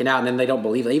already freaking out, and then they don't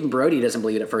believe it. Even Brody doesn't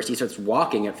believe it at first. He starts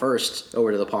walking at first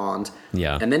over to the pond.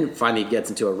 Yeah. And then finally gets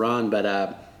into a run. But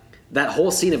that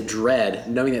whole scene of dread,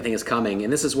 knowing that thing is coming,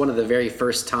 and this is one of the very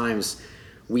first times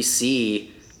we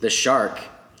see the shark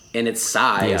in its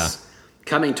size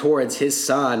coming towards his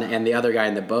son and the other guy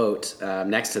in the boat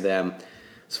next to them.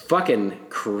 It's fucking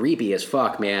creepy as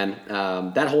fuck, man.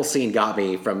 That whole scene got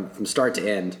me from start to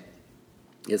end.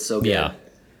 It's so good. Yeah,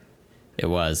 it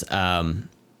was. The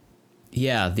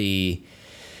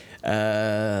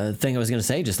thing I was going to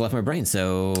say just left my brain,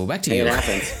 so back to you. It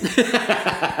happens.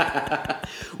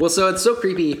 Well, so it's so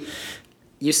creepy.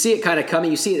 You see it kind of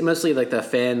coming. You see it mostly like the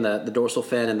fin, the dorsal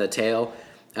fin and the tail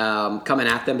coming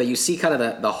at them, but you see kind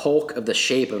of the hulk of the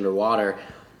shape underwater,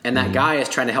 and that guy is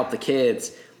trying to help the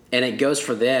kids, and it goes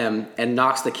for them and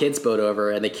knocks the kid's boat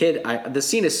over. And the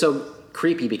scene is so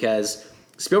creepy because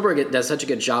Spielberg does such a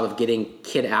good job of getting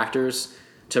kid actors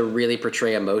to really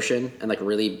portray emotion and like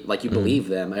really like you believe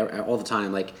them all the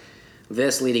time. Like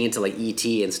this leading into like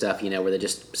E.T. and stuff, where they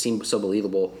just seem so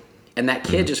believable. And that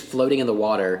kid just floating in the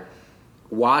water,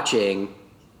 watching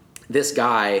this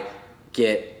guy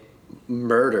get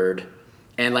murdered,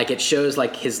 and like it shows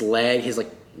like his leg, his like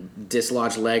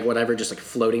dislodged leg, whatever, just like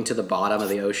floating to the bottom of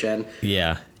the ocean.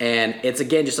 Yeah. And it's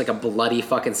again just like a bloody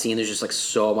fucking scene. There's just like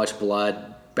so much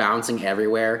blood bouncing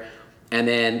everywhere. And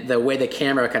then the way the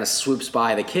camera kind of swoops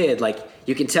by the kid, like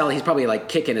you can tell he's probably like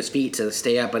kicking his feet to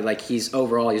stay up, but like he's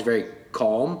very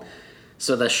calm.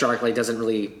 So the shark like doesn't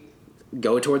really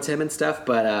go towards him and stuff.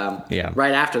 But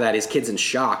right after that, his kid's in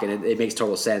shock, and it makes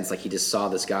total sense. Like he just saw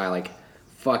this guy like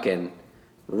fucking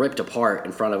ripped apart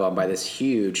in front of him by this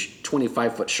huge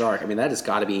 25-foot shark. I mean, that has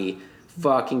got to be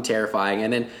fucking terrifying.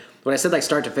 And then when I said like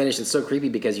start to finish, it's so creepy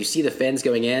because you see the fins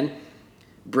going in,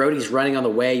 Brody's running on the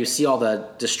way, you see all the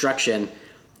destruction,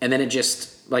 and then it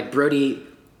just like Brody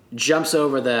jumps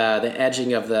over the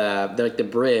edging of the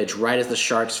bridge right as the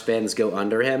shark's fins go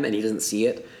under him, and he doesn't see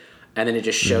it. And then it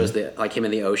just shows like him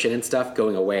in the ocean and stuff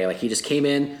going away. Like he just came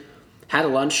in, had a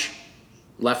lunch,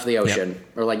 left the ocean,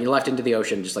 or like he left into the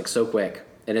ocean just like so quick.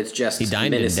 And it's just he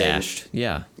dined menacing. And dashed.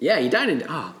 Yeah. Yeah, he dined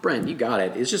and Brent, you got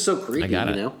it. It's just so creepy,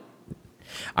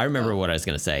 I remember what I was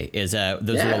going to say is those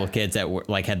little kids that were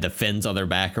like had the fins on their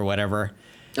back or whatever.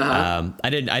 I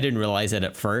didn't realize it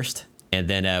at first, And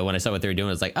then when I saw what they were doing,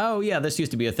 I was like, oh yeah, this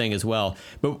used to be a thing as well.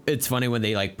 But it's funny when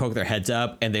they like poke their heads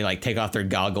up and they like take off their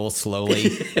goggles slowly,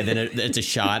 and then it's a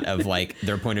shot of like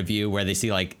their point of view where they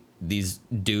see like these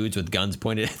dudes with guns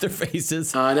pointed at their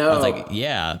faces. I know. I was like,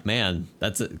 yeah, man,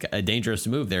 that's a dangerous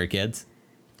move there, kids.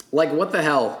 Like, what the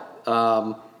hell?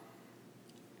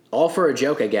 All for a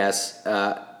joke, I guess.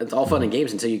 It's all fun and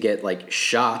games until you get like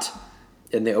shot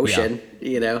in the ocean.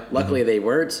 You know, luckily they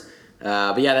weren't.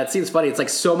 But yeah, that seems funny. It's like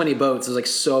so many boats. There's like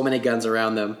so many guns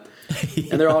around them,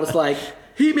 and they're all just like,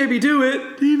 "He made me do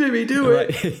it. He made me do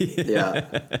it." Right.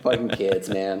 Yeah, fucking kids,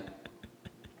 man.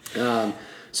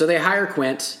 So they hire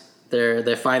Quint.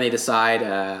 They finally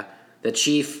decide the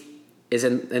chief is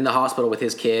in the hospital with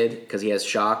his kid because he has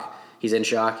shock. He's in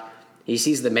shock. He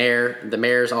sees the mayor. The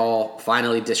mayor's all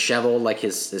finally disheveled, like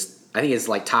his I think his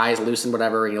like ties loosened,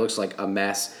 whatever, and he looks like a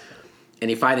mess. And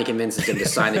he finally convinces him to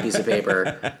sign the piece of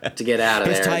paper to get out of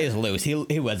there. His tie is loose.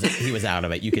 He was out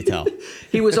of it. You could tell.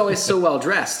 He was always so well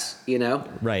dressed, you know.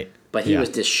 Right. But he was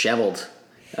disheveled.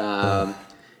 And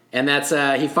that's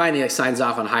he finally like, signs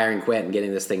off on hiring Quint and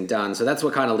getting this thing done. So that's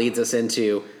what kind of leads us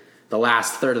into the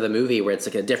last third of the movie, where it's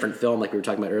like a different film, like we were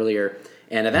talking about earlier.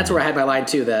 And that's where I had my line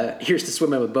too. The here's to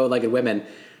swimming with bow-legged women,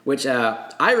 which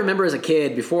I remember as a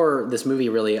kid before this movie.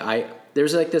 Really,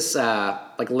 there's like this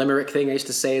like limerick thing I used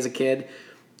to say as a kid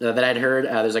that I'd heard.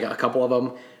 There's like a couple of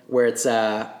them where it's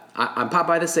I'm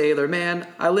Popeye the Sailor Man.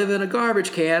 I live in a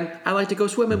garbage can. I like to go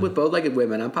swimming with bow-legged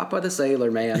women. I'm Popeye the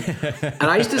Sailor Man. And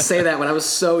I used to say that when I was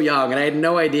so young, and I had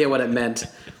no idea what it meant.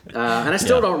 And I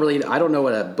still I don't know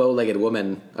what a bow-legged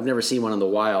woman. I've never seen one in the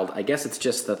wild. I guess it's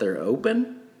just that they're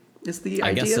open. Is the idea?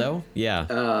 I guess so. Yeah.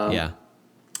 Yeah.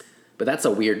 But that's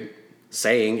a weird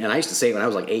saying, and I used to say it when I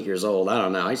was like 8 years old. I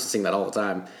don't know. I used to sing that all the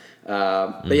time.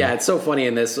 But yeah, it's so funny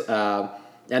in this.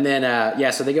 And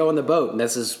then, so they go on the boat, and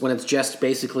this is when it's just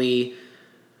basically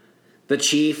the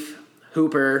chief,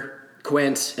 Hooper,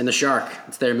 Quint, and the shark.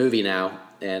 It's their movie now,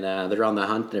 and they're on the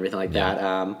hunt and everything like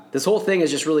that. This whole thing is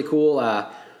just really cool.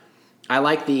 I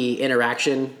like the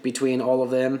interaction between all of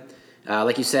them.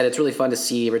 Like you said, it's really fun to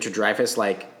see Richard Dreyfuss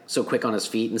like so quick on his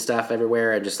feet and stuff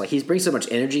everywhere, and just like he brings so much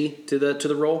energy to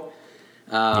the role.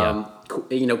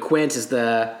 You know, Quint is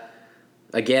the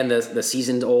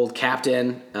seasoned old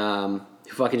captain who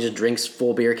fucking just drinks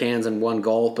full beer cans in one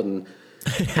gulp and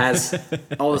has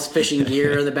all this fishing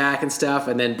gear in the back and stuff.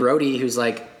 And then Brody, who's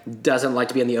like doesn't like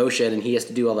to be in the ocean, and he has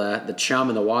to do all the chum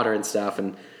in the water and stuff,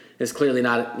 and is clearly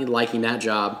not liking that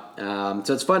job.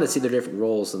 So it's fun to see their different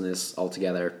roles in this all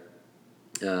together.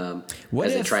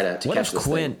 They try to catch this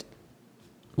thing.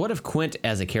 What if Quint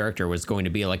as a character was going to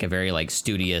be like a very like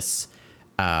studious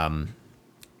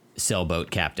sailboat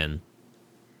captain,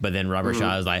 but then Robert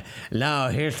Shaw is like, no,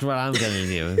 here's what I'm gonna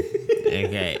do.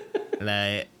 Okay,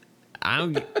 like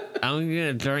I'm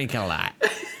gonna drink a lot.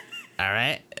 All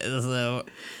right, so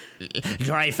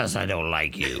Dreyfuss, I don't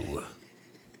like you.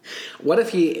 What if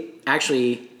he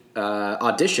actually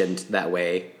auditioned that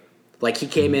way? Like he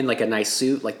came in like a nice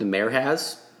suit, like the mayor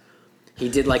has. He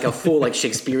did like a full like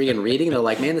Shakespearean reading. They're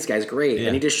like, man, this guy's great. Yeah.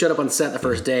 And he just showed up on set the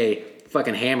first day,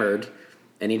 fucking hammered,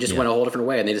 and he just went a whole different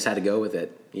way, and they just had to go with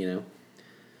it, you know?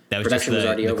 That was production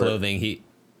just the clothing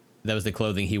that was the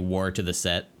clothing he wore to the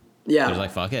set. Yeah. He was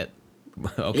like, fuck it.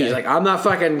 Okay. He's like, I'm not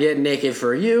fucking getting naked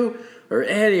for you or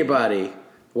anybody.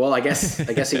 Well, I guess he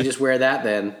can just wear that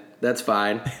then. That's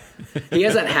fine. He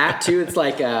has that hat too. It's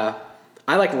like I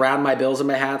like round my bills in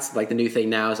my hats. Like the new thing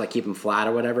now is like keep them flat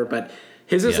or whatever. But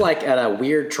his is like at a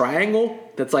weird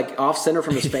triangle that's like off center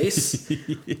from his face.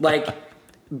 Like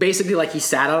basically like he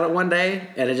sat on it one day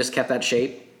and it just kept that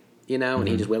shape, you know, and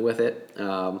he just went with it.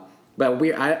 But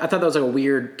weird. I thought that was like a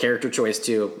weird character choice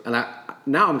too. And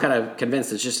now I'm kind of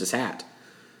convinced it's just his hat.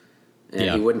 And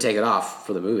he wouldn't take it off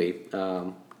for the movie,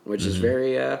 which is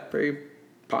very, very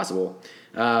possible.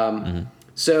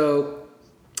 So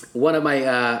one of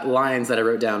my lines that I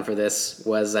wrote down for this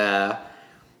was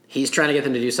he's trying to get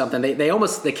them to do something.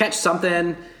 They catch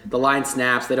something. The line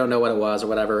snaps. They don't know what it was or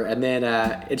whatever. And then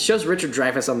it shows Richard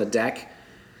Dreyfuss on the deck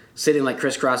sitting like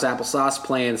crisscross applesauce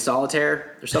playing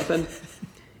solitaire or something.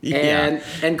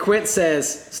 And Quint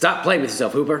says, "Stop playing with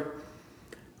yourself, Hooper."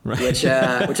 Right. Which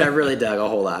I really dug a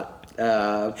whole lot.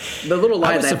 The little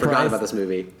lines I forgot about this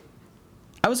movie.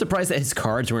 I was surprised that his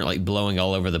cards weren't like blowing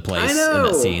all over the place in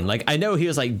that scene. Like I know he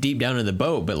was like deep down in the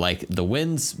boat, but like the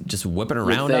wind's just whipping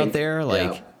around out there.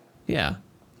 Like, yeah.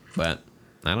 But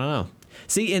I don't know.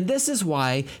 See, and this is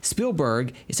why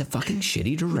Spielberg is a fucking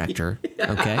shitty director.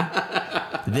 Okay,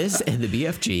 this and the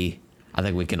BFG, I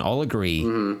think we can all agree.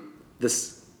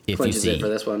 This clinches it for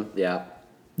this one. Yeah.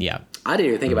 Yeah. I didn't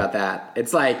even think about that.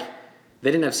 It's like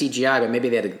they didn't have CGI, but maybe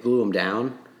they had to glue them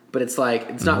down. but it's like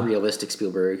it's not realistic,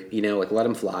 Spielberg. You know, like let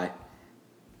him fly.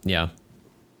 Yeah.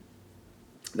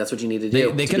 That's what you need to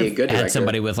do. They to could be a have good had director.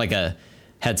 somebody with like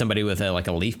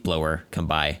a leaf blower come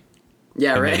by.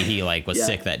 Yeah, And right. maybe he like was Yeah.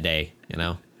 sick that day, you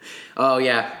know? Oh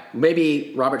yeah,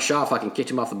 maybe Robert Shaw fucking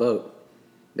kicked him off the boat,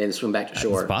 then swim back to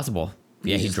shore. It's possible.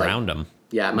 Yeah, He's he just like, drowned him.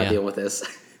 Yeah, I'm not Yeah. dealing with this.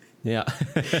 Yeah.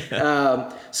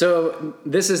 So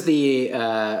this is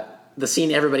the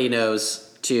scene everybody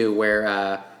knows too,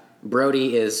 where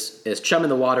Brody is chumming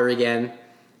the water again,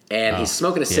 and he's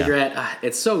smoking a cigarette.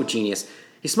 It's so genius.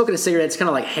 He's smoking a cigarette. It's kind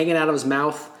of like hanging out of his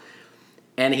mouth,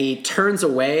 and he turns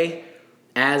away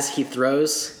as he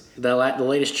throws the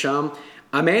latest chum.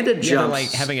 Amanda jumps. Yeah, they're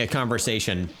like having a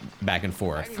conversation back and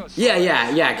forth.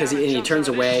 Yeah, because he turns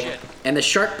away, and the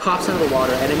shark pops out of the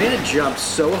water, and Amanda jumps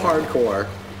so hardcore.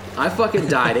 I fucking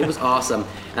died. It was awesome.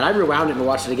 And I rewound it and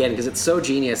watched it again because it's so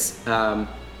genius.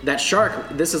 That shark,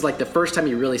 this is like the first time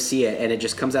you really see it, and it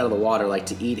just comes out of the water like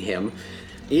to eat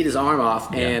his arm off.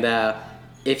 Yeah. And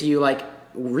if you like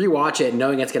rewatch it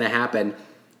knowing it's going to happen,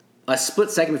 a split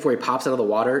second before he pops out of the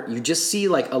water, you just see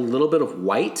like a little bit of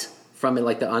white from it,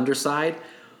 like the underside.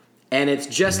 And it's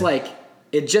just like,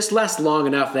 it just lasts long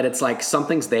enough that it's like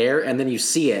something's there, and then you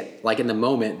see it like in the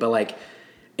moment, but like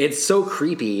it's so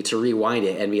creepy to rewind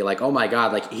it and be like, oh my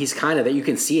God, like he's kind of that, you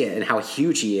can see it and how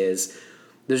huge he is.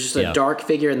 There's just a dark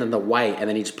figure and then the white, and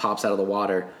then he just pops out of the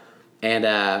water.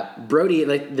 And Brody,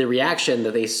 like the reaction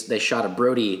that they shot of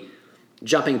Brody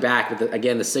jumping back with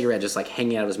the cigarette just like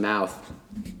hanging out of his mouth.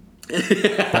 He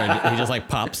just like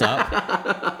pops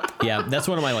up. Yeah, that's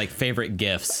one of my like favorite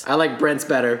GIFs. I like Brent's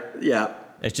better. Yeah.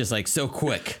 It's just like so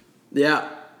quick. Yeah.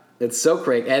 It's so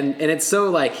quick. And it's so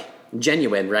like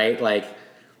genuine, right? Like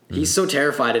he's so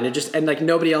terrified, and like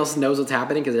nobody else knows what's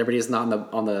happening because everybody's not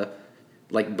on the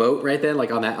like boat right then,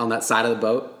 like on that side of the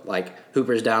boat. Like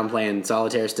Hooper's down playing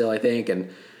solitaire still, I think, and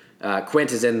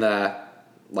Quint is in the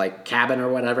like cabin or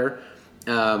whatever.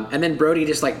 And then Brody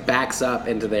just like backs up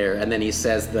into there, and then he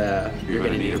says "You're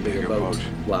gonna need a bigger boat"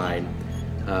 line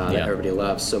that everybody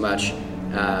loves so much.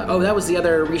 That was the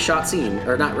other reshot scene,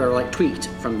 or like tweaked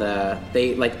from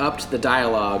they like upped the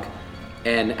dialogue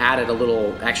and added a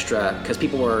little extra because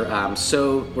people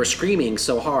were screaming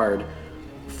so hard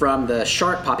from the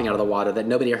shark popping out of the water that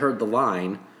nobody heard the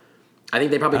line. I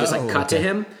think they probably just like cut to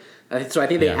him. So I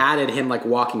think they added him like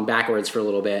walking backwards for a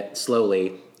little bit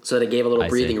slowly, so that it gave a little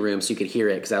breathing room so you could hear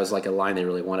it, because that was like a line they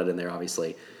really wanted in there,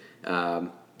 obviously. So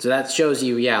that shows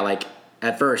you, like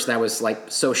at first that was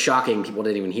like so shocking people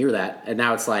didn't even hear that, and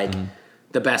now it's like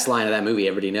the best line of that movie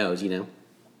everybody knows, you know.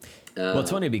 Well,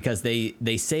 it's funny because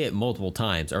they say it multiple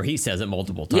times, or he says it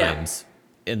multiple times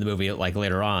in the movie, like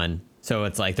later on. So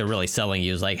it's like they're really selling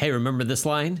you as like, hey, remember this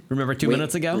line? Remember 2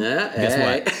 minutes ago?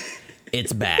 Guess what?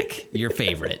 It's back. Your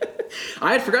favorite.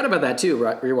 I had forgotten about that too,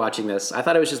 rewatching this. I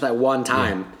thought it was just that one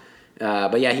time.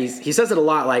 But yeah, he says it a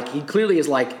lot. Like, he clearly is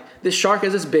like, this shark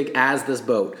is as big as this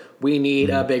boat. We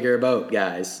need a bigger boat,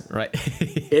 guys. Right.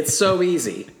 It's so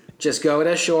easy. Just go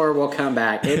to shore, we'll come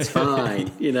back. It's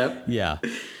fine, you know? Yeah.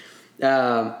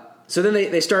 So then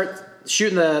they start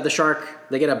shooting the shark.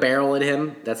 They get a barrel at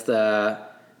him. That's the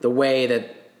way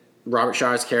that Robert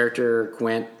Shaw's character,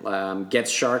 Quint, gets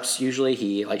sharks usually.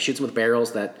 He like shoots them with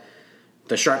barrels that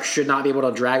the shark should not be able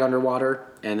to drag underwater,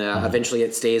 and eventually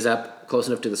it stays up close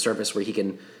enough to the surface where he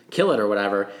can kill it or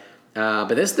whatever.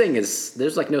 But this thing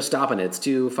there's like no stopping it. It's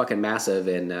too fucking massive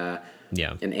and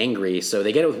angry. So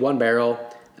they get it with one barrel,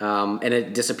 and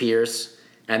it disappears.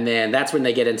 And then that's when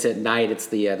they get into at night. It's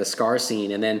the scar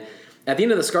scene. And then at the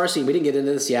end of the scar scene, we didn't get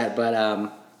into this yet, but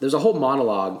there's a whole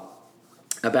monologue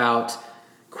about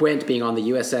Quint being on the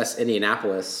USS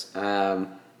Indianapolis,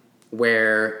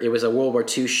 where it was a World War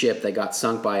II ship that got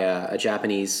sunk by a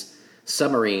Japanese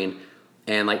submarine,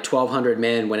 and like 1,200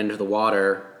 men went into the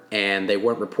water, and they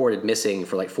weren't reported missing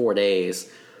for like 4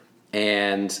 days,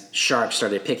 and sharks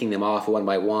started picking them off one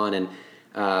by one, and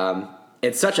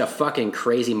it's such a fucking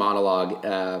crazy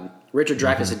monologue. Richard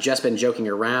Dreyfuss had just been joking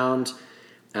around,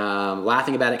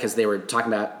 laughing about it because they were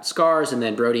talking about scars, and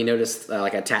then Brody noticed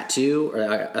like a tattoo or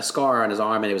a scar on his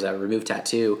arm, and it was a removed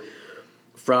tattoo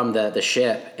from the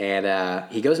ship, and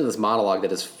he goes into this monologue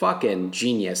that is fucking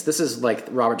genius. This is like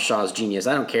Robert Shaw's genius.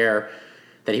 I don't care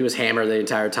that he was hammered the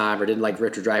entire time or didn't like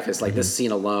Richard Dreyfuss. Like, this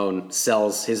scene alone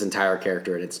sells his entire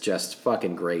character, and it's just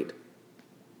fucking great.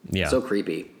 Yeah. So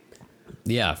creepy.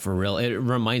 Yeah, for real. It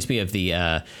reminds me of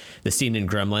the scene in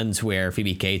Gremlins where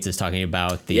Phoebe Cates is talking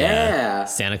about the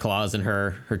Santa Claus in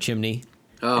her chimney.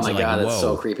 Oh my God, that's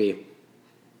so creepy.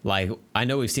 Like, I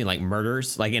know we've seen like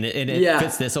murders, like, and it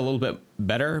fits this a little bit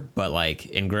better, but like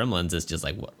in Gremlins, it's just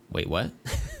like, wait, what?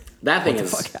 That thing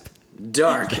is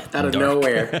dark out of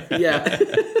nowhere. Yeah.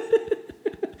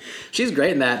 She's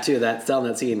great in that too. Telling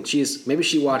that scene. Maybe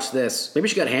she watched this. Maybe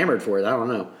she got hammered for it. I don't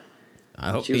know. I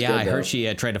hope. Yeah, I heard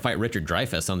she tried to fight Richard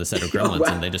Dreyfuss on the set of Gremlins,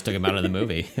 wow. and they just took him out of the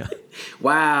movie.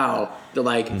 Wow. They're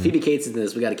like, Phoebe Cates in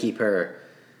this. We got to keep her.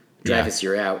 Dreyfuss,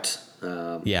 you're out.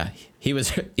 Yeah, he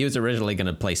was originally going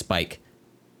to play Spike.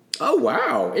 Oh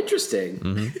wow, interesting.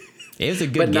 Mm-hmm. It was a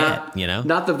good get, you know.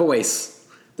 Not the voice.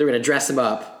 They're going to dress him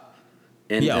up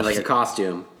in like a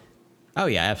costume. Oh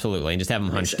yeah, absolutely, and just have him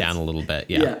hunched down a little bit.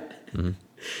 Yeah. Mm-hmm.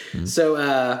 Mm-hmm.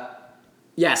 So.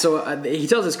 So he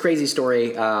tells this crazy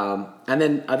story, and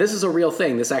then this is a real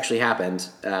thing. This actually happened,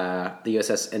 the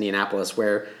USS Indianapolis,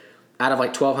 where out of like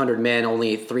 1,200 men,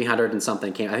 only 300 and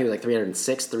something came. I think it was like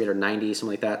 306, 390, something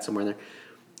like that, somewhere in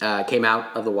there, came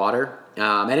out of the water.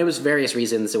 And it was various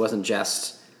reasons. It wasn't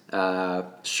just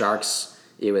sharks.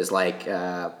 It was like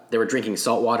they were drinking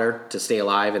salt water to stay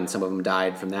alive, and some of them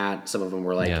died from that. Some of them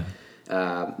were like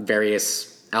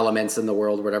various elements in the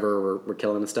world, whatever, were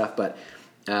killing them and stuff. But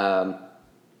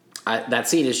that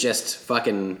scene is just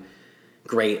fucking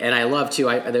great, and I love too.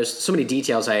 There's so many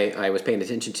details I was paying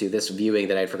attention to this viewing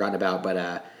that I'd forgotten about. But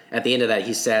at the end of that,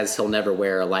 he says he'll never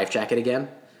wear a life jacket again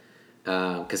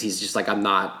because he's just like, I'm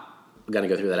not gonna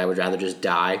go through that. I would rather just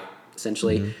die,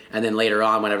 essentially. Mm-hmm. And then later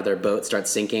on, whenever their boat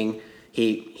starts sinking,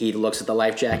 he looks at the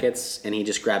life jackets and he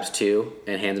just grabs two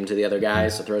and hands them to the other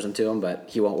guys, so throws them to him, but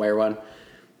he won't wear one.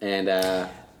 And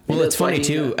well, it's funny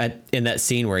too in that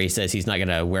scene where he says he's not going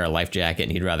to wear a life jacket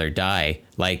and he'd rather die.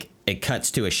 Like it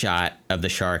cuts to a shot of the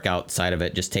shark outside of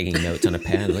it, just taking notes on a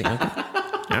pen. Like, okay,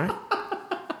 all right,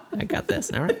 I got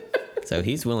this. All right, so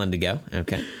he's willing to go.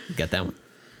 Okay, got that one.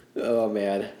 Oh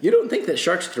man, you don't think that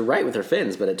sharks could write with their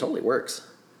fins, but it totally works.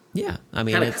 Yeah, I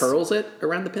mean, kind of curls it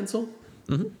around the pencil.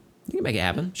 Mm-hmm. You can make it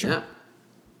happen. Sure.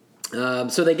 Yeah.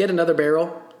 So they get another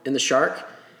barrel in the shark.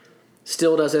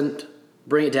 Still doesn't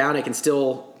bring it down. It can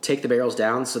still take the barrels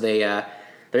down, so they're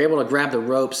able to grab the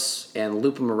ropes and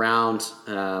loop them around.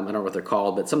 I don't know what they're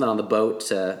called, but something on the boat,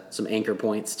 some anchor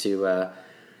points to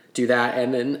do that.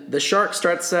 And then the shark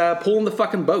starts pulling the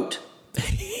fucking boat.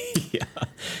 Yeah,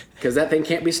 because that thing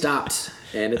can't be stopped,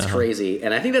 and it's crazy.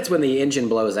 And I think that's when the engine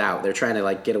blows out. They're trying to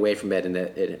like get away from it, and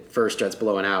it first starts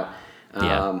blowing out.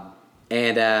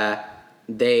 And I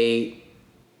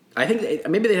think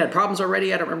maybe they had problems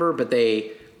already. I don't remember, but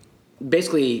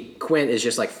basically Quint is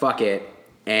just like, fuck it,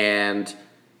 and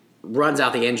runs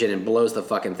out the engine and blows the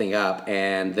fucking thing up.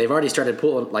 And they've already started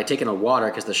taking on water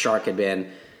because the shark had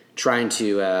been trying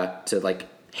to like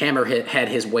hammerhead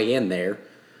his way in there.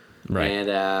 Right.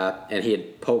 And he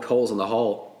had poked holes in the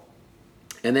hull.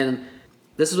 And then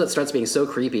this is what starts being so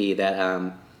creepy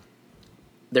that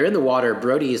they're in the water.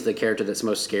 Brody is the character that's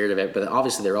most scared of it, but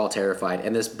obviously they're all terrified.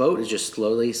 And this boat is just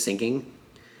slowly sinking.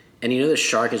 And the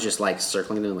shark is just like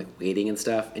circling them, like waiting and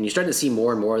stuff. And you start to see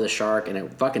more and more of the shark, and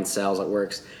it fucking sells. It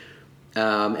works.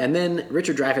 And then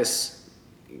Richard Dreyfuss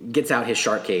gets out his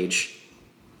shark cage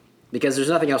because there's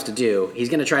nothing else to do. He's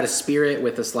going to try to spear it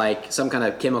with this like some kind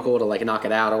of chemical to like knock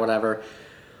it out or whatever.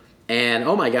 And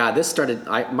oh my god, this started.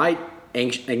 My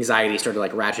anxiety started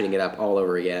like ratcheting it up all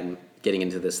over again, getting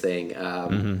into this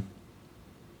thing.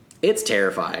 It's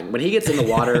terrifying when he gets in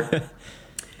the water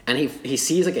and he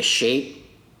sees like a shape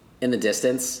in the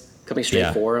distance coming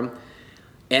straight for him.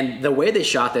 And the way they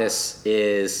shot this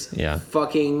is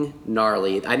fucking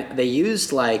gnarly. They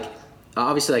used like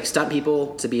obviously like stunt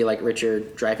people to be like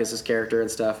Richard Dreyfuss's character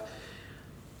and stuff.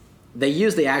 They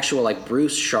used the actual like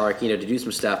Bruce shark, to do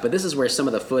some stuff. But this is where some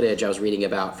of the footage I was reading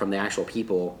about from the actual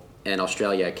people in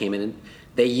Australia came in.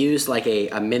 They used like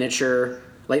a miniature,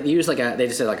 like they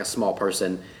just said like a small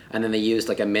person, and then they used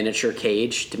like a miniature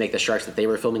cage to make the sharks that they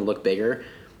were filming look bigger.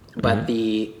 But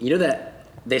that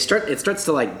it starts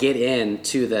to like get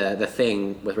into the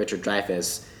thing with Richard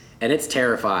Dreyfuss, and it's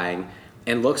terrifying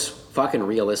and looks fucking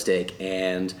realistic.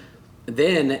 And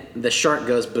then the shark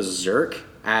goes berserk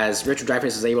as Richard Dreyfuss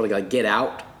is able to like get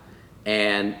out,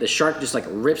 and the shark just like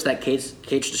rips that cage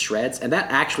to shreds. And that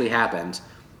actually happened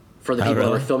for the people that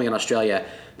were filming in Australia.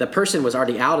 The person was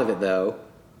already out of it though,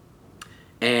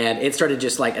 and it started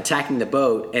just like attacking the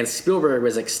boat, and Spielberg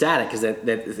was ecstatic because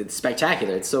it's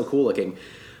spectacular. It's so cool looking.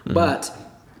 But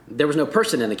there was no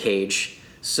person in the cage.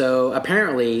 So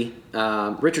apparently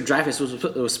Richard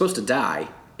Dreyfuss was supposed to die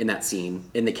in that scene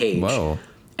in the cage. Whoa.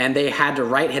 And they had to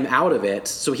write him out of it.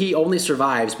 So he only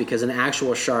survives because an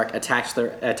actual shark attacked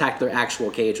their actual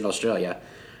cage in Australia.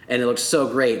 And it looks so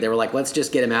great. They were like, let's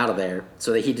just get him out of there.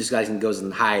 So that he just goes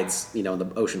and hides, in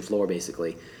the ocean floor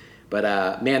basically.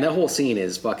 But, man, that whole scene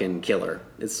is fucking killer.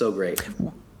 It's so great.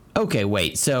 Okay,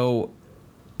 wait. So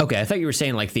Okay, I thought you were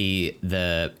saying like the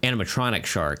animatronic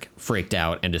shark freaked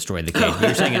out and destroyed the cage.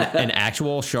 You're saying an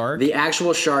actual shark? The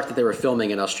actual shark that they were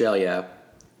filming in Australia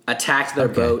attacked their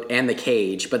boat and the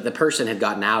cage, but the person had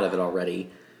gotten out of it already,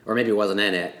 or maybe wasn't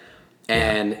in it.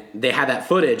 And they had that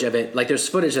footage of it. Like, there's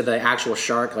footage of the actual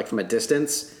shark, like, from a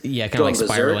distance. Yeah, kind of like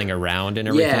spiraling around and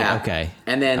everything. Yeah. Okay.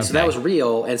 And then, so that was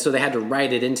real. And so they had to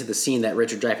write it into the scene that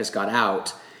Richard Dreyfuss got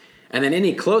out. And then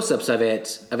any close-ups of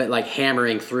it, like,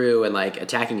 hammering through and, like,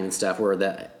 attacking him and stuff were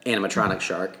the animatronic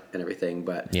shark and everything.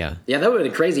 But, yeah, that would have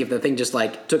been crazy if the thing just,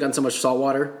 like, took on so much salt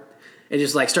water. It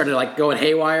just, like, started, like, going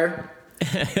haywire.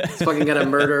 It's fucking gonna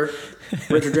murder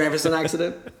Richard Dreyfuss in an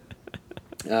accident.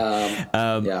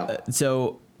 Yeah.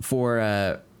 So for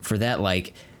that,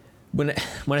 like when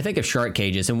I think of shark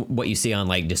cages and what you see on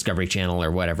like Discovery Channel or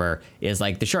whatever is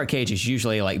like the shark cage is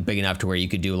usually like big enough to where you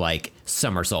could do like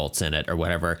somersaults in it or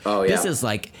whatever. Oh, yeah. This is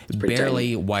like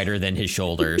barely wider than his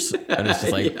shoulders. And it's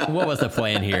just like, what was the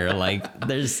plan here? Like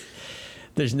there's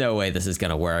no way this is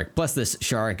gonna work. Plus this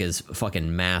shark is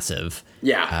fucking massive.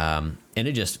 Yeah. And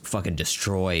it just fucking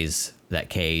destroys that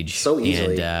cage so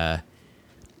easily. And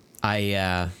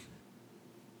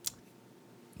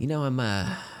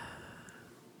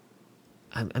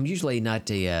I'm usually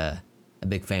not a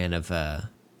big fan of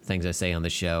things I say on the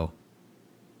show,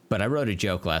 but I wrote a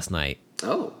joke last night.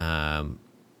 Oh.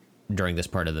 During this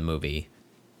part of the movie,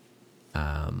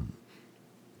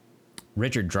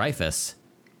 Richard Dreyfuss,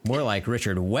 more like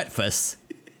Richard Wetfuss.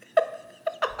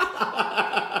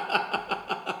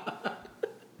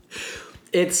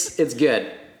 It's good.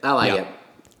 I like it.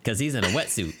 Because he's in a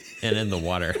wetsuit and in the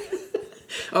water.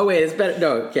 Oh, wait, it's better.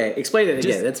 No, okay. Explain it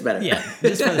again. It's better. Yeah,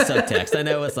 just for the subtext. I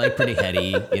know it's like pretty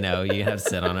heady. You know, you have to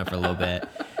sit on it for a little bit.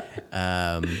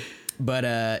 But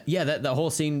the whole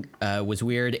scene was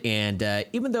weird. And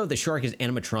even though the shark is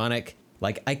animatronic,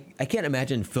 like I can't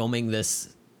imagine filming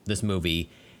this movie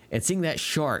and seeing that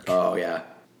shark. Oh, yeah.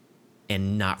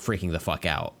 And not freaking the fuck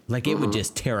out. Like it would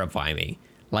just terrify me.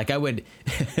 Like I would,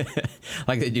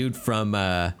 like the dude from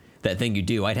That Thing You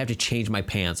Do, I'd have to change my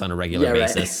pants on a regular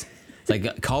basis. Right. It's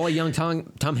like, call a young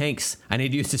Tom Hanks. I need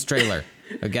to use this trailer.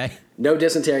 Okay? No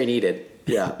dysentery needed.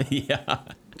 Yeah. Yeah.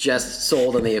 Just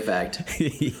sold on the effect.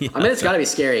 Yeah. I mean, it's got to be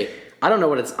scary. I don't know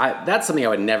what it's... that's something I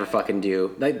would never fucking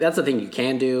do. Like, that's the thing you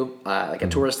can do. Like a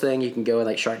tourist thing, you can go in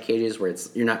like shark cages where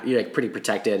you're like pretty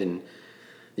protected and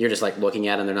you're just like looking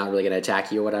at them. They're not really going to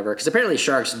attack you or whatever. Because apparently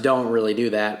sharks don't really do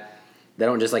that. They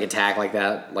don't just like attack like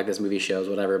that, like this movie shows,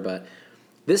 whatever. But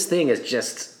this thing is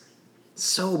just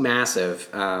so massive.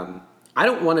 I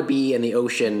don't want to be in the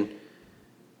ocean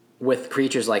with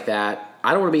creatures like that.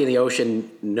 I don't want to be in the ocean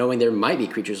knowing there might be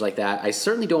creatures like that. I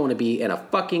certainly don't want to be in a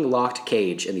fucking locked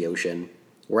cage in the ocean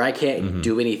where I can't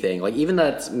do anything. Like, even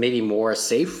that's maybe more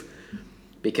safe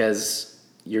because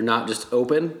you're not just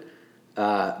open.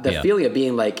 The feeling of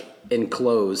being like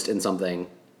enclosed in something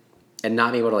and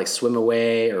not being able to like swim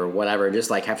away or whatever,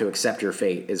 just like have to accept your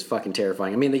fate is fucking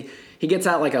terrifying. I mean, he gets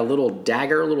out like a little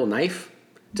dagger, a little knife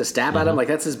to stab at him. Like,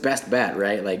 that's his best bet,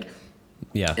 right? Like,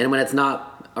 yeah. And when it's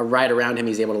not right around him,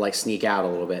 he's able to like sneak out a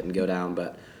little bit and go down.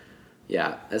 But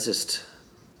yeah, that's just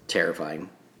terrifying.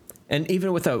 And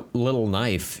even with a little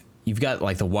knife, you've got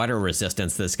like the water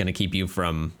resistance that's going to keep you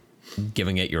from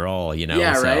giving it your all, you know?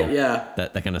 Yeah, so right? Yeah.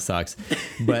 That kind of sucks.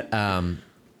 But,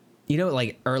 you know,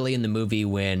 like early in the movie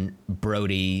when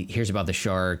Brody hears about the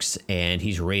sharks and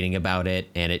he's reading about it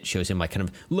and it shows him like kind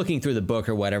of looking through the book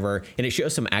or whatever, and it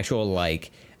shows some actual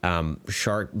like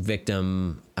shark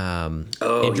victim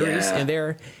injuries in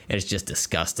there, and it's just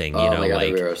disgusting. You know, God,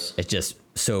 like it's just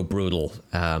so brutal.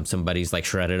 Somebody's like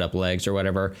shredded up legs or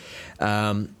whatever.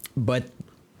 But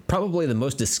probably the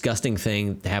most disgusting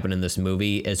thing that happened in this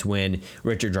movie is when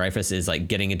Richard Dreyfuss is like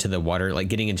getting into the water, like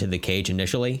getting into the cage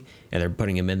initially, and they're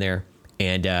putting him in there,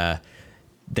 and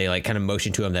they like kind of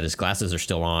motion to him that his glasses are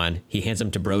still on. He hands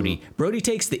them to Brody. Brody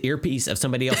takes the earpiece of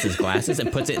somebody else's glasses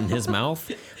and puts it in his mouth.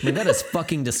 I mean, that is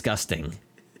fucking disgusting.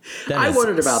 I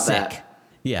wondered about that.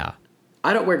 Yeah.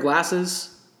 I don't wear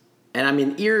glasses, and I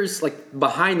mean, ears, like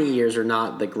behind the ears are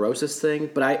not the grossest thing,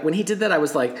 but when he did that, I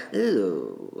was like,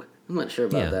 ew. I'm not sure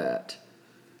about that.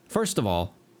 First of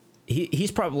all,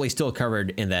 he's probably still covered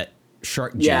in that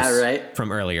shark juice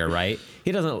from earlier, right?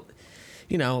 He doesn't,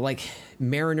 you know, like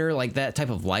Mariner, like that type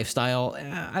of lifestyle.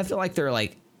 I feel like they're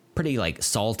like pretty like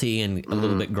salty and a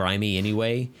little bit grimy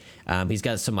anyway. He's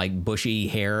got some like bushy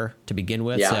hair to begin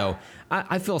with, so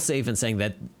I feel safe in saying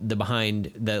that the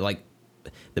behind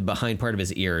part of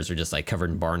his ears are just like covered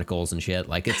in barnacles and shit.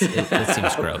 Like it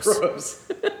seems gross.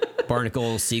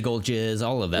 Barnacles, seagull jizz,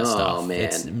 all of that stuff. Oh,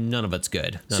 man. None of it's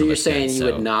good. So you're saying you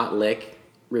would not lick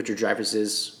Richard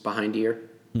Dreyfuss's behind ear?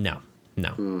 No.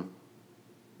 No.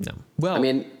 No. Well, I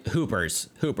mean, Hoopers.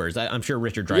 I'm sure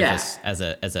Richard Dreyfuss,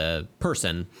 as a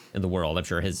person in the world, I'm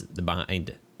sure the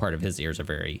behind part of his ears are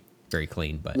very, very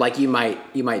clean. But like you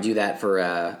might do that for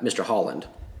Mr. Holland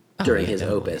during his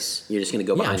opus. You're just going to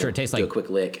go behind him, do a quick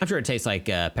lick. I'm sure it tastes like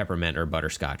peppermint or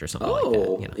butterscotch or something like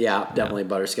that. You know? Yeah, definitely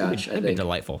butterscotch. That'd be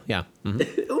delightful. Yeah. Mm-hmm.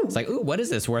 It's like, ooh, what is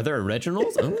this? Were there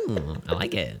originals? Ooh, I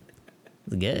like it.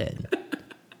 It's good.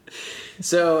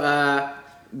 So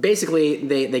basically,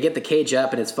 they get the cage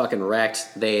up and it's fucking wrecked.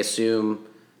 They assume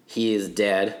he is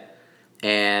dead,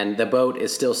 and the boat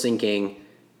is still sinking.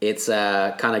 It's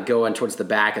kind of going towards the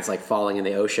back. It's like falling in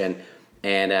the ocean,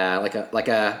 and like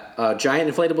a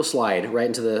giant inflatable slide right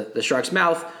into the shark's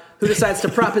mouth, who decides to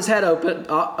prop his head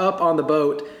up on the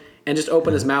boat and just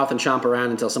open his mouth and chomp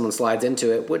around until someone slides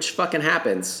into it, which fucking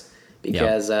happens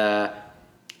because I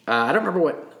don't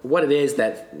remember what it is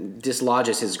that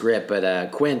dislodges his grip,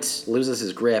 but Quint loses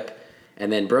his grip,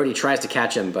 and then Brody tries to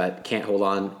catch him but can't hold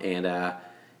on, and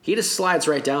he just slides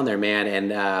right down there, man. And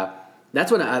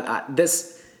that's when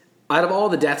this, out of all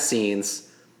the death scenes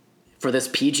for this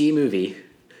PG movie,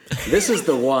 this is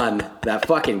the one that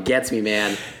fucking gets me,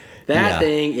 man. That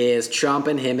thing is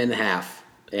chomping him in half,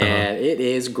 and it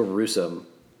is gruesome.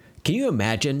 Can you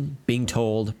imagine being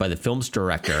told by the film's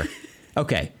director,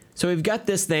 okay, so we've got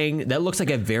this thing that looks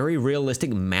like a very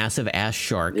realistic, massive ass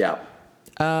shark. Yeah.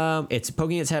 It's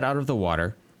poking its head out of the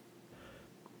water.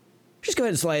 Just go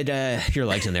ahead and slide your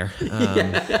legs in there.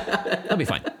 That'll be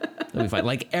fine. That'll be fine.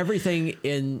 Like, everything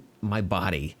in my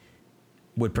body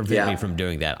would prevent me from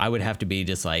doing that. I would have to be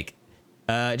just like,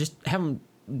 just have him,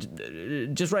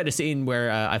 just write a scene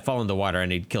where I fall in the water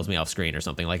and he kills me off screen or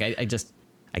something. Like,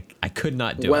 I could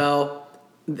not do it. Well,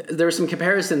 there's some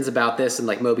comparisons about this in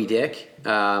like Moby Dick,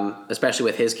 especially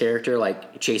with his character,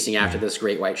 like chasing after this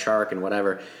great white shark and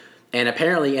whatever. And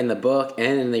apparently in the book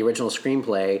and in the original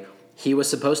screenplay, he was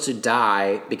supposed to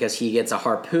die because he gets a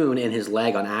harpoon in his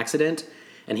leg on accident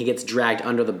and he gets dragged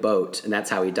under the boat, and that's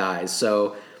how he dies.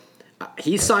 So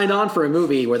he signed on for a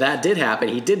movie where that did happen.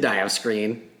 He did die off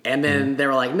screen. And then they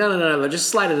were like, no, just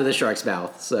slide into the shark's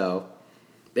mouth. So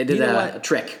they did a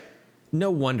trick. No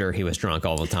wonder he was drunk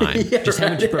all the time.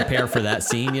 Having to prepare for that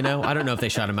scene, you know? I don't know if they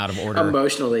shot him out of order.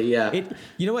 Emotionally, yeah.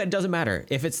 You know what? It doesn't matter.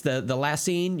 If it's the last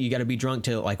scene, you got to be drunk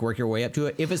to like work your way up to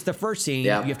it. If it's the first scene,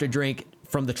 you have to drink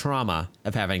from the trauma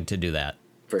of having to do that.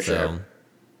 For sure.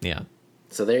 Yeah.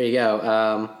 So there you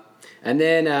go. And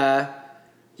then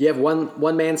you have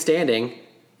one man standing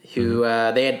who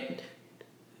they had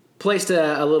placed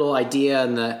a little idea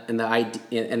in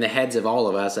the heads of all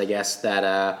of us, I guess,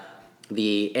 that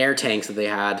the air tanks that they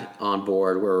had on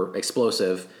board were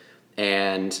explosive,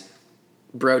 and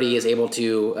Brody is able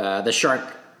to the shark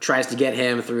tries to get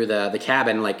him through the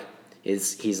cabin, like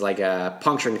he's like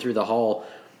puncturing through the hull,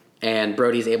 and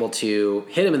Brody's able to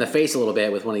hit him in the face a little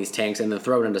bit with one of these tanks and then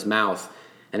throw it in his mouth.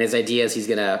 And his idea is he's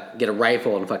gonna get a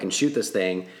rifle and fucking shoot this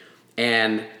thing.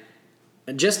 And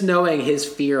just knowing his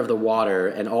fear of the water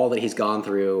and all that he's gone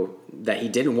through, that he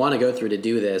didn't want to go through to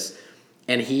do this,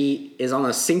 and he is on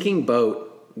a sinking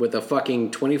boat with a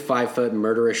fucking 25-foot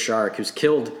murderous shark who's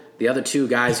killed the other two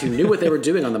guys who knew what they were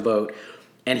doing on the boat,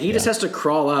 and he just has to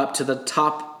crawl up to the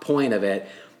top point of it.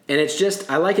 And it's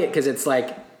just, I like it because it's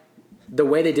like the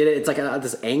way they did it, it's like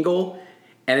this angle,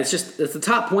 and it's the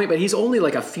top point, but he's only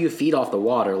like a few feet off the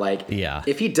water. Like,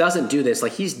 if he doesn't do this,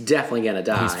 like, he's definitely gonna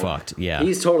die. He's fucked. Yeah,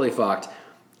 he's totally fucked.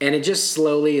 And it just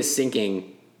slowly is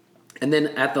sinking. And then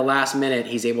at the last minute,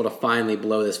 he's able to finally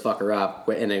blow this fucker up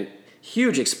in a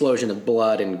huge explosion of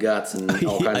blood and guts and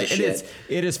all kinds of shit.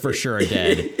 It is for sure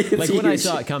dead. Like, when I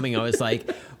saw it coming, I was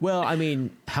like, well, I mean,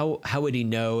 how would he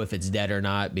know if it's dead or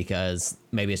not? Because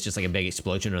maybe it's just like a big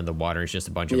explosion in the water. It's just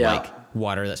a bunch of like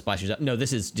water that splashes up. No,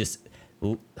 this is just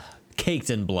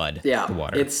caked in blood. Yeah, the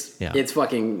water. It's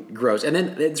fucking gross. And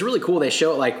then it's really cool. They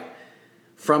show it like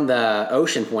from the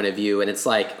ocean point of view, and it's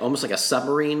like almost like a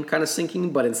submarine kind of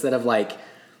sinking, but instead of like,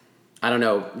 I don't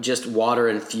know, just water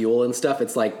and fuel and stuff,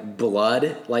 it's like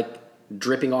blood, like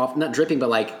dripping off, not dripping, but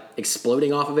like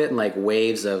exploding off of it, and like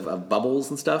waves of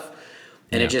bubbles and stuff.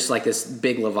 And it's just like this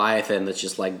big Leviathan that's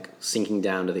just like sinking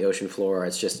down to the ocean floor.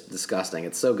 It's just disgusting.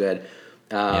 It's so good.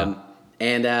 And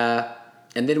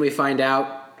then we find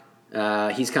out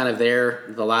he's kind of there,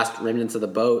 the last remnants of the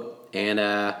boat,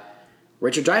 and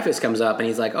Richard Dreyfuss comes up and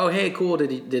he's like, "Oh, hey, cool.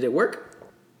 Did it work?"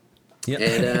 Yeah.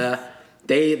 And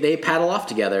they paddle off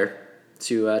together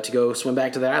to go swim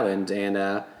back to the island.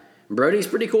 And Brody's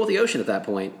pretty cool with the ocean at that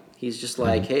point. He's just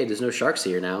like, "Hey, there's no sharks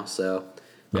here now, so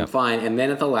I'm fine." And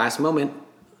then at the last moment,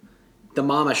 the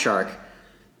mama shark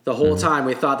The whole time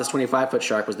we thought this 25-foot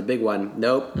shark was the big one.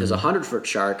 Nope, there's a 100-foot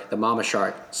shark, the mama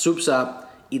shark, swoops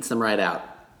up, eats them right out.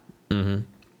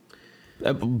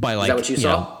 By like, Is that what you saw?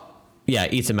 know, yeah,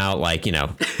 eats them out like, gives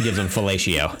them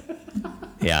fellatio.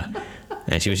 Yeah.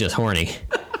 And she was just horny.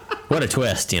 What a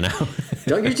twist,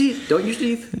 Don't use teeth. Don't use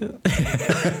teeth.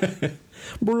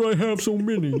 But I have so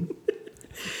many.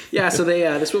 Yeah, so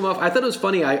they swim off. I thought it was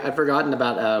funny. I'd forgotten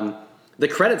about the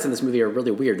credits in this movie are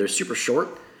really weird. They're super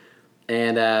short.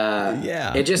 And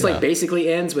it just like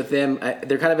basically ends with them.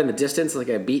 They're kind of in the distance, like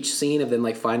a beach scene of them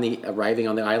like finally arriving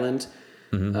on the island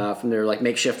from their like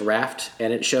makeshift raft.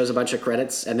 And it shows a bunch of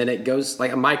credits. And then it goes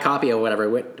like my copy or whatever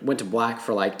went to black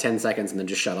for like 10 seconds and then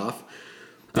just shut off.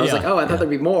 I was like, oh, I thought there'd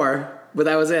be more, but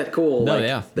that was it. Cool. No,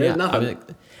 like, there's nothing.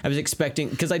 I was expecting,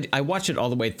 because I watched it all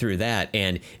the way through that,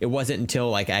 and it wasn't until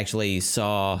like I actually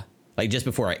saw, like just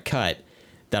before it cut,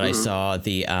 that I saw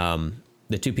the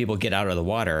two people get out of the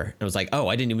water. I was like, oh,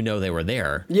 I didn't even know they were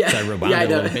there. Yeah. So I rewound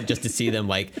it a little bit just to see them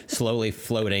like slowly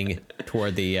floating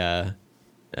toward the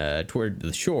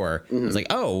shore. I was like,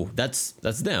 oh, that's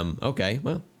them. Okay,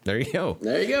 well, there you go.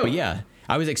 There you go. But yeah,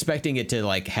 I was expecting it to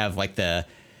like have like to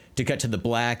cut to the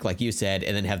black, like you said,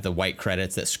 and then have the white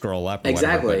credits that scroll up. Or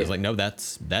exactly. Whatever. But it was like, no,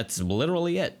 that's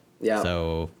literally it. Yeah.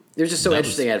 So it was just so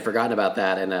interesting. I had forgotten about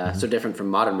that, and so different from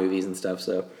modern movies and stuff.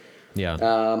 So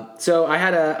yeah. So I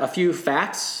had a few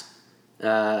facts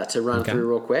to run through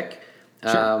real quick.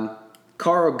 Sure.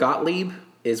 Carl Gottlieb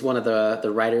is one of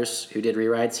the writers who did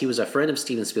rewrites. He was a friend of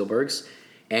Steven Spielberg's,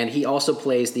 and he also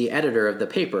plays the editor of the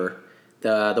paper,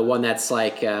 the one that's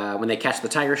like when they catch the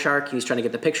tiger shark, he's trying to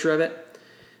get the picture of it.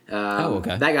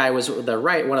 Okay. That guy was one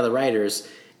of the writers,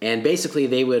 and basically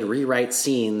they would rewrite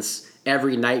scenes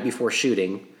every night before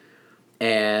shooting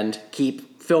and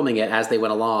keep filming it as they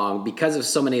went along because of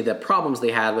so many of the problems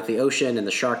they had with the ocean and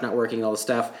the shark not working and all the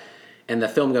stuff, and the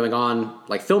film going on,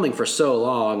 like filming for so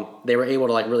long, they were able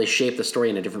to like really shape the story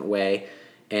in a different way,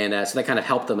 and so that kind of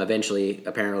helped them eventually,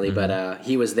 apparently. But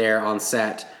he was there on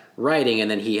set writing, and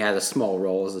then he had a small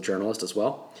role as a journalist as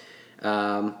well.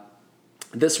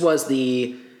 This was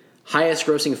the highest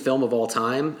grossing film of all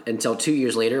time until 2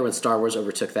 years later when Star Wars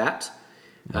overtook that.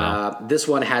 Wow. This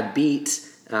one had beat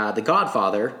The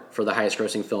Godfather for the highest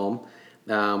grossing film,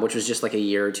 which was just like a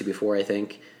year or two before, I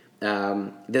think.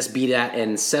 This beat that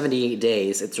in 78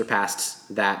 days. It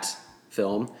surpassed that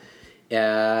film.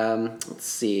 Let's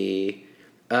see.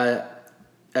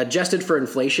 Adjusted for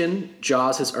inflation,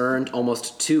 Jaws has earned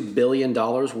almost $2 billion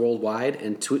worldwide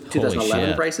in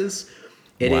 2011 prices.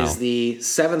 It is the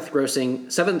seventh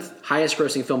highest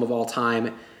grossing film of all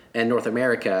time in North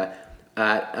America,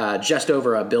 just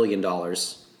over $1 billion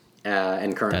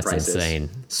in current prices. That's insane.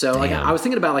 So like I was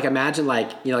thinking about like imagine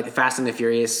like like the Fast and the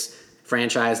Furious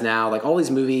franchise now, like all these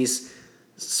movies,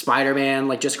 Spider-Man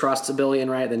like just crossed $1 billion,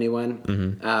 right? The new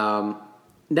one.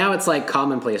 Now it's like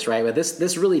commonplace, right? But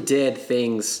this really did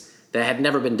things that had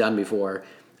never been done before.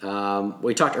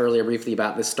 We talked earlier briefly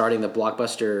about this starting the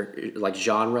blockbuster like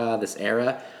genre, this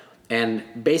era, and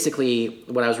basically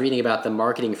what I was reading about the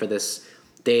marketing for this,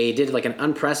 they did like an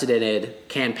unprecedented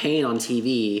campaign on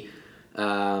TV,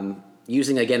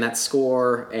 using again that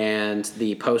score and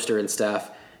the poster and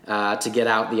stuff to get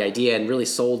out the idea, and really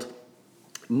sold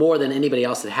more than anybody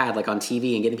else had like on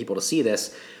TV and getting people to see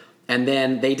this. And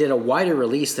then they did a wider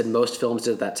release than most films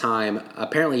did at that time.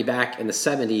 Apparently back in the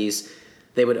 70s,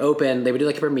 they would do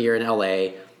like a premiere in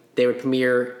LA. They would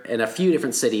premiere in a few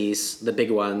different cities, the big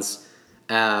ones.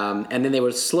 And then they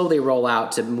would slowly roll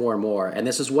out to more and more. And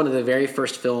this was one of the very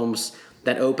first films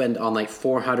that opened on like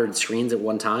 400 screens at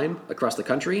one time across the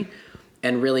country.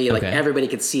 And really like everybody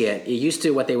could see it. It used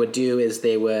to, what they would do is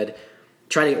they would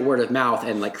try to get word of mouth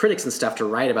and like critics and stuff to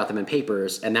write about them in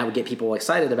papers. And that would get people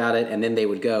excited about it. And then they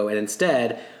would go. And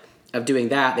instead of doing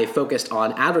that, they focused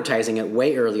on advertising it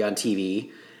way early on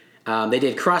TV. They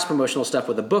did cross-promotional stuff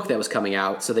with a book that was coming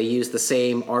out, so they used the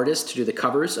same artist to do the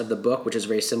covers of the book, which is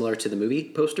very similar to the movie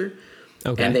poster.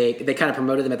 Okay. And they kind of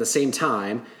promoted them at the same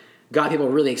time, got people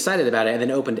really excited about it, and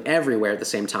then opened everywhere at the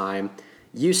same time.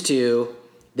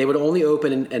 They would only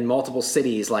open in multiple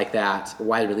cities like that,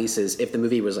 wide releases, if the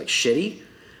movie was like shitty,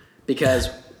 because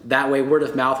that way word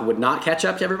of mouth would not catch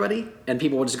up to everybody, and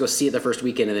people would just go see it the first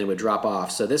weekend and then it would drop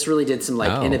off. So this really did some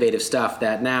like innovative stuff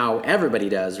that now everybody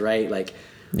does, right? Like,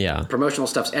 promotional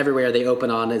stuff's everywhere. They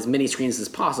open on as many screens as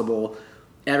possible.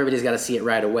 Everybody's got to see it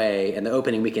right away, and the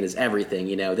opening weekend is everything.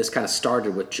 This kind of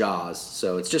started with Jaws,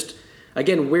 so it's just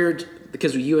again weird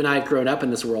because you and I have grown up in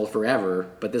this world forever,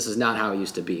 but this is not how it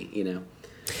used to be.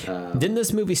 Didn't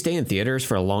this movie stay in theaters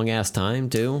for a long ass time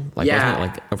too? Wasn't it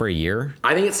like over a year?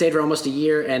 I think it stayed for almost a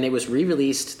year, and it was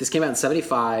re-released. This came out in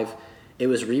 '75. It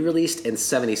was re-released in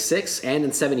 76 and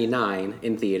in 79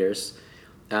 in theaters.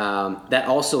 That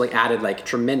also like added like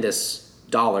tremendous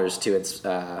dollars to its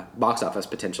box office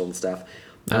potential and stuff.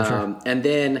 Sure. And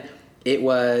then it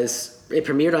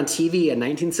premiered on TV in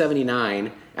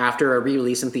 1979 after a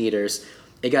re-release in theaters.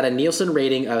 It got a Nielsen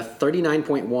rating of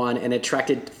 39.1 and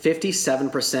attracted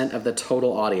 57% of the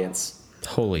total audience.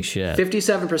 Holy shit.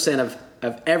 57%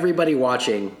 of everybody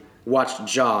watched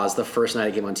Jaws the first night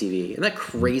it came on TV. Isn't that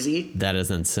crazy? That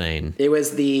is insane.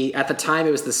 At the time,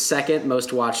 it was the second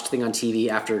most watched thing on TV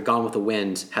after Gone with the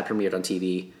Wind had premiered on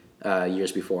TV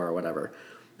years before or whatever.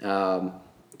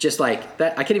 Just like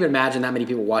that, I can't even imagine that many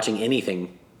people watching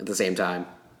anything at the same time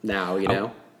now, you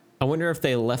know? I wonder if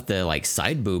they left the like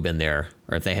side boob in there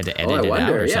or if they had to edit it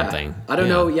out or something. I don't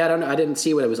know. Yeah, I don't know. I didn't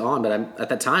see what it was on, but at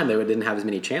that time they didn't have as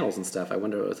many channels and stuff. I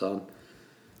wonder what it was on.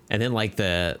 And then like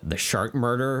the shark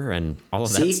murder and all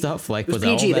of that stuff. Like it was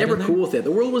PG. all that they were in cool with it. The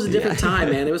world was a different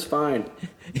time, man. It was fine.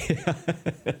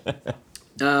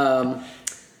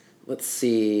 Let's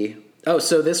see. Oh,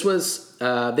 so this was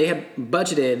they had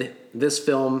budgeted this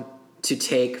film to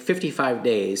take 55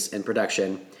 days in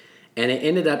production, and it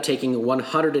ended up taking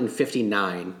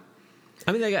 159.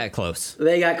 I mean, they got close.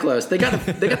 They got close. They got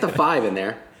the 5 in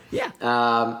there.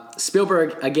 Yeah.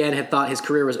 Spielberg again had thought his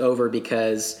career was over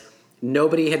because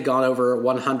nobody had gone over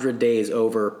 100 days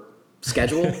over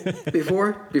schedule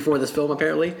before this film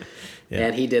apparently,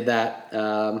 and he did that.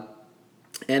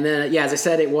 And then as I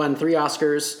said, it won 3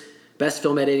 Oscars: Best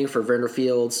Film Editing for Werner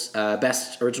Fields,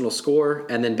 Best Original Score,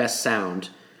 and then Best Sound.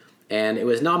 And it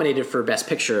was nominated for Best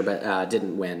Picture, but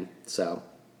didn't win. So,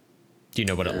 do you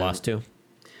know what it lost to?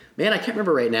 Man, I can't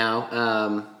remember right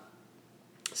now.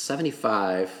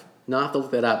 75. No, I'll have to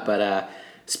look that up. But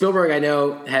Spielberg, I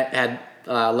know, had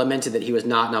lamented that he was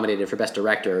not nominated for Best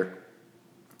Director,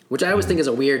 which I always think is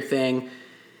a weird thing.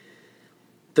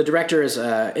 The director is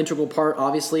an integral part,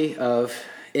 obviously, of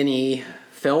any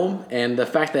film, and the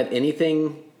fact that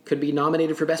anything could be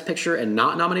nominated for Best Picture and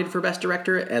not nominated for Best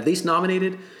Director, at least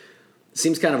nominated,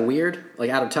 seems kind of weird, like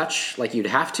out of touch. Like you'd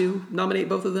have to nominate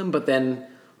both of them, but then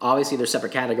obviously they're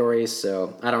separate categories,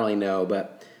 so I don't really know.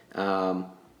 But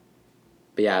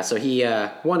yeah, so he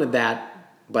wanted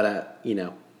that, but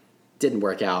didn't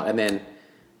work out. And then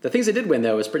the things that did win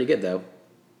though was pretty good though.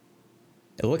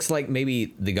 It looks like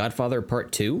maybe The Godfather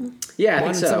Part 2? Yeah, I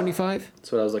think so. 175?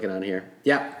 That's what I was looking on here.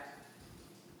 Yeah.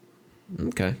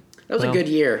 Okay. That was a good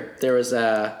year. There was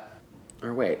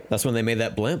or wait. That's when they made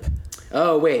that blimp?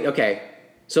 Oh, wait. Okay.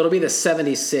 So it'll be the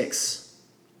 76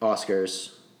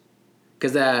 Oscars.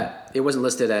 Because it wasn't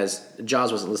listed as,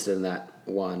 Jaws wasn't listed in that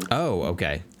one. Oh,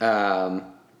 okay. They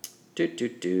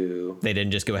They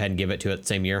didn't just go ahead and give it to it the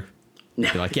same year? No.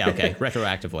 You're like, yeah, okay,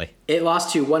 retroactively. It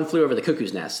lost to One Flew Over the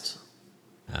Cuckoo's Nest.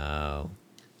 Oh.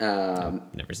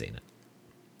 Never seen it.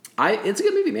 It's a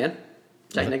good movie, man.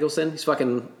 Jack Nicholson, he's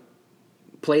fucking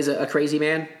plays a crazy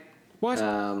man. What?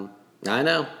 I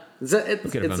know. It's a hard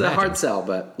imagined. sell,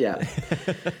 but yeah.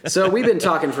 So we've been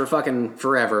talking for fucking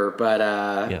forever,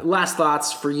 but last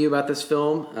thoughts for you about this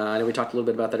film. I know we talked a little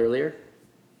bit about that earlier.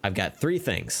 I've got 3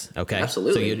 things, okay?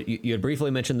 Absolutely. So you had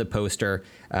briefly mentioned the poster.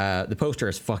 The poster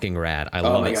is fucking rad. I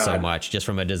love it so much, just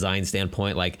from a design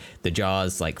standpoint. Like the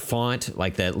Jaws like font,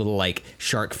 like that little like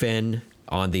shark fin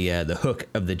on the hook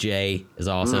of the J is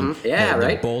awesome. Mm-hmm. Yeah, the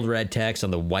right. bold red text on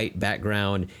the white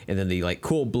background, and then the like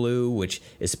cool blue, which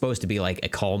is supposed to be like a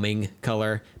calming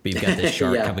color, but you've got this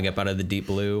shark Yeah. coming up out of the deep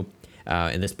blue.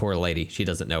 And this poor lady, she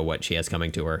doesn't know what she has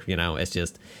coming to her.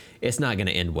 It's not going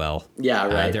to end well. Yeah,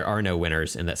 right. There are no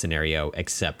winners in that scenario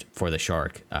except for the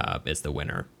shark is the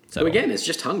winner. So again, it's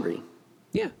just hungry.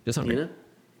 Yeah, just hungry.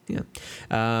 You know?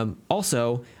 Yeah.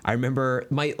 Also, I remember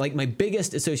my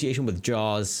biggest association with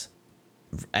Jaws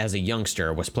as a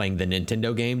youngster was playing the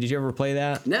Nintendo game. Did you ever play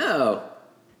that? No.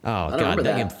 Oh don't god, remember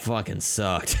that game that. fucking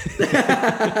sucked.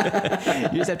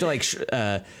 You just have to like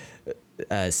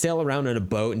sail around on a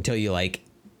boat until you like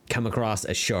come across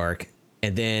a shark,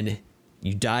 and then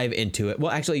you dive into it.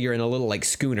 Well, actually, you're in a little like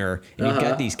schooner, and you've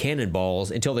got these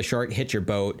cannonballs until the shark hits your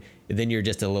boat, and then you're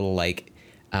just a little like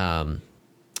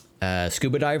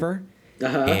scuba diver,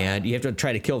 and you have to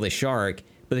try to kill the shark.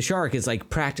 But the shark is like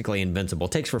practically invincible.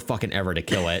 It takes for fucking ever to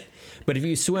kill it. But if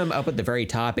you swim up at the very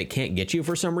top, it can't get you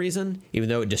for some reason, even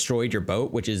though it destroyed your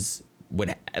boat, which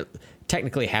would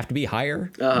technically have to be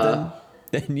higher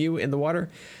than you in the water.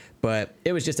 But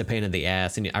it was just a pain in the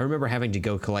ass. And I remember having to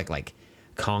go collect like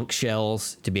conch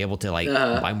shells to be able to like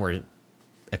buy more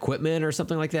equipment or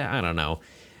something like that. I don't know.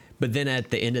 But then at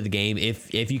the end of the game,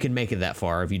 if you can make it that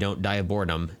far, if you don't die of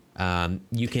boredom,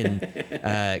 You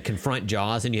can confront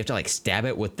Jaws, and you have to like stab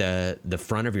it with the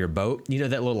front of your boat. You know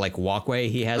that little like walkway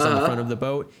he has on the front of the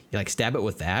boat. You like stab it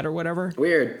with that or whatever.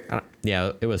 Weird.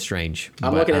 Yeah, it was strange.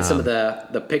 I'm looking at some of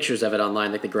the pictures of it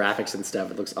online, like the graphics and stuff.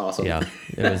 It looks awesome. Yeah,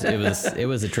 it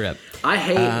was a trip. I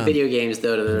hate video games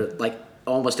though that are like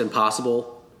almost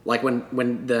impossible. Like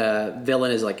when the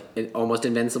villain is like almost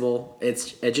invincible,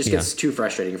 it just gets too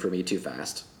frustrating for me too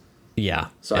fast. Yeah.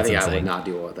 So I think I would not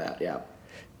deal with that. Yeah.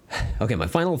 Okay, my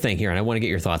final thing here, and I want to get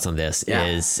your thoughts on this,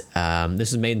 is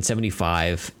this was made in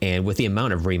 75, and with the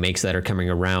amount of remakes that are coming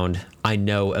around, I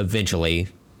know eventually,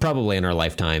 probably in our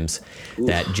lifetimes,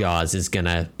 that Jaws is going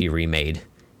to be remade.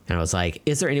 And I was like,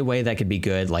 is there any way that could be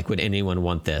good? Like, would anyone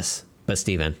want this? But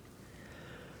Steven,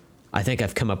 I think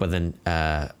I've come up with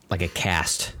like a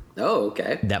cast. Oh,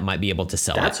 okay. That might be able to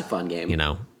sell That's a fun game. You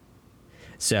know?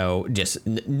 So just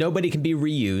nobody can be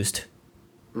reused.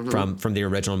 From the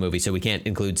original movie, so we can't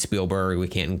include Spielberg, we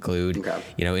can't include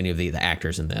any of the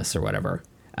actors in this or whatever.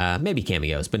 Maybe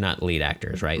cameos, but not lead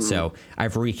actors, right? So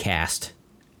I've recast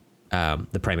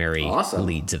the primary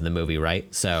leads of the movie,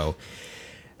 right? So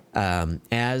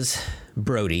as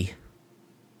Brody,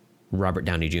 Robert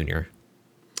Downey Jr.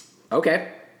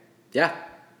 Okay, yeah.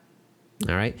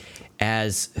 All right,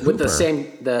 as with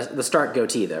Hooper, the Stark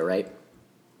goatee though, right?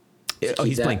 Oh,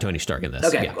 he's playing Tony Stark in this.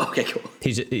 Okay. Yeah. Okay. Cool.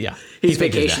 He's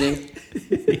vacationing.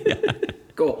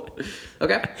 Cool.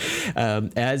 Okay.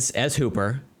 As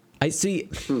Hooper, I see.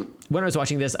 When I was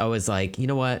watching this, I was like, you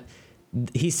know what?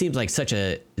 He seems like such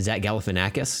a Zach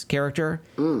Galifianakis character.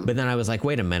 But then I was like,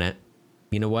 wait a minute.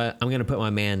 You know what? I'm going to put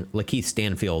my man Lakeith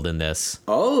Stanfield in this.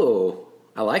 Oh,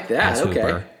 I like that. As okay.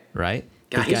 Hooper, right?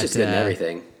 God, he's just good in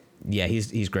everything. Yeah,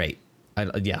 he's great.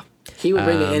 Yeah. He would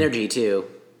bring the energy too.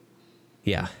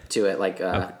 Yeah. To it, like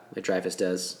Dreyfuss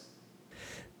does.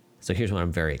 So here's what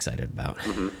I'm very excited about.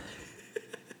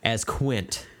 As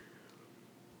Quint,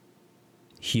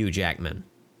 Hugh Jackman.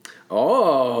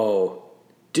 Oh,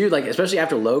 dude! Like especially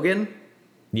after Logan.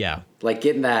 Yeah. Like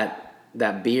getting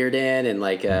that beard in and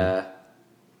like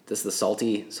this the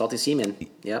salty semen.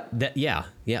 Yep. Yeah.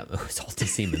 Salty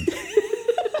semen.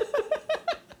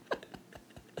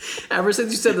 Ever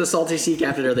since you said the salty sea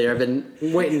captain earlier, I've been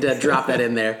waiting to drop that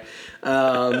in there.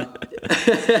 Yeah,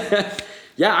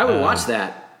 I would watch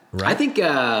that. Right? I think,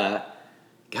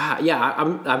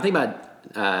 I'm thinking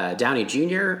about Downey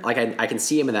Jr. Like I can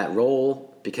see him in that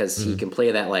role because he can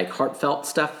play that like heartfelt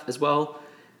stuff as well,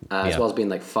 as well as being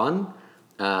like fun.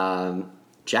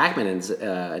 Jackman is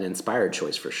an inspired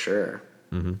choice for sure.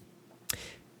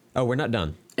 Oh, we're not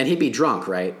done. And he'd be drunk,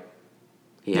 right?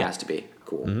 He has to be.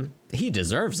 Cool. He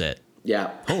deserves it.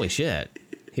 Yeah. Holy shit.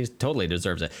 He totally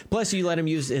deserves it. Plus, you let him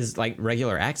use his like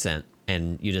regular accent,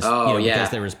 and you just because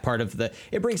there was part of the.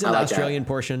 It brings in the Australian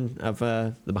portion of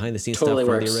the behind the scenes stuff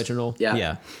from the original.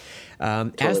 Yeah.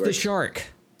 As the shark,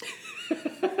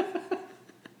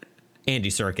 Andy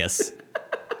Serkis.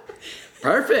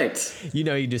 Perfect.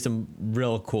 You do some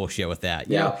real cool shit with that.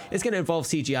 You know, it's going to involve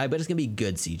CGI, but it's going to be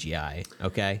good CGI.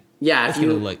 Okay. Yeah. It's if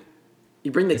going to look.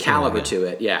 You bring the caliber to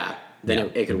it,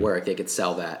 then it could work. They could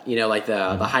sell that. Like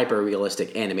the hyper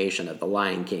realistic animation of The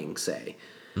Lion King, say.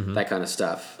 That kind of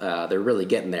stuff. They're really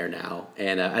getting there now.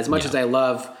 And as much as I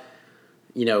love,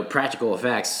 practical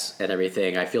effects and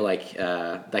everything, I feel like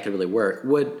that could really work.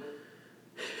 Would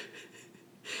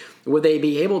they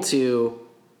be able to?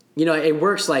 It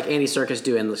works like Andy Serkis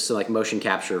doing like motion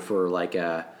capture for like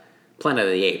Planet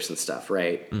of the Apes and stuff,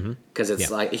 right? Because it's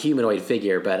like a humanoid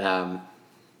figure, but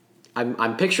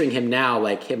I'm picturing him now,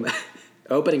 like him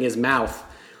opening his mouth,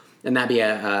 and that'd be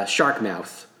a shark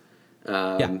mouth.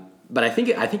 But I think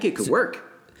it could work.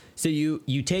 So you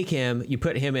take him, you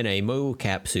put him in a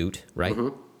mocap suit, right?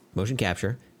 Motion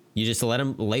capture. You just let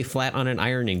him lay flat on an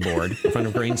ironing board in front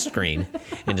of green screen,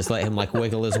 and just let him like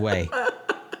wiggle his way.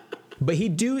 But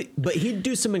he'd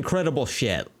do some incredible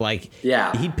shit. Like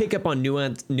he'd pick up on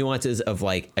nuances of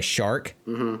like a shark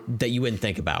that you wouldn't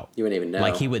think about. You wouldn't even know.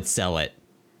 Like he would sell it.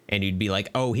 And you'd be like,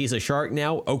 "Oh, he's a shark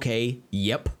now? Okay,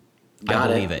 yep, I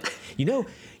believe it." You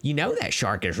know that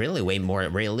shark is really way more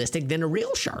realistic than a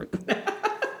real shark.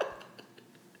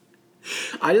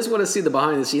 I just want to see the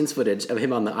behind-the-scenes footage of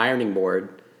him on the ironing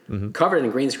board, covered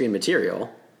in green screen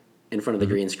material, in front of the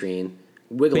green screen,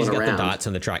 wiggling around. He's got the dots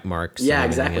and the track marks. Yeah,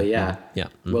 exactly. Yeah.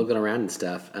 Wiggling around and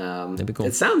stuff. That'd be cool.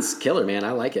 It sounds killer, man.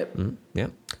 I like it. Yeah.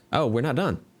 Oh, we're not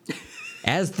done.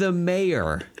 As the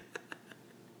mayor.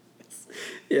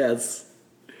 Yes.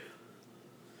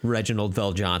 Reginald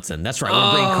Vell Johnson. That's right.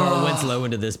 We're bringing Carl Winslow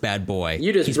into this bad boy.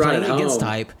 He's brought it against home.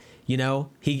 type.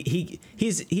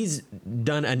 He's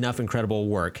done enough incredible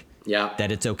work. Yeah.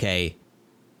 That it's okay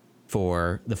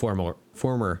for the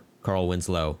former Carl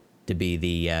Winslow to be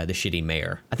the shitty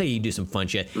mayor. I think you do some fun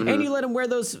shit, and you let him wear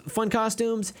those fun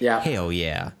costumes. Yeah. Hell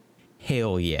yeah,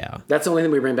 hell yeah. That's the only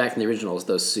thing we bring back from the originals,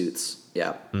 those suits.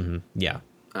 Yeah. Yeah.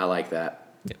 I like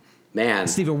that. Yeah. Man.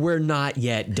 Steven, we're not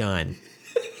yet done.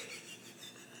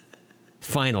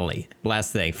 Finally,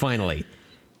 last thing. Finally,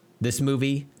 this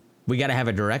movie, we got to have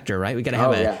a director, right? We got to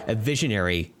have a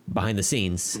visionary behind the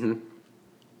scenes.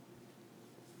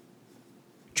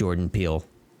 Jordan Peele.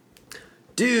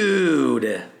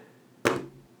 Dude.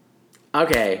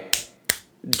 Okay.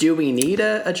 Do we need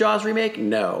a Jaws remake?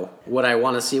 No. Would I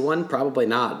want to see one? Probably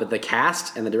not. But the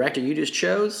cast and the director you just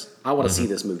chose, I want to see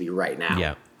this movie right now.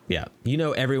 Yeah, yeah. You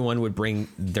know, everyone would bring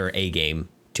their A game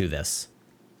to this.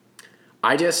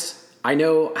 I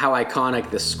know how iconic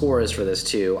the score is for this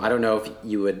too. I don't know if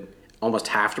you would almost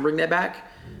have to bring that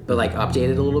back, but like update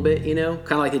it a little bit, you know?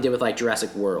 Kind of like they did with like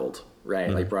Jurassic World, right?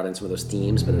 Like brought in some of those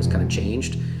themes, but it was kind of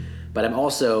changed. But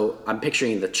I'm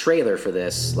picturing the trailer for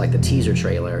this, like the teaser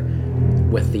trailer,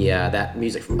 with the that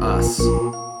music from Us,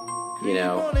 you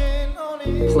know,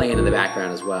 playing in the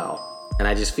background as well. And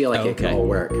I just feel like it can all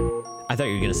work. I thought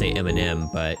you were gonna say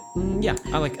Eminem, but yeah,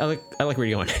 I like where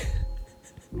you're going.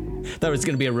 Thought it was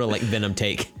gonna be a real like Venom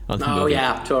take on the movie. Oh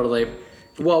yeah, totally.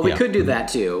 Well, we could do that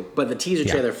too, but the teaser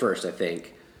trailer first, I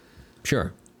think.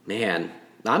 Sure. Man,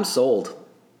 I'm sold.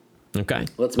 Okay.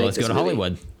 Let's go this to movie.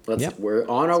 Hollywood. We're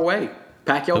on our way.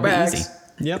 Pack your bags. Easy.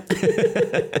 Yep.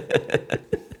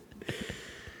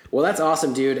 Well, that's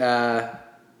awesome, dude.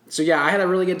 So yeah, I had a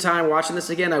really good time watching this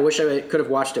again. I wish I could have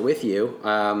watched it with you.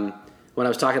 When I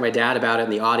was talking to my dad about it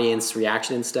and the audience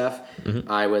reaction and stuff,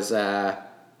 I was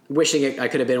wishing I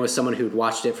could have been with someone who'd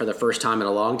watched it for the first time in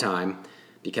a long time,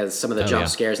 because some of the jump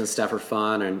scares and stuff are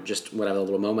fun and just whatever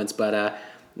little moments. But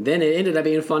then it ended up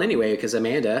being fun anyway, because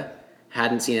Amanda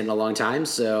hadn't seen it in a long time,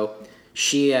 so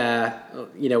she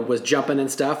was jumping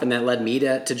and stuff, and that led me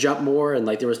to jump more, and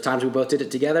like there was times we both did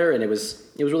it together, and it was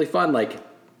really fun. Like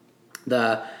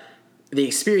the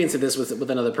experience of this with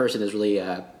another person is really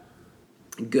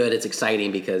good. It's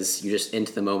exciting because you're just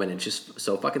into the moment. It's just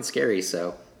so fucking scary.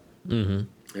 So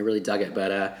I really dug it.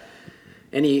 But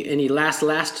any last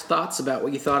thoughts about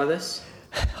what you thought of this?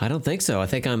 I don't think so. I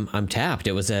think I'm tapped.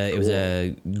 It was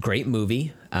a great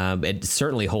movie. It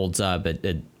certainly holds up.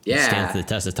 It stands the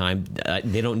test of time.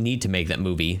 They don't need to make that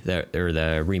movie or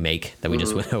the remake that we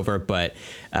just went over. But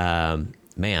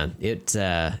man, it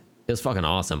was fucking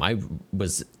awesome. I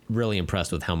was really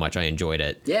impressed with how much I enjoyed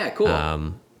it. Yeah, cool.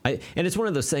 And it's one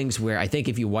of those things where I think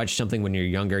if you watch something when you're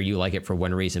younger, you like it for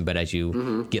one reason, but as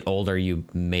you get older, your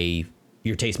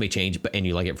taste may change, and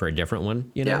you like it for a different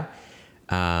one. You know.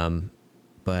 Yeah.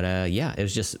 But it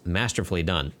was just masterfully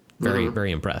done. Very,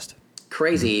 very impressed.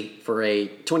 Crazy for a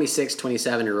 26,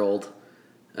 27-year-old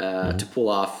to pull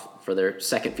off for their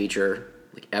second feature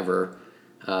like ever.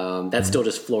 That still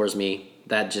just floors me.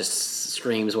 That just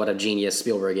screams what a genius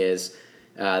Spielberg is.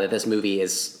 That this movie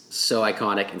is so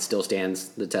iconic and still stands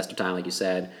the test of time, like you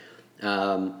said.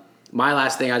 My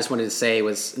last thing I just wanted to say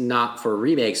was not for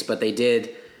remakes, but they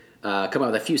did come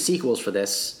up with a few sequels for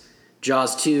this.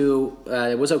 Jaws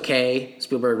 2 was okay.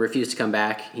 Spielberg refused to come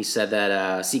back. He said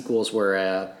that sequels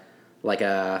were like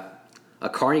a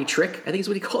carny trick, I think is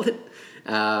what he called it.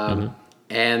 And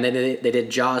then they did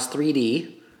Jaws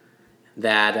 3D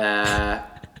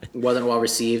that wasn't well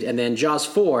received. And then Jaws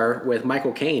 4 with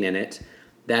Michael Caine in it,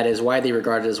 that is widely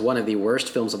regarded as one of the worst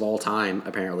films of all time,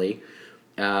 apparently.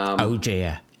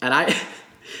 Yeah. And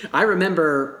I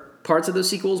remember parts of those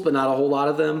sequels, but not a whole lot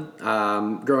of them.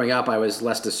 Growing up, I was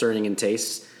less discerning in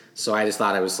tastes, so I just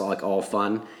thought it was like all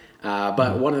fun.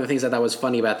 But one of the things I thought was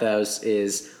funny about those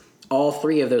is all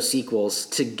three of those sequels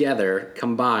together,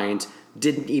 combined,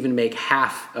 didn't even make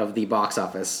half of the box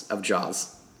office of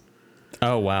Jaws.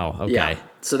 Oh, wow. Okay. Yeah.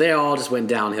 So they all just went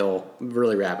downhill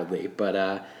really rapidly.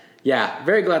 But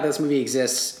very glad this movie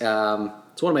exists. It's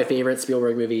one of my favorite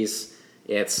Spielberg movies.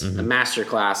 It's a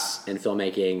masterclass in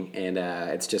filmmaking, and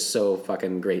it's just so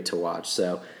fucking great to watch.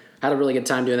 So had a really good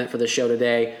time doing that for the show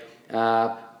today.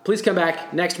 Please come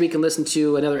back next week and listen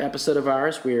to another episode of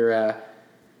ours. We're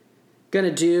going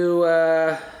to do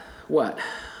what?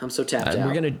 I'm so tapped out.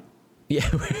 We're going to... Yeah.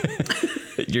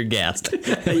 You're gassed.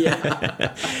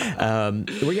 Yeah.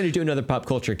 We're going to do another pop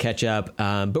culture catch up,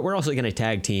 but we're also going to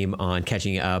tag team on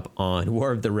catching up on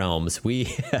War of the Realms. We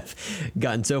have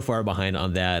gotten so far behind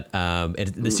on that.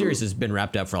 The series has been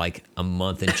wrapped up for like a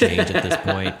month and change at this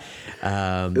point.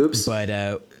 Oops.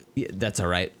 But that's all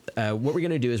right. What we're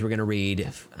going to do is we're going to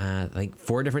read like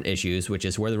 4 different issues, which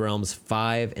is War of the Realms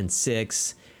 5 and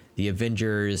 6, The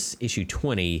Avengers issue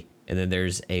 20, and then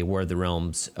there's a War of the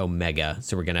Realms Omega.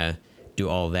 So we're going to do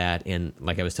all that. And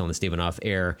like I was telling Stephen off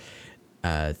air,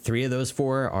 3 of those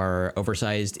 4 are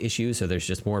oversized issues, so there's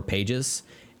just more pages.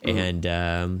 And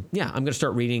I'm going to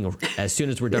start reading as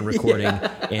soon as we're done recording,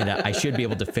 and I should be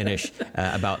able to finish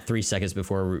about 3 seconds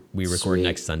before we record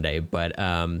next Sunday. But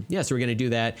so we're going to do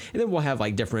that, and then we'll have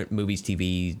like different movies,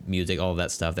 TV, music, all of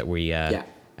that stuff that we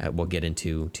we'll get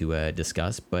into to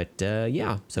discuss. But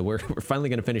so we're finally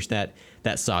going to finish that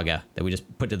saga that we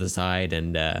just put to the side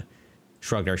and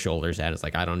shrugged our shoulders at. It's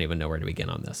like, I don't even know where to begin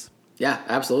on this. Yeah,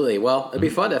 absolutely. Well, it'd be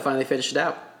fun to finally finish it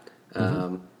out.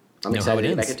 I'm excited to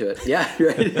get back into it. Yeah,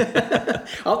 right.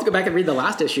 I'll have to go back and read the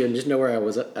last issue and just know where I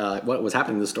was, what was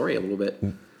happening in the story a little bit.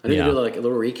 I need to do like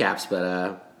little recaps,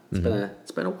 but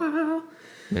it's been a while.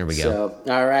 There we go. So,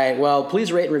 all right. Well,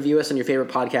 please rate and review us on your favorite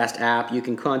podcast app. You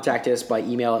can contact us by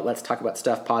email at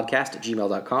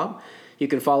letstalkaboutstuffpodcast@gmail.com. You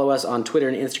can follow us on Twitter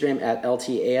and Instagram at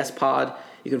LTASpod.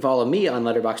 You can follow me on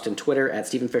Letterboxd and Twitter at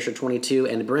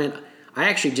StephenFisher22. And Brent, I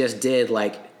actually just did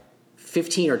like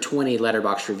 15 or 20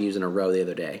 Letterboxd reviews in a row the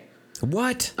other day.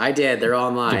 What? I did. They're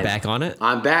online. You're back on it?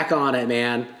 I'm back on it,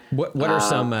 man. What are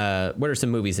some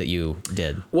movies that you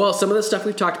did? Well, some of the stuff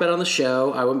we've talked about on the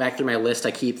show. I went back through my list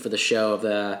I keep for the show of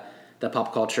the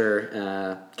pop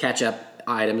culture catch up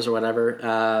items or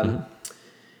whatever.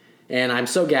 And I'm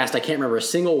so gassed I can't remember a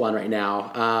single one right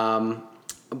now.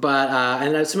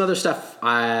 And some other stuff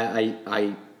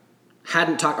I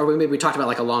hadn't talked, or maybe we talked about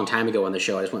like a long time ago on the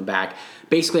show. I just went back.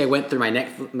 Basically, I went through on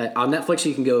Netflix.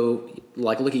 You can go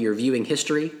like look at your viewing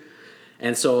history,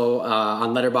 and so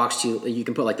on Letterboxd you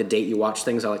can put like the date you watch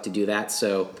things. I like to do that.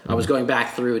 So I was going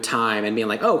back through time and being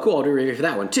like, oh, cool, I'll do a review for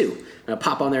that one too. And I'll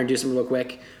pop on there and do something real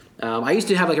quick. I used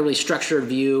to have like a really structured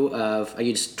view of. I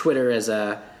used Twitter as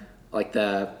a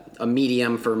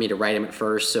medium for me to write them at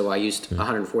first. So I used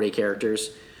 140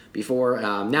 characters before.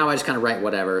 Now I just kind of write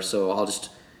whatever. So I'll just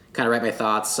kind of write my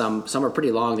thoughts. Some are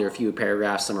pretty long. There are a few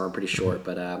paragraphs. Some are pretty short.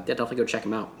 But definitely go check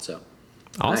them out. So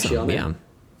awesome. On there. Yeah.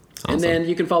 And then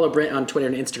you can follow Brent on Twitter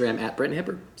and Instagram at Brent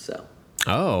Hipper. So.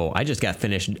 Oh, I just got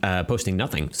finished posting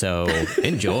nothing. So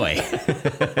enjoy.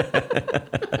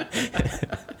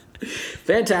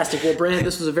 Fantastic. Well, Brent,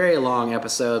 this was a very long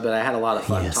episode, but I had a lot of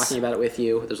fun talking about it with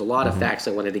you. There's a lot of facts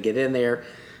I wanted to get in there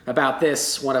about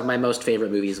this, one of my most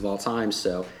favorite movies of all time.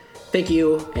 So thank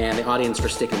you and the audience for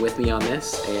sticking with me on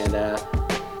this. And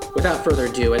without further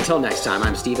ado, until next time,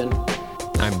 I'm Steven.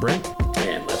 I'm Brent.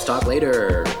 And let's talk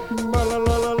later.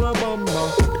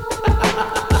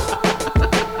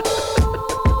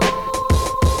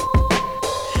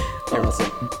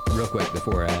 Awesome. Real quick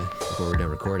before we're done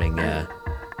recording, I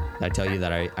tell you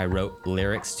that I wrote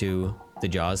lyrics to the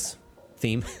Jaws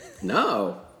theme.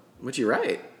 No. What'd you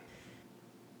write?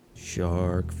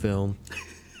 Shark film.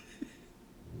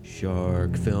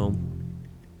 Shark film.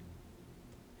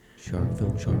 Shark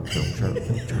film, shark film, shark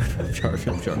film, shark film, shark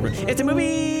film, shark film. It's a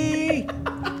movie!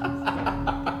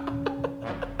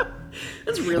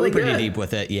 That's really pretty good. deep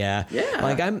with it, yeah. Yeah.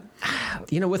 Like I'm,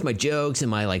 with my jokes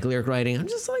and my like lyric writing, I'm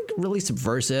just like really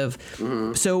subversive.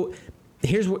 Mm-hmm. So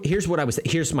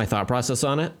here's my thought process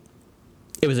on it.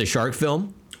 It was a shark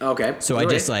film. Okay. So I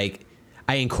just I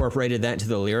incorporated that into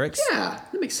the lyrics. Yeah,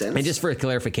 that makes sense. And just for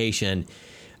clarification,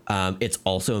 it's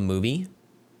also a movie.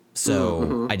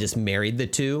 So I just married the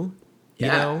two.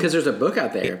 Yeah, because there's a book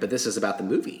out there, but this is about the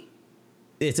movie.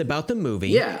 It's about the movie.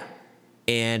 Yeah.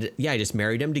 And I just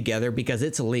married them together because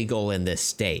it's illegal in this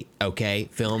state. Okay,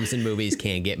 films and movies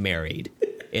can't get married.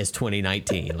 It's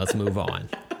 2019. Let's move on.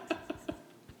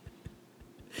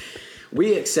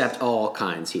 We accept all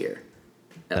kinds here.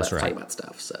 That's right. Talk about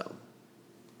stuff. So,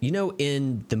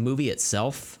 in the movie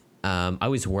itself, I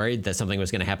was worried that something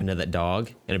was going to happen to that dog.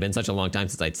 It had been such a long time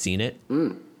since I'd seen it.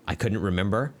 I couldn't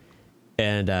remember.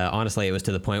 And honestly, it was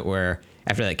to the point where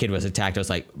after that kid was attacked, I was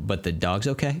like, "But the dog's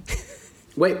okay."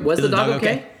 Wait, was the dog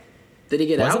okay? Did he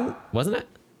get out? Wasn't it?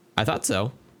 I thought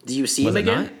so. Do you see him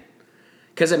again?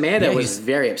 Because Amanda was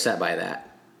very upset by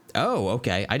that. Oh,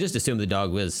 okay. I just assumed the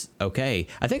dog was okay.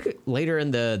 I think later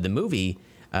in the movie,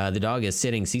 the dog is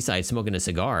sitting seaside smoking a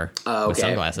cigar with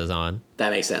sunglasses on.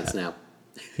 That makes sense now.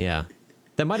 Yeah.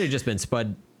 That might have just been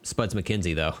Spuds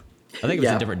McKenzie, though. I think it was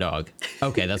a different dog.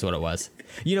 Okay, that's what it was.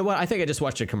 You know what? I think I just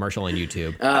watched a commercial on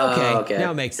YouTube. Okay.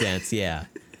 Now it makes sense. Yeah.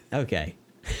 Okay.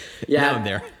 Yeah. Now I'm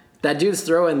there. That dude's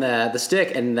throwing the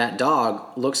stick, and that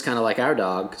dog looks kind of like our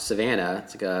dog, Savannah.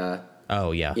 It's like a...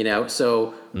 Oh, yeah.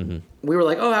 So we were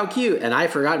like, oh, how cute. And I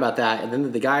forgot about that. And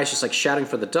then the guy's just like shouting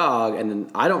for the dog. And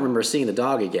then I don't remember seeing the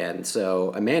dog again.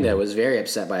 So Amanda was very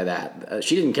upset by that.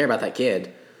 She didn't care about that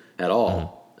kid at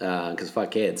all because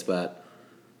fuck kids. But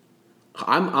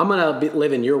I'm going to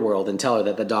live in your world and tell her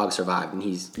that the dog survived and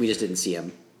we just didn't see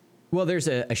him. Well, there's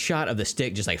a shot of the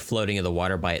stick just like floating in the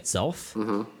water by itself.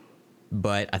 Mm-hmm.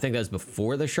 But I think that was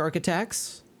before the shark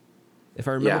attacks, if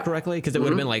I remember correctly, because it would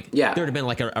have been like there would have been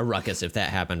like a ruckus if that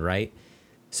happened, right?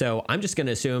 So I'm just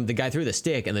gonna assume the guy threw the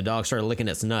stick and the dog started licking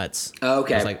its nuts.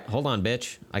 Okay. I was like, hold on,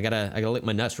 bitch, I gotta lick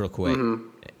my nuts real quick. Mm-hmm.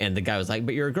 And the guy was like,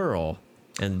 but you're a girl.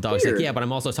 And the dog's like, yeah, but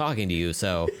I'm also talking to you.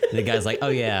 So the guy's like, oh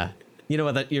yeah, you know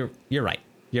what? You're right.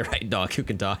 You're right, dog who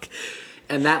can talk.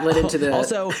 And that led into the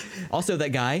also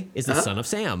that guy is the son of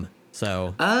Sam.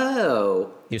 So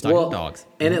he was talking to dogs,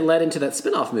 and it led into that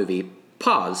spin-off movie,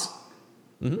 Pause.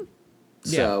 Mm-hmm.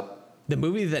 So the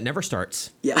movie that never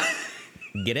starts. Yeah,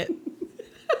 get it?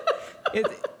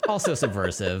 It's also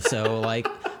subversive. So like,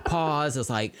 Pause is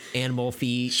like animal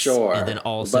feet, sure, and then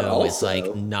also it's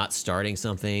like not starting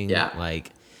something. Yeah,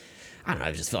 like. I don't know.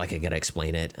 I just feel like I gotta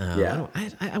explain it. Yeah,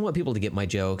 I want people to get my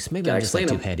jokes. Maybe I'm just like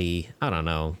too petty. I don't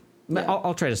know. Yeah.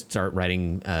 I'll try to start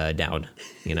writing down,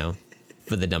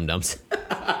 for the dum-dums.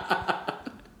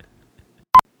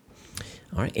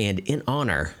 All right, and in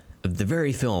honor of the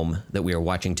very film that we are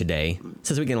watching today,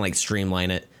 since we can like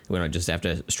streamline it, we don't just have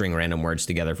to string random words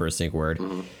together for a sync word.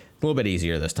 Mm-hmm. A little bit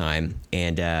easier this time,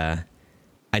 and I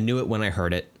knew it when I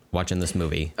heard it watching this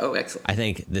movie. Oh, excellent! I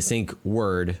think the sync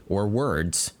word or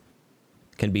words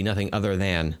can be nothing other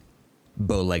than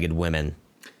bow-legged women.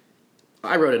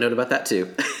 I wrote a note about that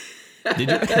too.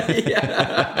 Did you?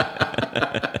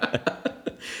 Yeah.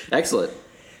 Excellent.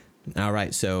 All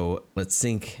right, so let's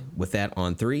sync with that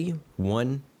on 3.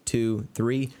 1, 2,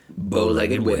 3.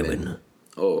 Bow-legged women.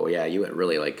 Oh yeah, you went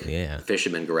really like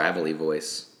fisherman gravelly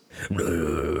voice.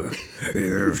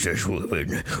 Here's this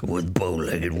woman with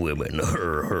bow-legged women.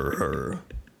 Her.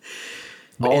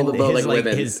 All the bow-legged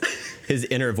women. His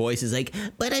inner voice is like,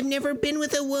 but I've never been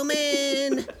with a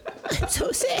woman. I'm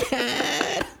so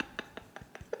sad.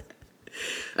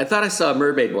 I thought I saw a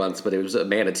mermaid once, but it was a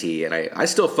manatee, and I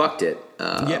still fucked it.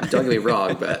 Don't get me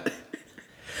wrong, but...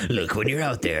 Look, when you're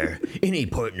out there, in a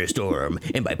port in a storm,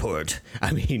 and by port,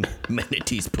 I mean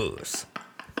manatee's puss.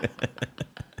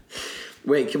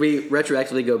 Wait, can we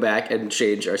retroactively go back and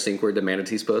change our sync word to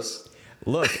manatee's puss?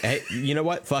 Look, hey, you know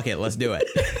what? Fuck it, let's do it.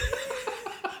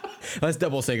 Let's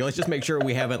double sync. Let's just make sure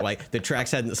we haven't, like, the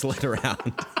tracks hadn't slid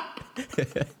around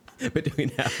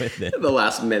between now and then. The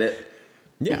last minute.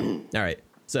 Yeah. All right.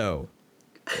 So,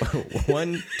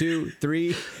 1, 2,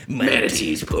 3.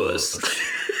 Manatee's puss.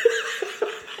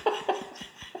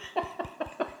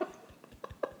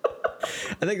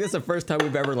 I think that's the first time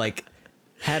we've ever, like,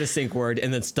 had a sync word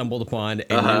and then stumbled upon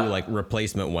a new, like,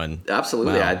 replacement one.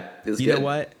 Absolutely. Wow. You know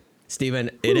what? Steven,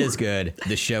 it is good.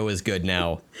 The show is good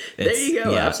now. There you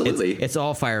go. Absolutely. It's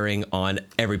all firing on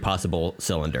every possible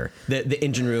cylinder. The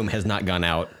engine room has not gone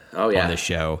out on this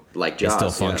show. Like Jaws.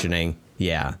 It's still functioning.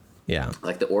 Yeah.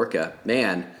 Like the orca.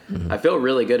 Man, I feel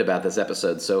really good about this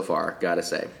episode so far, gotta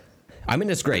say. I mean,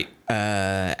 it's great.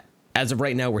 As of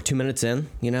right now, we're 2 minutes in,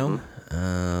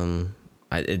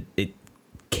 It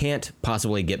can't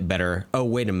possibly get better. Oh,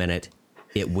 wait a minute.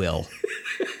 It will.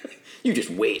 You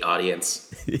just wait,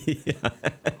 audience.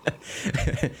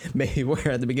 Maybe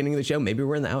we're at the beginning of the show. Maybe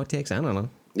we're in the outtakes. I don't know.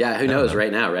 Yeah, who knows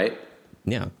right now, right?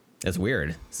 Yeah, it's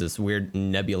weird. It's this weird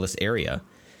nebulous area.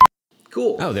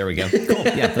 Cool. Oh, there we go. Cool.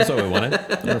 Yeah, that's what we wanted.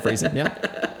 We're freezing. Yeah,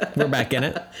 we're back in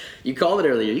it. You called it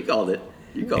earlier. You called it.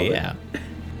 Yeah.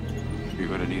 You're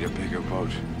going to need a bigger boat.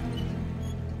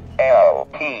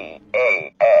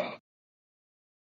 LPAS.